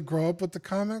didn't really grow up with the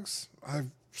comics. I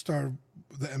started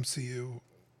the MCU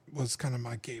was kind of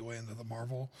my gateway into the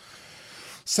Marvel,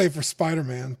 save for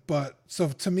Spider-Man. But so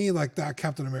to me, like that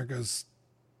Captain America is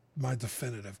my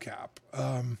definitive cap.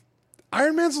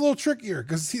 Iron Man's a little trickier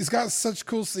because he's got such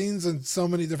cool scenes in so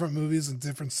many different movies and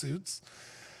different suits.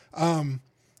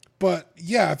 But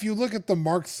yeah, if you look at the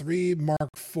Mark III, Mark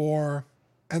IV,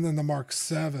 and then the Mark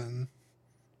VII,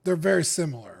 they're very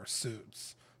similar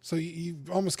suits. So you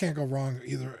almost can't go wrong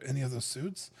either any of those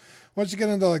suits. Once you get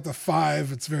into like the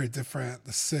 5, it's very different.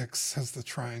 The 6 has the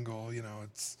triangle. You know,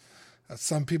 it's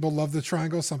some people love the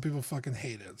triangle, some people fucking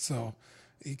hate it. So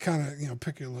you kind of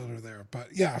pick your litter there. But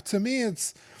yeah, to me,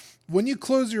 it's when you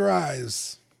close your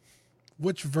eyes,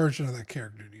 which version of that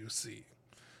character do you see?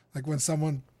 Like when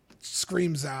someone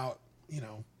screams out,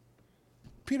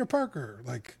 Peter Parker,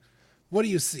 like, what do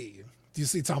you see? Do you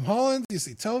see Tom Holland? Do you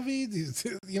see Toby? Do you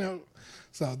see,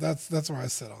 So that's where I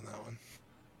sit on that one.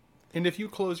 And if you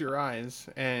close your eyes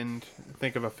and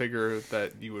think of a figure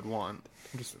that you would want,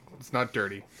 it's not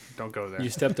dirty. Don't go there. You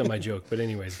stepped on my joke, but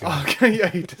anyways. Go okay,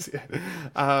 yeah, you just,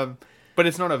 but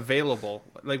it's not available.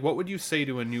 Like, what would you say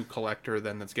to a new collector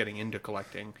then that's getting into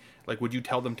collecting? Like, would you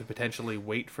tell them to potentially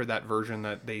wait for that version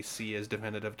that they see as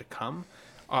definitive to come?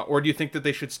 Or do you think that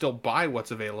they should still buy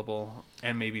what's available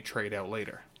and maybe trade out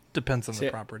later? Depends on the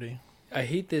property. I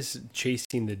hate this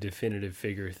chasing the definitive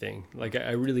figure thing. Like,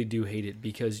 I really do hate it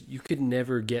because you could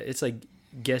never get... It's like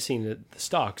guessing the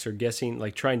stocks or guessing,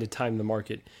 like trying to time the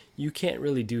market. You can't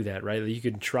really do that, right? You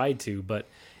could try to, but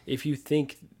if you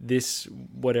think this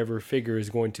whatever figure is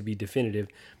going to be definitive,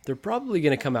 they're probably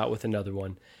going to come out with another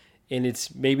one. And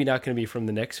it's maybe not going to be from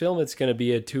the next film. It's going to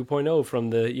be a 2.0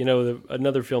 from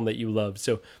another film that you love.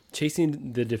 So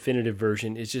chasing the definitive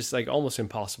version is just like almost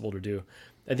impossible to do.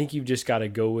 I think you've just got to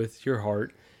go with your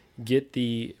heart, get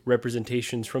the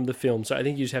representations from the film. So I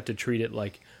think you just have to treat it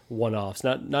like one-offs.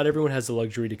 Not everyone has the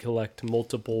luxury to collect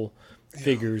multiple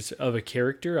figures of a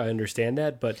character. I understand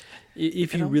that, but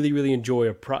if you really, really enjoy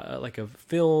a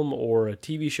film or a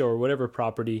TV show or whatever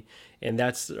property, and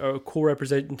that's a cool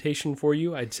representation for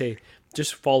you, I'd say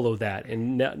just follow that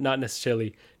and not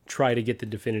necessarily try to get the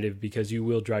definitive, because you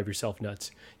will drive yourself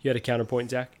nuts. You had a counterpoint,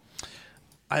 Zach?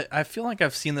 I feel like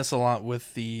I've seen this a lot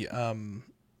with the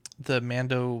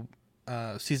Mando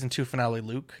season 2 finale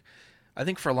Luke. I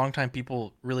think for a long time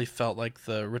people really felt like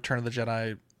the Return of the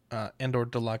Jedi Endor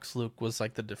Deluxe Luke was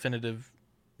like the definitive,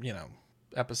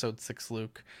 episode 6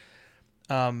 Luke.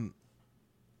 And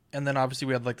then obviously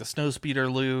we had like the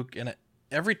Snowspeeder Luke, and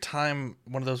every time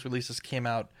one of those releases came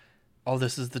out, oh,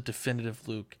 this is the definitive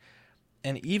Luke.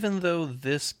 And even though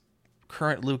this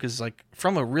current Luke is like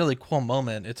from a really cool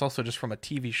moment, it's also just from a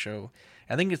TV show.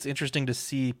 I think it's interesting to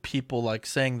see people like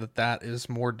saying that is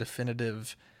more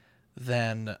definitive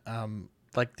than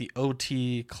like the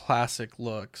OT classic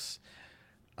looks.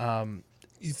 You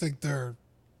think they're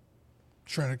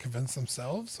trying to convince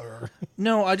themselves, or?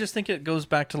 No, I just think it goes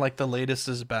back to like the latest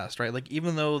is best, right? Like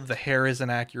even though the hair isn't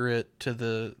accurate to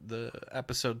the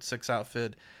episode 6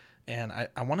 outfit, and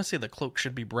I want to say the cloak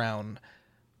should be brown,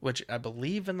 which I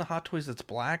believe in the Hot Toys it's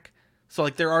black. So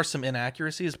like there are some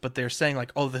inaccuracies, but they're saying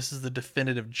like, oh, this is the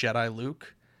definitive Jedi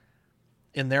Luke.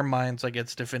 In their minds, like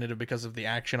it's definitive because of the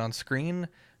action on screen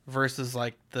versus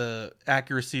like the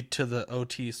accuracy to the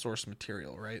OT source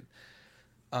material, right?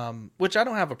 Which I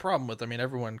don't have a problem with. I mean,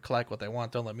 everyone collect what they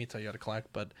want. Don't let me tell you how to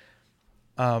collect. But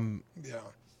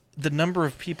the number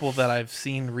of people that I've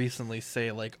seen recently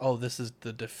say like, oh, this is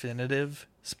the definitive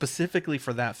specifically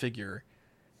for that figure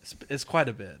is quite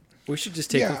a bit. We should just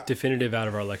take definitive out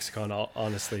of our lexicon,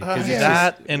 honestly.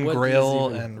 That and Grail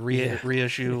and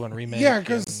reissue and remake. Yeah,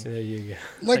 because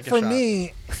like for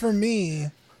me,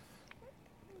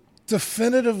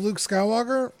 definitive Luke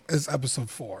Skywalker is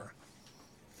episode 4.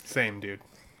 Same, dude.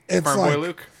 It's Farm like Boy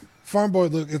Luke. Farm Boy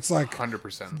Luke. It's like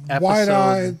 100%.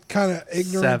 wide-eyed, kind of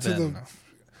ignorant 7.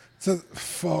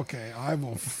 Okay, I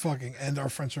will fucking end our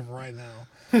friendship right now.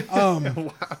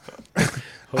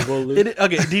 Hobo Luke.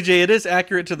 Okay, DJ, it is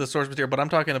accurate to the source material, but I'm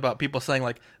talking about people saying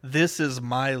like, this is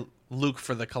my Luke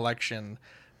for the collection.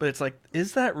 But it's like,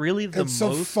 is that really the it's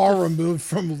most? So far removed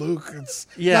from Luke. It's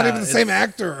yeah, not even the same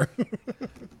actor.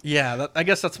 Yeah, I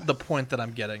guess that's the point that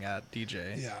I'm getting at,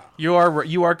 DJ. Yeah,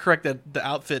 you are correct that the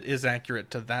outfit is accurate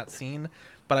to that scene,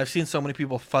 but I've seen so many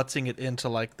people futzing it into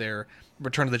like their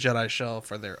Return of the Jedi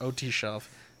shelf or their OT shelf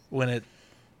when it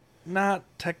not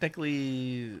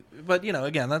technically. But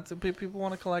again, that's people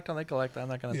want to collect and they collect. I'm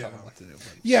not going to tell them what to do.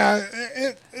 But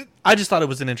yeah, I just thought it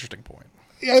was an interesting point.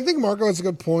 Yeah, I think Marco has a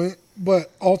good point,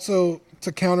 but also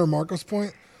to counter Marco's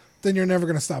point, then you're never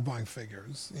going to stop buying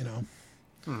figures.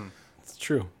 It's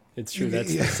true. It's true.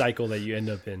 That's the cycle that you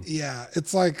end up in. Yeah,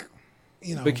 it's like,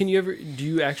 But do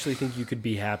you actually think you could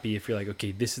be happy if you're like,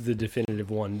 okay, this is the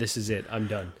definitive one. This is it. I'm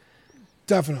done.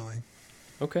 Definitely.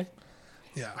 Okay.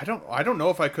 Yeah. I don't know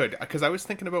if I could, because I was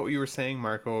thinking about what you were saying,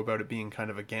 Marco, about it being kind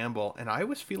of a gamble, and I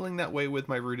was feeling that way with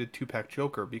my rooted 2-pack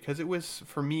Joker, because it was,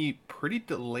 for me, pretty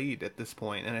delayed at this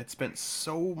point, and it spent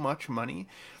so much money.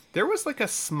 There was like a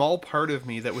small part of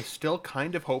me that was still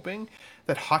kind of hoping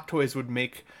that Hot Toys would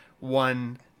make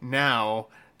one now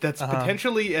that's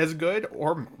potentially as good,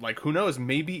 or like, who knows,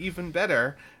 maybe even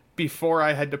better, before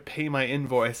I had to pay my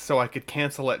invoice so I could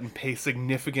cancel it and pay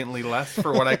significantly less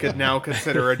for what I could now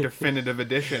consider a definitive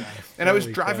edition. And I was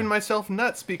driving myself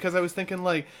nuts because I was thinking,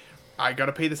 like, I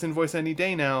gotta pay this invoice any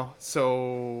day now.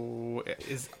 So,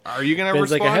 are you gonna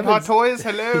respond, like, Hot Toys?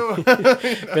 Hello.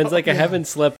 Ben's like, I haven't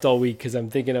slept all week because I'm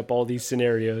thinking up all these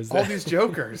scenarios, all these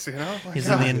Jokers. Like, he's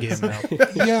in the end game now.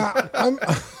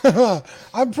 Yeah,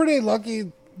 I'm pretty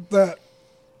lucky that,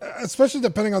 especially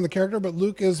depending on the character, but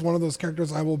Luke is one of those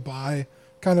characters I will buy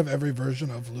kind of every version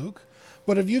of Luke.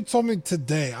 But if you told me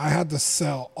today I had to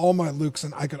sell all my Lukes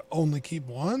and I could only keep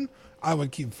one, I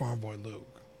would keep Farm Boy Luke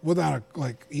without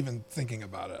even thinking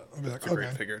about it. I'd be like, it's a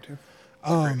great figure too.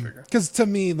 Because to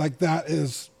me, like, that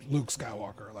is Luke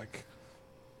Skywalker. Like,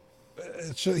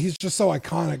 he's just so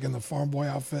iconic in the Farm Boy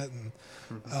outfit, and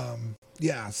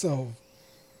so.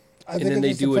 And then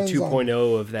they do a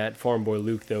 2.0 of that Farm Boy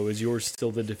Luke, though. Is yours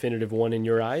still the definitive one in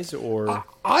your eyes, or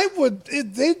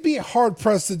they'd be hard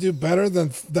pressed to do better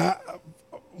than that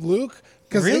Luke,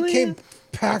 because it came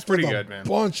packed with a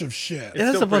bunch of shit. It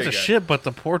has a bunch of shit, but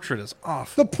the portrait is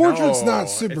off. The portrait's not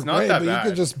super great, but you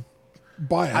could just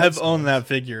buy it. I've owned that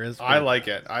figure. I like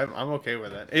it. I'm okay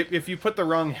with it. If you put the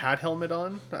wrong hat helmet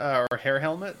on or hair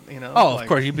helmet, of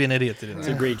course, you'd be an idiot to do that. It's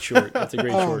a great short. That's a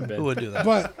great short, Ben. Who would do that?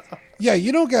 But yeah,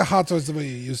 you don't get Hot Toys the way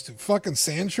you used to. Fucking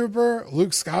Sand Trooper, Luke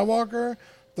Skywalker,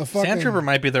 the fucking Sand Trooper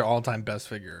might be their all-time best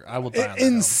figure. I will die on that.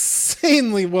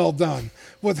 Insanely well done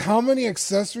with how many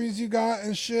accessories you got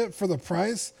and shit for the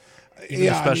price. Even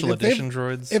the special edition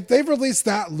droids. If they released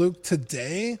that Luke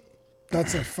today,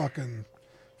 that's a fucking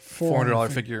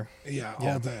 $400 figure. Yeah,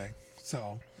 all day.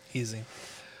 So easy.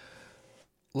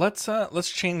 Let's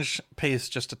change pace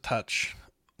just a touch.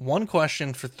 One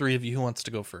question for three of you. Who wants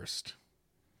to go first?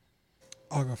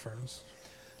 I'll go first.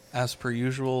 As per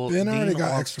usual, Ben already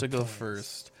got wants extra to go points.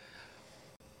 first.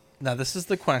 Now, this is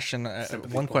the question.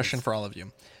 One question for all of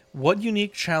you. What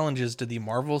unique challenges did the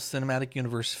Marvel Cinematic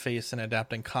Universe face in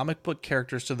adapting comic book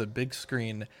characters to the big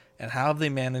screen, and how have they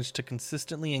managed to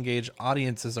consistently engage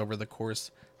audiences over the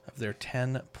course of their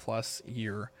 10-plus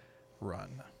year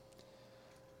run?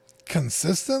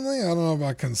 Consistently? I don't know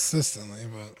about consistently,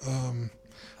 but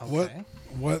okay.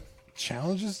 What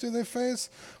challenges do they face?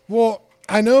 Well,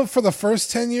 I know for the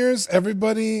first 10 years,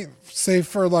 everybody, save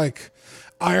for like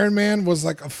Iron Man, was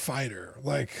like a fighter.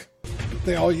 Like,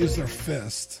 they all use their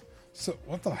fist. So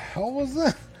what the hell was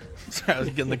that? Sorry, I was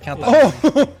getting the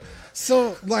countdown.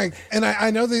 So like, and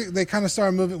I know they kind of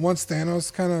started moving once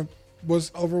Thanos kind of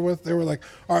was over with. They were like,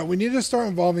 all right, we need to start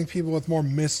involving people with more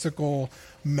mystical,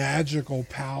 magical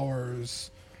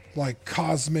powers, like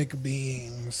cosmic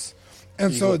beings.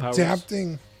 And Eagle so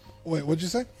adapting. Wait, what'd you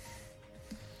say?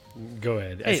 Go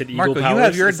ahead. Hey, I said Marco, eagle powers. you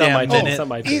have your It's not damn my minute. It's not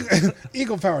my turn.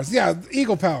 Eagle powers. Yeah,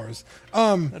 eagle powers.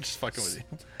 I'm just fucking with you.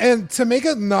 And to make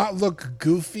it not look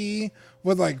goofy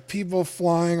with like people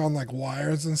flying on like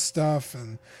wires and stuff,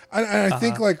 and I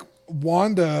think like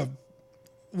Wanda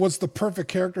was the perfect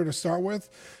character to start with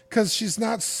because she's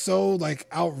not so like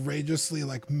outrageously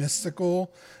like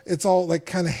mystical. It's all like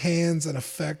kind of hands and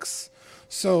effects.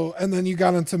 So, and then you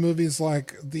got into movies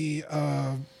like the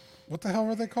what the hell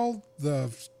were they called?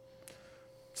 The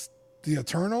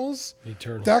Eternals.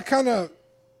 That kind of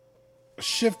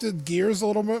shifted gears a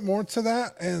little bit more to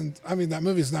that. And I mean, that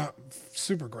movie's not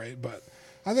super great, but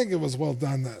I think it was well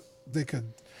done that they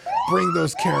could bring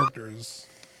those characters.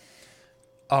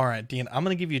 All right, Dean, I'm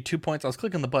going to give you 2 points. I was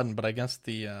clicking the button, but I guess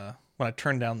when I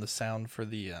turned down the sound for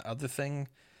the other thing,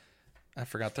 I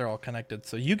forgot they're all connected.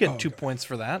 So you get 2 points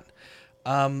for that.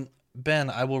 Ben,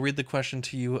 I will read the question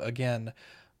to you again.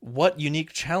 What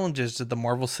unique challenges did the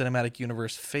Marvel Cinematic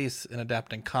Universe face in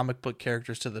adapting comic book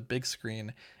characters to the big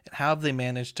screen, and how have they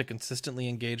managed to consistently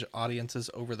engage audiences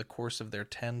over the course of their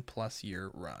 10-plus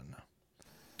year run?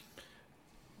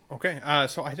 Okay,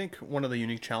 so I think one of the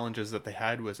unique challenges that they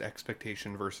had was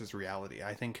expectation versus reality.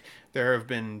 I think there have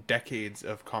been decades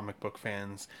of comic book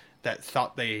fans that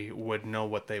thought they would know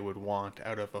what they would want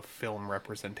out of a film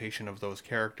representation of those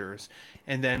characters.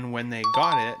 And then when they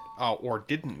got it, or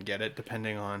didn't get it,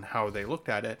 depending on how they looked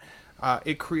at it,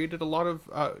 it created a lot of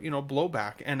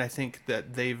blowback. And I think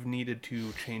that they've needed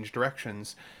to change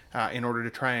directions in order to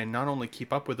try and not only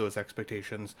keep up with those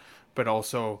expectations, but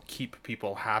also keep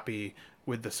people happy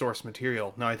with the source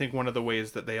material. Now, I think one of the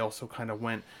ways that they also kind of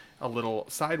went a little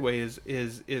sideways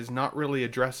is not really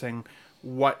addressing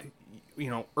what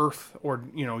Earth or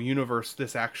universe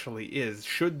this actually is.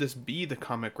 Should this be the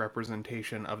comic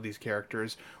representation of these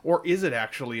characters, or is it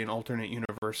actually an alternate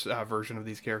universe version of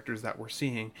these characters that we're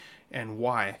seeing, and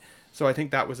why? So I think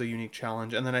that was a unique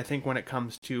challenge. And then I think when it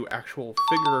comes to actual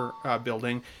figure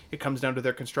building, it comes down to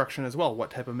their construction as well. What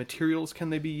type of materials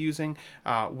can they be using?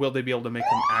 Will they be able to make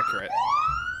them accurate?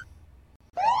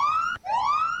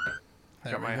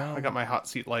 I got my hot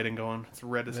seat lighting going. It's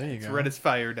red as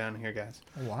fire down here, guys.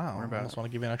 Wow. I almost want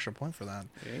to give you an extra point for that.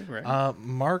 Yeah, right.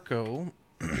 Marco,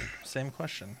 same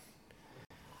question.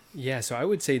 Yeah, so I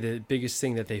would say the biggest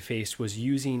thing that they faced was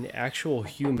using actual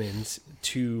humans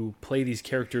to play these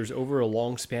characters over a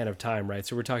long span of time, right?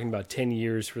 So we're talking about 10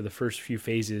 years for the first few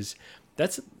phases.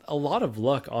 That's a lot of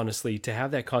luck, honestly, to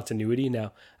have that continuity.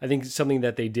 Now, I think something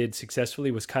that they did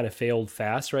successfully was kind of failed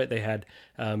fast, right? They had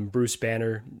Bruce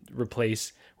Banner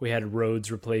replace. We had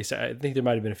Rhodes replace. I think there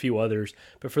might have been a few others.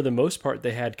 But for the most part,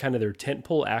 they had kind of their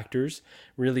tentpole actors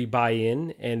really buy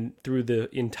in, and through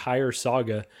the entire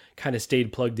saga kind of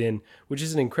stayed plugged in, which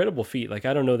is an incredible feat. Like,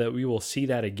 I don't know that we will see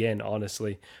that again,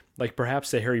 honestly. Like,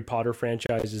 perhaps the Harry Potter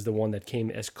franchise is the one that came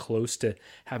as close to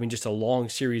having just a long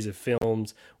series of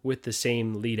films with the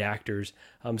same lead actors.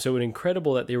 So it's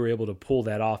incredible that they were able to pull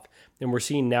that off. And we're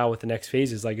seeing now with the next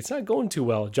phases, like, it's not going too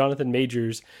well. Jonathan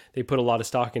Majors, they put a lot of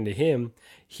stock into him.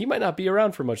 He might not be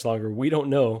around for much longer. We don't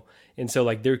know. And so,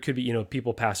 like, there could be,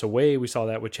 people pass away. We saw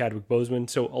that with Chadwick Boseman.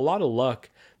 So a lot of luck.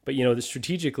 But,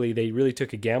 strategically, they really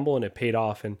took a gamble, and it paid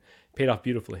off, and paid off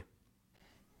beautifully.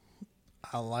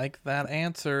 I like that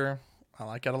answer. I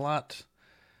like it a lot.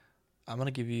 I'm going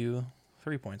to give you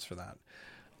 3 points for that.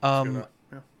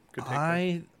 Good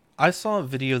take. I saw a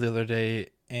video the other day,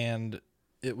 and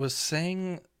it was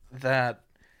saying that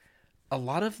a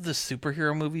lot of the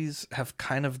superhero movies have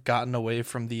kind of gotten away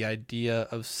from the idea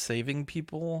of saving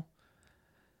people,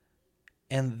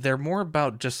 and they're more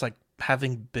about just like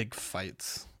having big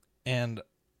fights. And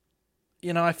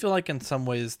I feel like in some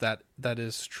ways that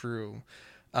is true.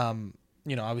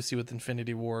 Obviously with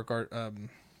Infinity War,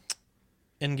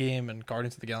 Endgame, and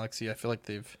Guardians of the Galaxy, I feel like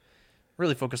they've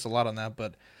really focused a lot on that.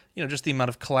 But just the amount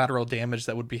of collateral damage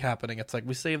that would be happening. It's like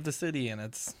we saved the city and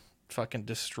it's fucking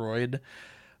destroyed.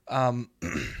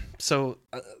 So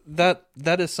that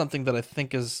is something that I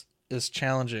think is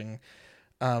challenging,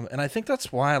 and I think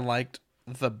that's why I liked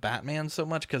the Batman so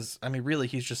much, because really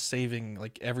he's just saving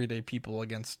like everyday people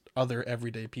against other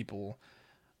everyday people,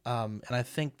 and I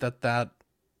think that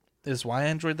is why I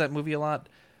enjoyed that movie a lot.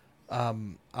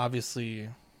 Obviously,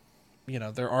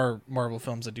 there are Marvel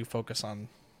films that do focus on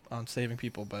saving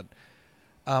people, but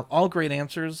all great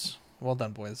answers. Well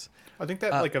done, boys. I think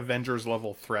that like Avengers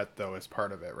level threat though is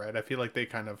part of it, right? I feel like they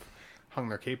kind of hung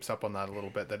their capes up on that a little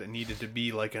bit, that it needed to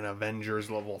be like an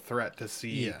Avengers level threat to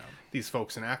see these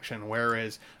folks in action,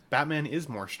 whereas Batman is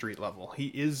more street level. He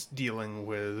is dealing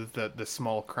with the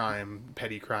small crime,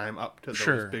 petty crime, up to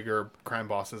those bigger crime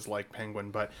bosses like Penguin,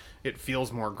 but it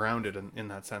feels more grounded in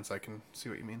that sense. I can see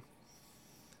what you mean.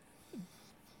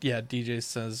 Yeah, DJ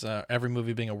says every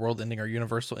movie being a world-ending or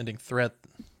universal-ending threat,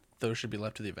 those should be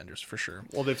left to the Avengers for sure.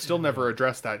 Well, they've still never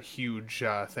addressed that huge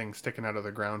thing sticking out of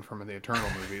the ground from the Eternal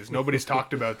movies. Nobody's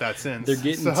talked about that since. They're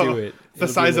getting to it. The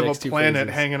size of a planet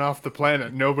hanging off the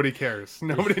planet. Nobody cares.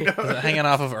 Nobody knows. Is it hanging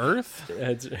off of Earth?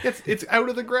 It's out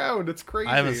of the ground. It's crazy.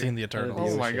 I haven't seen the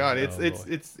Eternals. Oh my god,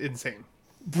 it's insane.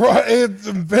 Bro,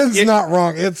 Ben's not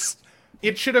wrong.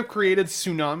 It should have created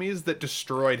tsunamis that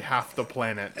destroyed half the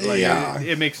planet.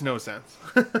 It makes no sense.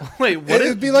 Wait, what?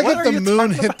 It'd be like if the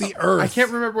moon hit the Earth. I can't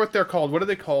remember what they're called. What are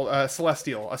they called?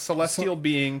 Celestial. A celestial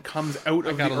being comes out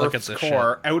of the Earth's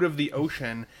core, out of the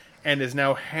ocean, and is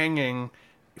now hanging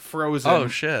frozen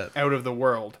out of the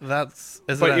world. Is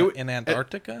it in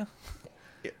Antarctica?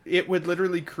 it would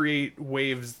literally create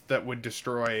waves that would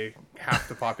destroy half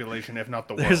the population, if not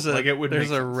the world. There's a sense.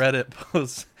 Reddit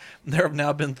post. There have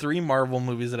now been 3 Marvel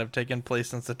movies that have taken place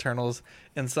since Eternals,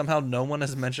 and somehow no one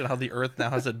has mentioned how the Earth now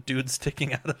has a dude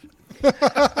sticking out of it.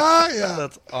 Yeah,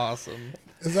 that's awesome.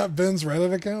 Is that Ben's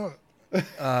Reddit account?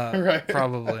 Right.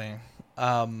 Probably.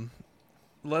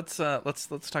 Let's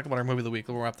talk about our movie of the week.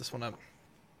 We'll wrap this one up.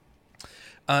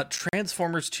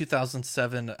 Transformers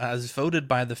 2007, as voted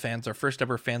by the fans, our first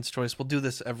ever fans choice. We'll do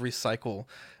this every cycle.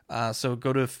 So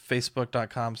go to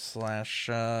facebook.com/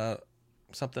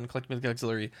 something, Collecting Weekly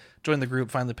Auxiliary, join the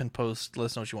group, find the pinned post, let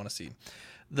us know what you want to see.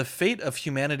 The fate of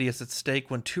humanity is at stake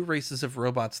when 2 races of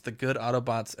robots, the good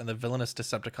Autobots and the villainous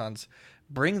Decepticons,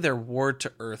 bring their war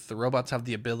to Earth. The robots have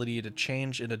the ability to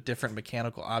change into different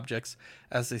mechanical objects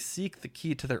as they seek the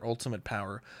key to their ultimate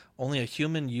power. Only a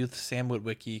human youth, Sam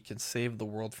Witwicky, can save the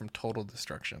world from total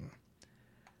destruction.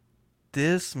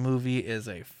 This movie is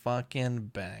a fucking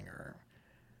banger.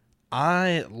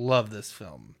 I love this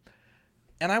film.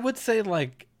 And I would say,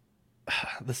 like,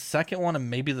 the second one and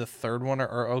maybe the third one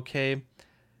are okay.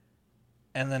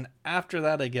 And then after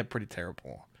that, they get pretty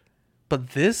terrible.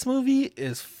 But this movie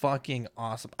is fucking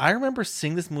awesome. I remember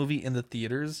seeing this movie in the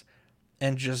theaters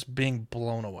and just being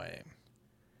blown away.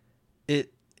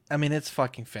 It's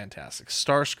fucking fantastic.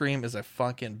 Starscream is a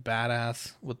fucking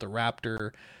badass with the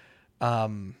Raptor. I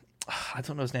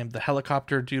don't know his name. The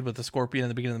helicopter dude with the scorpion in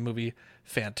the beginning of the movie.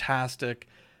 Fantastic.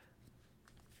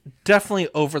 Definitely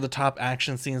over the top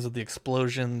action scenes with the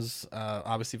explosions.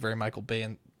 Obviously very Michael Bay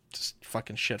and just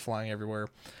fucking shit flying everywhere.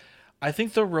 I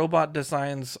think the robot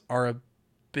designs are a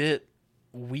bit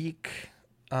weak.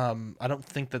 I don't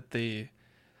think that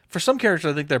for some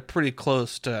characters, I think they're pretty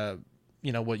close to,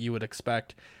 what you would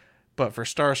expect. But for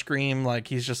Starscream, like,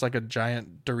 he's just like a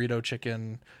giant Dorito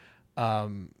chicken.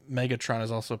 Megatron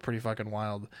is also pretty fucking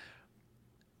wild.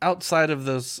 Outside of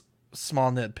those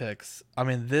small nitpicks,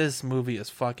 this movie is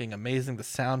fucking amazing. The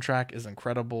soundtrack is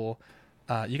incredible.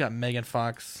 You got Megan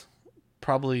Fox,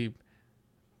 probably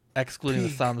excluding the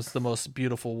thumbs, the most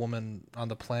beautiful woman on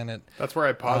the planet. That's where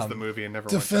I paused the movie and never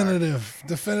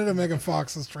definitive Megan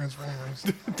Fox's Transformers.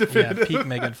 Yeah, peak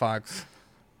Megan Fox.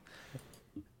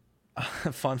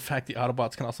 Fun fact: the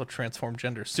Autobots can also transform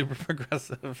gender. Super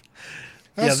progressive.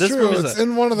 That's true. It's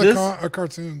in one of the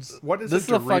cartoons. What is this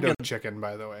a Dorito chicken,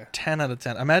 by the way? 10 out of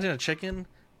 10. Imagine a chicken,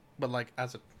 but like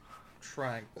as a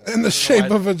triangle. In the shape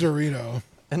of a Dorito.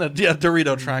 In a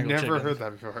Dorito triangle Never chicken. heard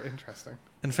that before. Interesting.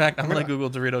 In fact, I'm going to Google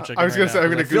Dorito chicken. I was going to say,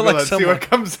 I'm going to Google that and see what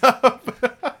comes up.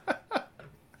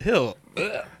 Ew.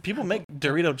 People make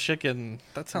Dorito chicken.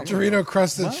 That sounds Dorito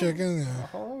crusted chicken. Yeah.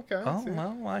 Oh, okay. Oh,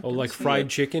 well, like fried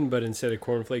chicken, but instead of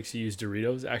cornflakes, you use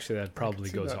Doritos. Actually, that probably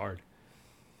goes hard.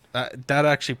 That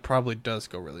actually probably does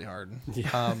go really hard. Yeah.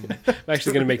 I'm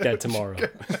actually going to make that tomorrow.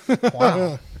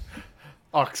 Wow.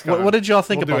 Oxcon. What did y'all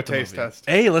think about the taste test?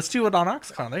 Hey, let's do it on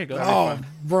Oxcon. There you go. Oh,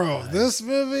 bro, this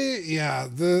movie, yeah,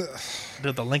 the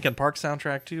Linkin Park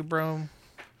soundtrack too, bro.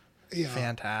 Yeah,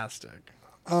 fantastic.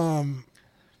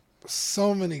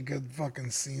 So many good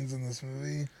fucking scenes in this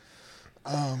movie.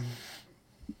 I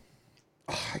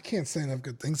can't say enough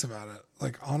good things about it.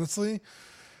 Like, honestly,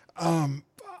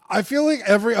 I feel like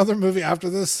every other movie after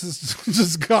this has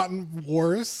just gotten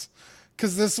worse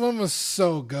because this one was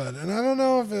so good. And I don't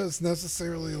know if it's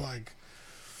necessarily like,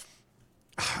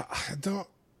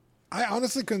 I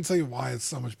honestly couldn't tell you why it's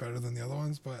so much better than the other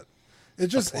ones, but it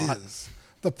just is.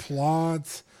 The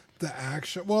plot, the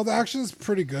action. Well, the action is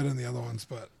pretty good in the other ones,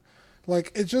 but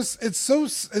like it's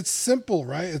simple,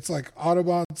 right? It's like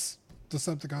Autobots,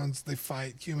 Decepticons, they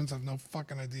fight. Humans have no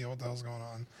fucking idea what the hell's going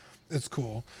on. It's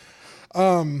cool.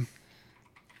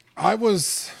 I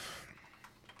was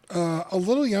a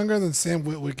little younger than Sam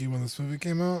Witwicky when this movie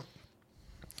came out.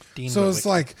 So it's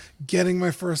like getting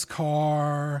my first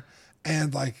car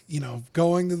and like,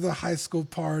 going to the high school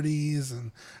parties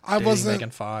and dating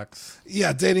Megan Fox.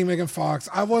 Yeah, dating Megan Fox.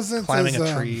 I wasn't climbing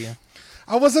a tree.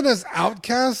 I wasn't as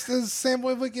outcast as Sam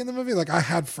Witwicky in the movie. Like I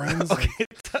had friends. Okay,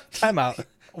 time out.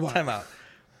 Time out.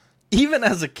 Even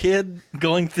as a kid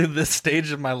going through this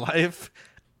stage of my life,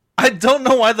 I don't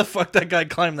know why the fuck that guy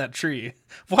climbed that tree.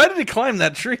 Why did he climb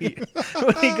that tree?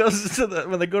 When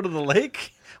they go to the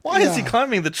lake? Why is he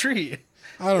climbing the tree?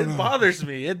 I don't know. It bothers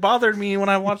me. It bothered me when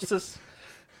I watched this.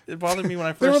 It bothered me when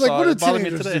I They were first like, saw what it. do It bothered me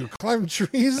teenagers today. do? Climb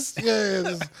trees?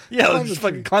 Yeah. Just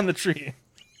fucking climb the tree.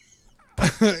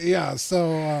 Yeah,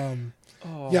 so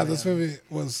this movie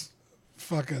was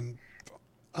fucking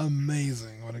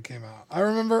amazing when it came out. I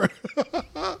remember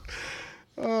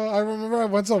I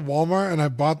went to Walmart and I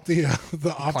bought the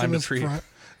Optimus Prime,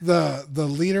 the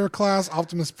leader class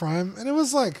Optimus Prime, and it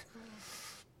was like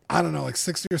I don't know, like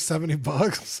 $60 or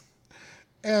 $70.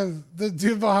 And the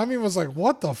dude behind me was like,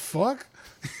 what the fuck?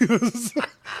 He was like,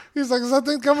 does that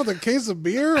thing come with a case of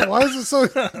beer? Why is it so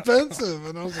expensive?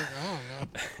 And I was like,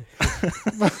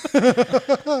 I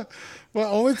don't know.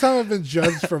 Well, only time I've been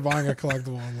judged for buying a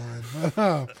collectible online.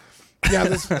 But, yeah,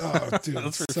 dude,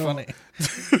 that's pretty funny.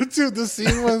 Dude, the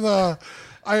scene with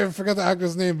I forgot the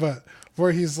actor's name, but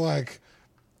where he's like,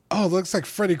 oh, it looks like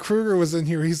Freddy Krueger was in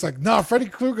here. He's like, nah, Freddy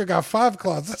Krueger got 5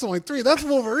 claws. That's only 3. That's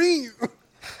Wolverine.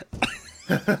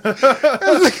 And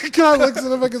the guy looks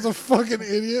at him like he's a fucking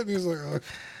idiot, and he's like,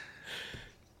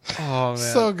 oh man,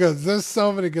 so good. There's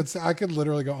so many good. I could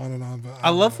literally go on and on. But I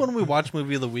love when we watch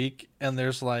movie of the week and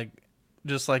there's like,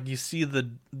 just like you see the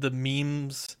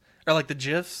memes or like the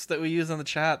gifs that we use in the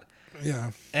chat.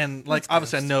 Yeah, and like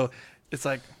obviously I know it's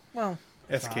like, well,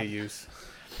 SKUs.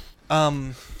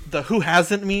 The who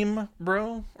hasn't meme,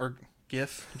 bro, or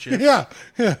gif. Yeah.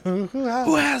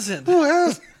 Who hasn't? Who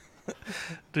hasn't?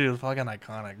 Dude, fucking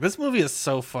iconic. This movie is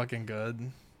so fucking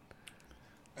good.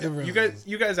 Really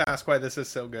you guys ask why this is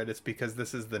so good. It's because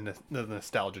this is the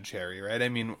nostalgia cherry, right? I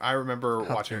mean, I remember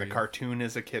watching the cartoon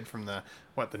as a kid from the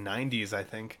 90s, I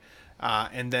think.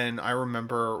 And then I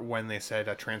remember when they said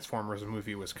a Transformers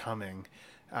movie was coming.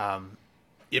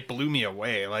 It blew me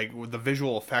away. Like, the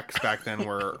visual effects back then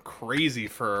were crazy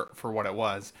for what it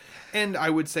was. And I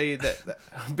would say that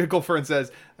Bickle Fern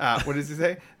says, what does he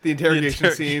say? The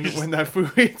interrogation scene when that fool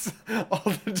eats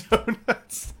all the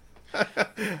donuts.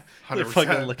 100%. They're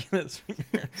fucking licking his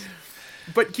fingers.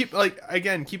 But keep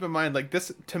in mind, like,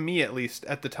 this, to me at least,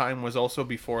 at the time was also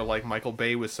before, like, Michael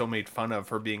Bay was so made fun of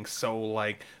for being so,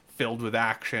 like, filled with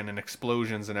action and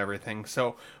explosions and everything.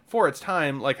 So for its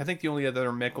time, like, I think the only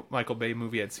other Michael Bay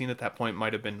movie I'd seen at that point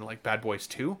might have been like Bad Boys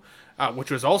 2, which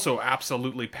was also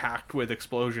absolutely packed with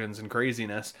explosions and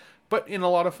craziness, but in a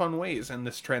lot of fun ways. And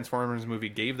this Transformers movie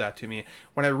gave that to me.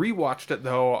 When I rewatched it,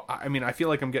 though, I mean, I feel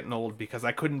like I'm getting old because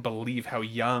I couldn't believe how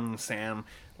young Sam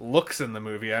looks in the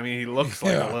movie. I mean, he looks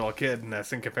like a little kid in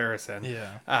this in comparison.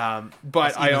 Yeah.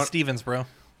 But Even Stevens, bro.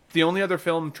 The only other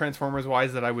film,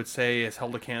 Transformers-wise, that I would say has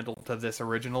held a candle to this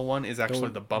original one is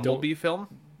actually the Bumblebee film.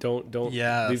 Don't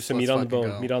yeah, leave some meat on the bone.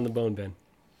 Go. Meat on the bone, Ben.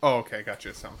 Oh, okay,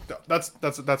 gotcha. So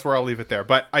that's where I'll leave it there.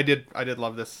 But I did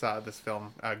love this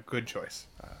film. Good choice.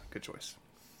 Good choice.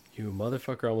 You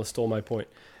motherfucker almost stole my point.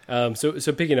 So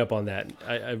picking up on that,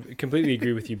 I completely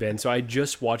agree with you, Ben. So I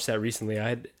just watched that recently. I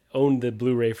had owned the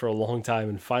Blu-ray for a long time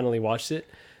and finally watched it.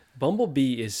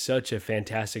 Bumblebee is such a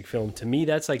fantastic film. To me,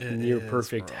 that's like near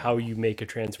perfect how you make a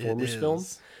Transformers film.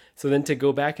 So then to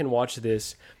go back and watch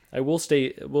this, I will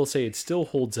say it still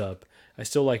holds up. I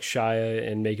still like Shia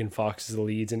and Megan Fox as the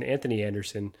leads, and Anthony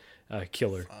Anderson,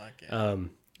 killer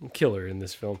in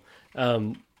this film.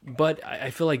 But I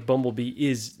feel like Bumblebee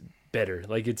is better.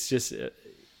 Like, it's just, it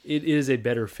is a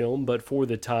better film, but for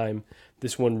the time,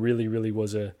 this one really, really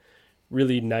was a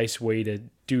really nice way to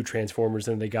do Transformers,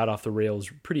 and they got off the rails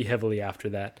pretty heavily after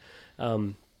that.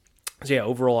 So yeah,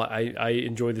 overall, I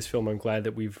enjoy this film. I'm glad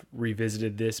that we've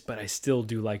revisited this, but I still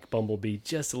do like Bumblebee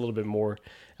just a little bit more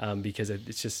because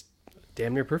it's just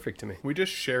damn near perfect to me. We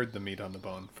just shared the meat on the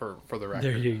bone for the record.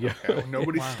 There you go. Okay.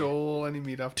 Nobody stole any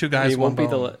meat off. Two guys, one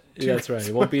bone. That's right.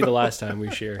 It won't be the last time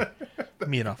we share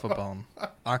meat off a bone.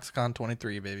 Oxyconn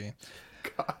 23, baby.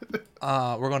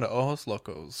 God. We're going to Ojos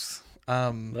Locos.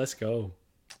 Let's go.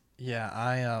 Yeah,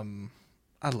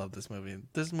 I love this movie.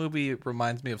 This movie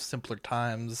reminds me of simpler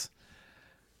times.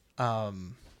 Yeah,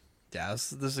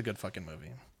 this is a good fucking movie.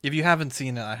 If you haven't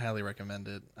seen it, I highly recommend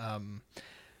it.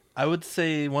 I would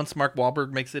say once Mark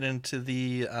Wahlberg makes it into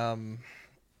the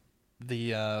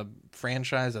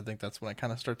franchise, I think that's when it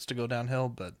kind of starts to go downhill,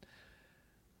 but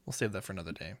we'll save that for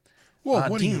another day. Whoa,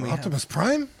 what Dean, are you, Optimus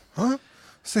Prime? Huh?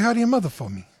 Say hi to your mother for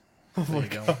me. There you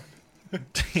go.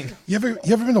 You ever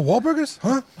been to Wahlburgers?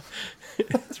 Huh?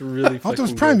 It's really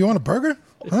Optimus Prime, you want a burger?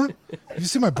 Huh? Have you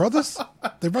seen my brothers?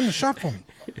 They run the shop for me.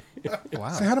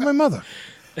 Wow. Say hi to my mother.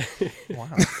 Wow.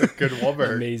 Good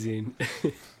Wahlberg. Amazing.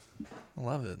 I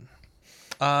love it.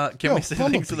 Can we say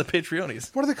thanks to the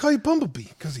Patreonies? What do they call you Bumblebee?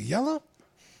 Because he's yellow?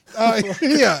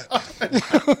 Yeah.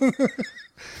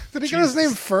 Did he get his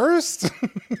name first?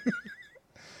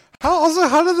 How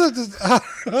did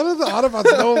the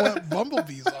Autobots know what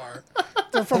bumblebees are?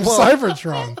 They're from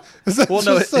Cybertron. Is that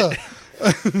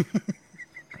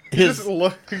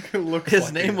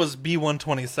his name was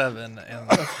B-127,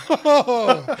 and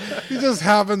he just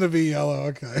happened to be yellow.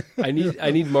 Okay. I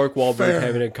need Mark Wahlberg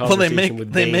having a conversation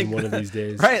with Bane one of these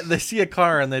days. Right? They see a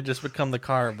car and they just become the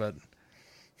car, but.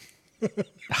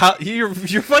 You're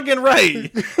fucking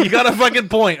right. You got a fucking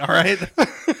point, all right?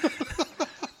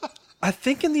 I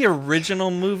think in the original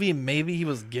movie, maybe he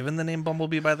was given the name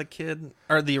Bumblebee by the kid,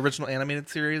 or the original animated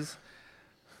series.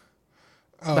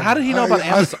 Oh, but how did he know about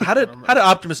Amazon? How did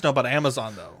Optimus know about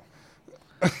Amazon though?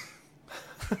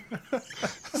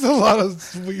 There's a lot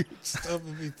of weird stuff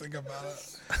if you think about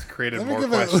it. It's created more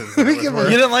questions. You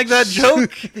didn't like that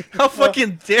joke? How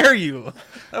fucking dare you?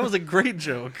 That was a great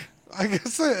joke. I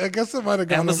guess it might have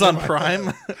gone Amazon over my Prime.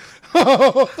 head.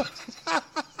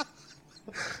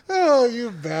 Oh,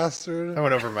 you bastard! That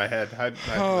went over my head. I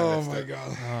Oh missed my it.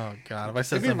 god! Oh god! If I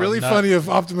said It'd be something really about funny if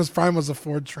Optimus Prime was a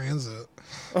Ford Transit.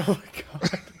 Oh my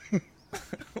god!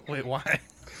 Wait, why?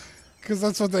 Because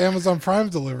that's what the Amazon Prime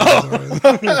delivers.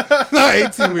 Not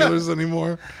 18-wheelers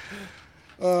anymore.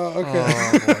 Okay.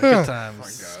 Oh, boy. Good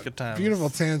times. Good times. Beautiful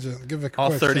tangent. Give a all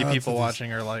quick 30 shout people out to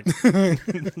watching are like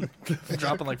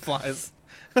dropping like flies.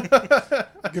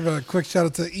 Give a quick shout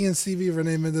out to Ian CV,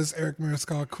 Renee Mendes, Eric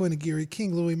Mariscal, Quinn Aguirre,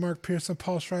 King Louis, Mark Pearson,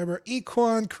 Paul Schreiber,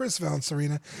 Equan, Chris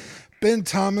Valencerina, Ben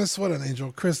Thomas, what an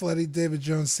angel, Chris Letty, David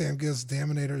Jones, Sam Giss,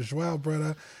 Daminator, Joao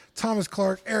Bretta, Thomas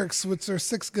Clark, Eric Switzer,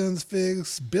 Six Guns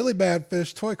Figs, Billy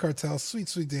Badfish, Toy Cartel, Sweet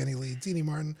Sweet Danny Lee, Deanie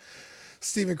Martin,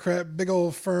 Stephen Krepp, Big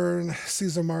Old Fern,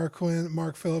 Cesar Marquin,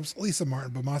 Mark Phillips, Lisa Martin,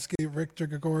 Bomaski, Rick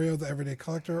Gregorio, The Everyday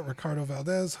Collector, Ricardo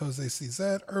Valdez, Jose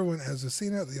CZ, Erwin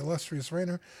Azucena, The Illustrious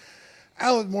Rainer,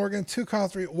 Alec Morgan,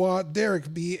 Tukothri Watt,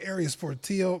 Derek B, Arias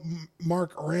Portillo,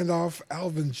 Mark Randolph,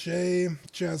 Alvin J,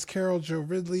 Jazz Carroll, Joe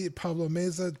Ridley, Pablo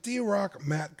Meza, D-Rock,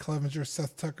 Matt Clevenger,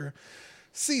 Seth Tucker,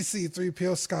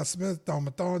 CC3PO, Scott Smith, Don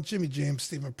Mathon, Jimmy James,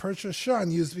 Stephen Purchase,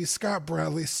 Sean Usby, Scott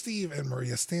Bradley, Steve and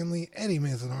Maria Stanley, Eddie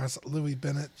Manzanares, Louis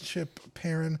Bennett, Chip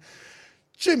Perrin,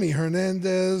 Jimmy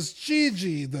Hernandez,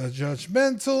 Gigi the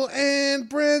Judgmental, and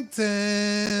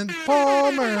Brenton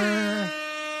Palmer.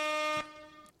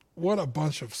 What a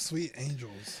bunch of sweet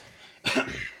angels.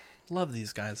 Love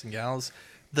these guys and gals.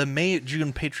 The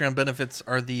May-June Patreon benefits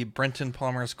are the Brenton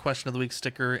Palmer's Question of the Week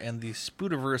sticker and the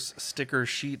Spootiverse sticker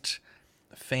sheet.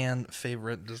 Fan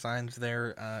favorite designs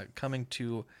there, coming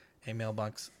to a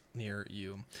mailbox near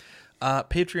you.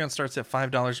 Patreon starts at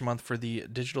 $5 a month for the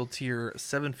digital tier,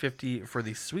 $7.50 for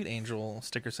the Sweet Angel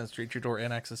sticker sent straight to your door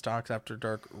and access to Ox After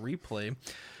Dark replay.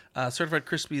 Certified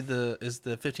Crispy is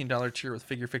the $15 tier with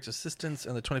figure fix assistance,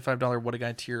 and the $25 What a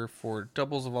Guy tier for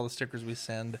doubles of all the stickers we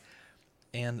send,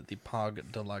 and the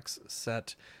Pog Deluxe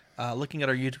set. Looking at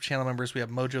our YouTube channel members, we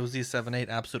have Mojo Z78,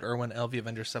 Absolute Irwin, LV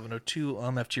Avenger 702,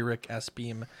 OMFG Rick, S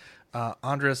Beam,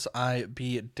 Andres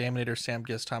IB, Daminator, Sam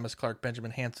Giss, Thomas Clark,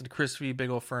 Benjamin Hansen, Chris V, Big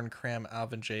Ol' Fern, Cram,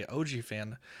 Alvin J, OG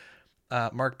Fan,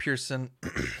 Mark Pearson,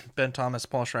 Ben Thomas,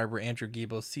 Paul Schreiber, Andrew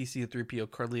Giebel, CC3PO,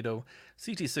 Carlito,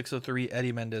 CT603,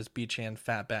 Eddie Mendez, B-Chan,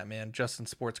 Fat Batman, Justin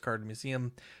Sports Card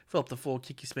Museum, Philip the Fool,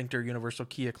 Kiki Spinkter, Universal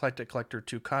Key, Eclectic Collector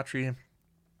 2, Kotri,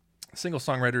 Single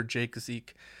Songwriter, Jake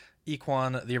Zeke,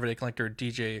 Equan, The Everyday Collector,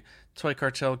 DJ, Toy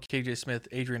Cartel, KJ Smith,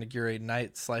 Adrian Aguirre,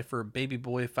 Knight, Slifer, Baby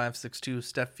Boy, 562,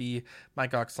 Steph V,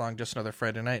 Mike Oxlong, Just Another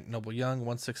Friday Night, Noble Young,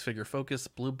 16-Figure Focus,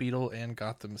 Blue Beetle, and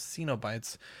Gotham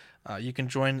Cenobites. You can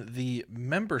join the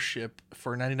membership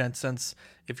for 99 cents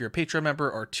if you're a Patreon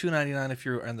member, or $2.99 if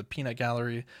you're in the Peanut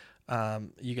Gallery.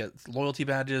 You get loyalty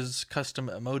badges, custom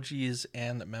emojis,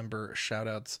 and member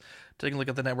shoutouts. Taking a look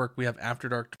at the network, we have After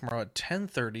Dark tomorrow at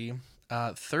 10:30.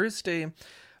 Thursday,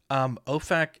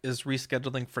 OFAC is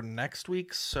rescheduling for next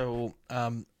week, so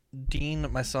Dean,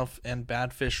 myself, and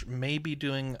Badfish may be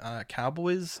doing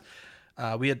Cowboys.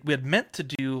 We had meant to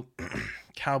do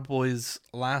Cowboys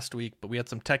last week, but we had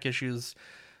some tech issues,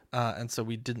 and so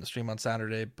we didn't stream on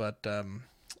Saturday. But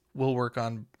we'll work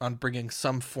on bringing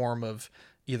some form of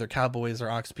either Cowboys or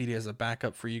Oxpedia as a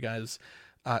backup for you guys.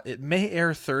 It may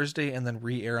air Thursday and then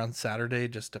re-air on Saturday,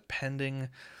 just depending.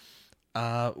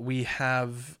 We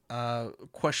have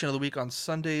Question of the Week on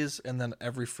Sundays, and then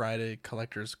every Friday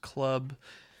Collectors Club.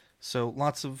 So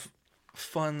lots of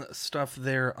fun stuff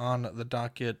there on the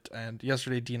docket. And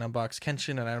yesterday, Dean unboxed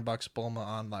Kenshin and I unboxed Bulma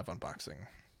on Live Unboxing.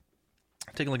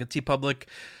 Taking a look at TeePublic.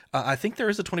 I think there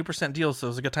is a 20% deal, so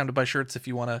it's a good time to buy shirts if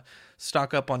you want to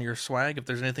stock up on your swag. If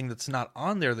there's anything that's not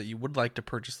on there that you would like to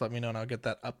purchase, let me know, and I'll get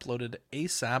that uploaded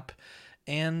ASAP.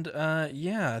 And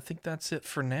yeah, I think that's it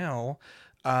for now.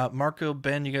 Marco,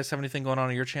 Ben, you guys have anything going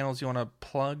on your channels you want to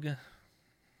plug?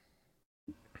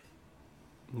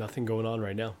 Nothing going on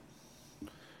right now.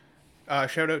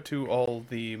 Shout out to all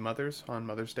the mothers on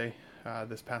Mother's Day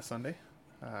this past Sunday.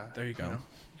 There you go.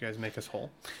 You guys make us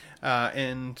whole. I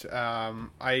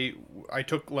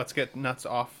took Let's Get Nuts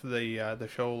off the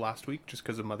show last week just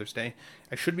because of Mother's Day.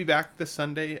 I should be back this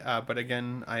Sunday, but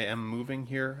again, I am moving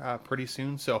here pretty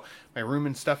soon, so my room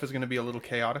and stuff is going to be a little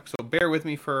chaotic. So bear with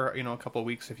me for a couple of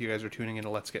weeks if you guys are tuning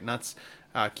into Let's Get Nuts.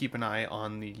 Keep an eye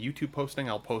on the YouTube posting.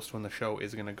 I'll post when the show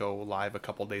is going to go live a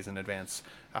couple days in advance,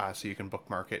 so you can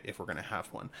bookmark it if we're going to have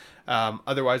one.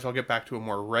 Otherwise, I'll get back to a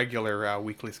more regular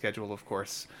weekly schedule, of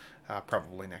course.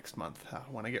 Probably next month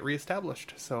when I get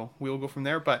reestablished. So we'll go from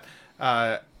there. But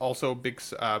also big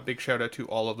shout out to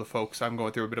all of the folks. I'm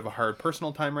going through a bit of a hard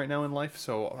personal time right now in life.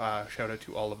 So shout out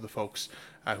to all of the folks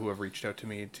who have reached out to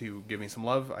me to give me some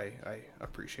love. I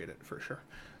appreciate it for sure.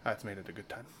 It's made it a good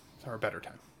time or a better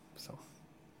time. So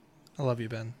I love you,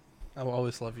 Ben. I will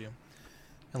always love you.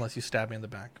 Unless you stab me in the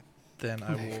back. Then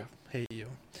I will hate you.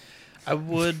 I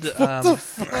would... What the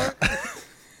fuck?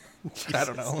 I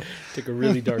don't know. Took a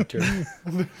really dark turn.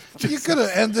 You could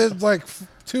have ended like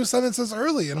 2 sentences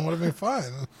early and it would have been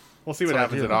fine. We'll see what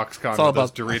happens at Oxcon with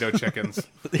those Dorito chickens.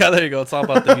 Yeah, there you go. It's all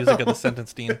about the music of the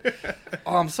sentence, Dean.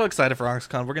 Oh, I'm so excited for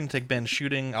Oxcon. We're going to take Ben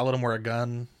shooting. I'll let him wear a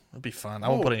gun. It'll be fun. I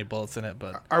won't put any bullets in it,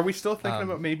 but... Are we still thinking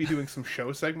about maybe doing some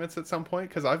show segments at some point?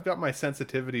 Because I've got my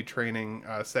sensitivity training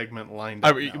segment lined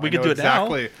up. We could do it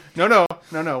exactly now.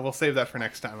 No. We'll save that for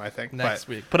next time, I think. Next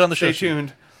week. Put it on the show.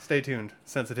 Stay tuned.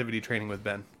 Sensitivity training with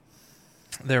Ben.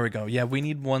 There we go. Yeah, we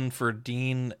need one for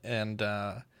Dean and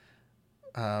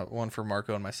one for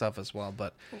Marco and myself as well.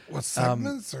 But what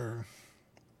segments or?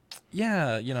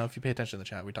 Yeah, if you pay attention to the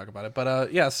chat, we talk about it.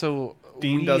 But yeah, so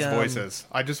Dean does voices.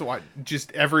 I just watch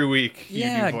every week.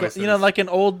 Yeah, you do voices. Like in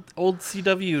old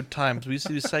CW times, we used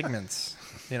to do segments.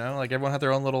 Like everyone had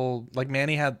their own little. Like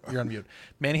Manny had. You're on mute.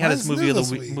 Manny had his movie of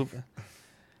the week.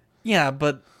 Yeah,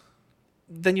 but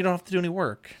then you don't have to do any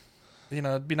work.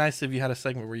 It'd be nice if you had a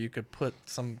segment where you could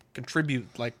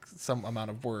contribute like some amount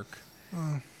of work.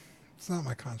 It's not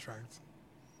my contract.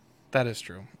 That is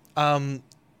true.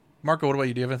 Marco, what about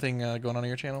you? Do you have anything going on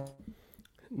your channel?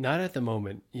 Not at the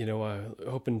moment.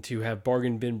 Hoping to have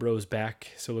Bargain Bin Bros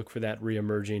back, so look for that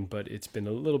re-emerging, but it's been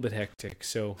a little bit hectic.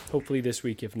 So hopefully this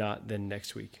week, if not, then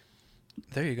next week.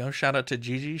 There you go. Shout out to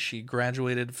Gigi. She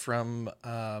graduated from...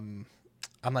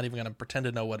 I'm not even going to pretend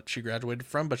to know what she graduated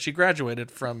from, but she graduated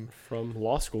from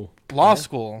law school. Law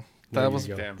school. That was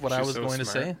what I was going to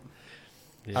say.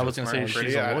 Yeah. I was going to say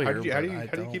she's a lawyer. How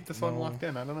do you keep this one locked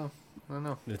in? I don't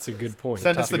know. That's a good point.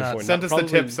 Send us the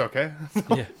tips, okay?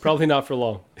 Yeah, probably not for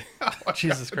long.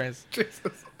 Jesus Christ.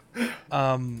 Jesus.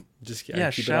 Just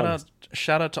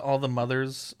shout out to all the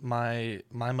mothers, my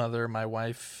mother, my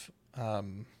wife,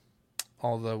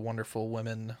 all the wonderful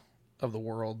women of the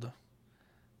world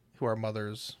who are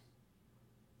mothers.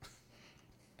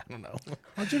 I don't know.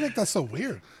 Why'd you make that so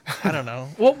weird? I don't know.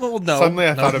 Well, no. Suddenly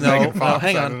I thought of Megan Fox.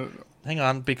 Hang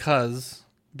on, because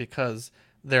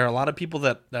there are a lot of people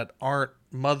that aren't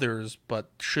mothers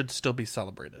but should still be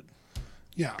celebrated.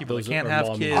 Yeah. People that can't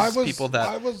have kids, people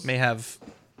that may have,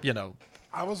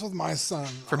 I was with my son.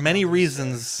 For many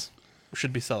reasons,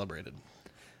 should be celebrated.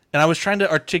 And I was trying to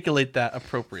articulate that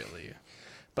appropriately.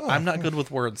 But I'm not good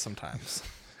with words sometimes.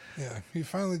 Yeah, he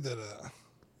finally did it.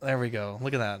 There we go.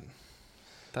 Look at that.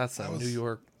 That's New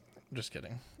York. Just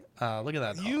kidding. Look at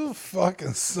that. You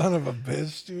fucking son of a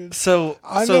bitch, dude. So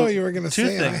I know what you were gonna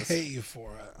say. And I hate you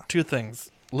for it. 2 things.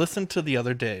 Listen to the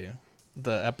other day,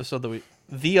 the episode that we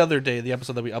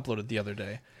uploaded the other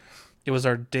day. It was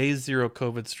our day 0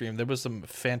 COVID stream. There was some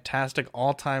fantastic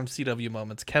all-time CW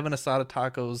moments. Kevin Asada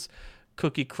tacos,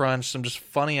 Cookie Crunch, some just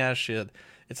funny ass shit.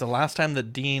 It's the last time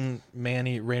that Dean,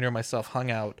 Manny, Rainer, and myself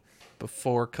hung out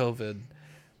before COVID.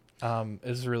 It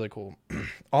was really cool.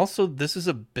 Also, this is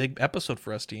a big episode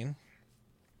for us, Dean.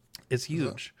 It's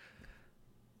huge.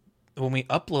 When we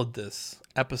upload this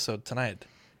episode tonight,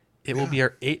 it will be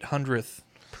our 800th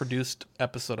produced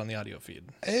episode on the audio feed.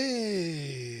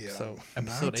 Hey, so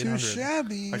episode not 800. Too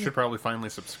shabby. I should probably finally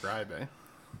subscribe, eh?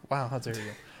 Wow, how dare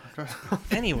you?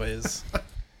 Anyways,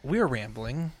 we're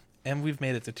rambling, and we've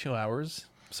made it to 2 hours.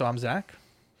 So I'm Zach.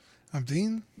 I'm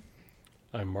Dean.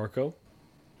 I'm Marco.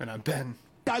 And I'm Ben.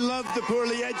 I love the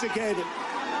poorly educated.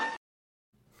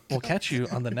 We'll catch you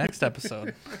on the next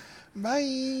episode.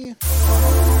 Bye.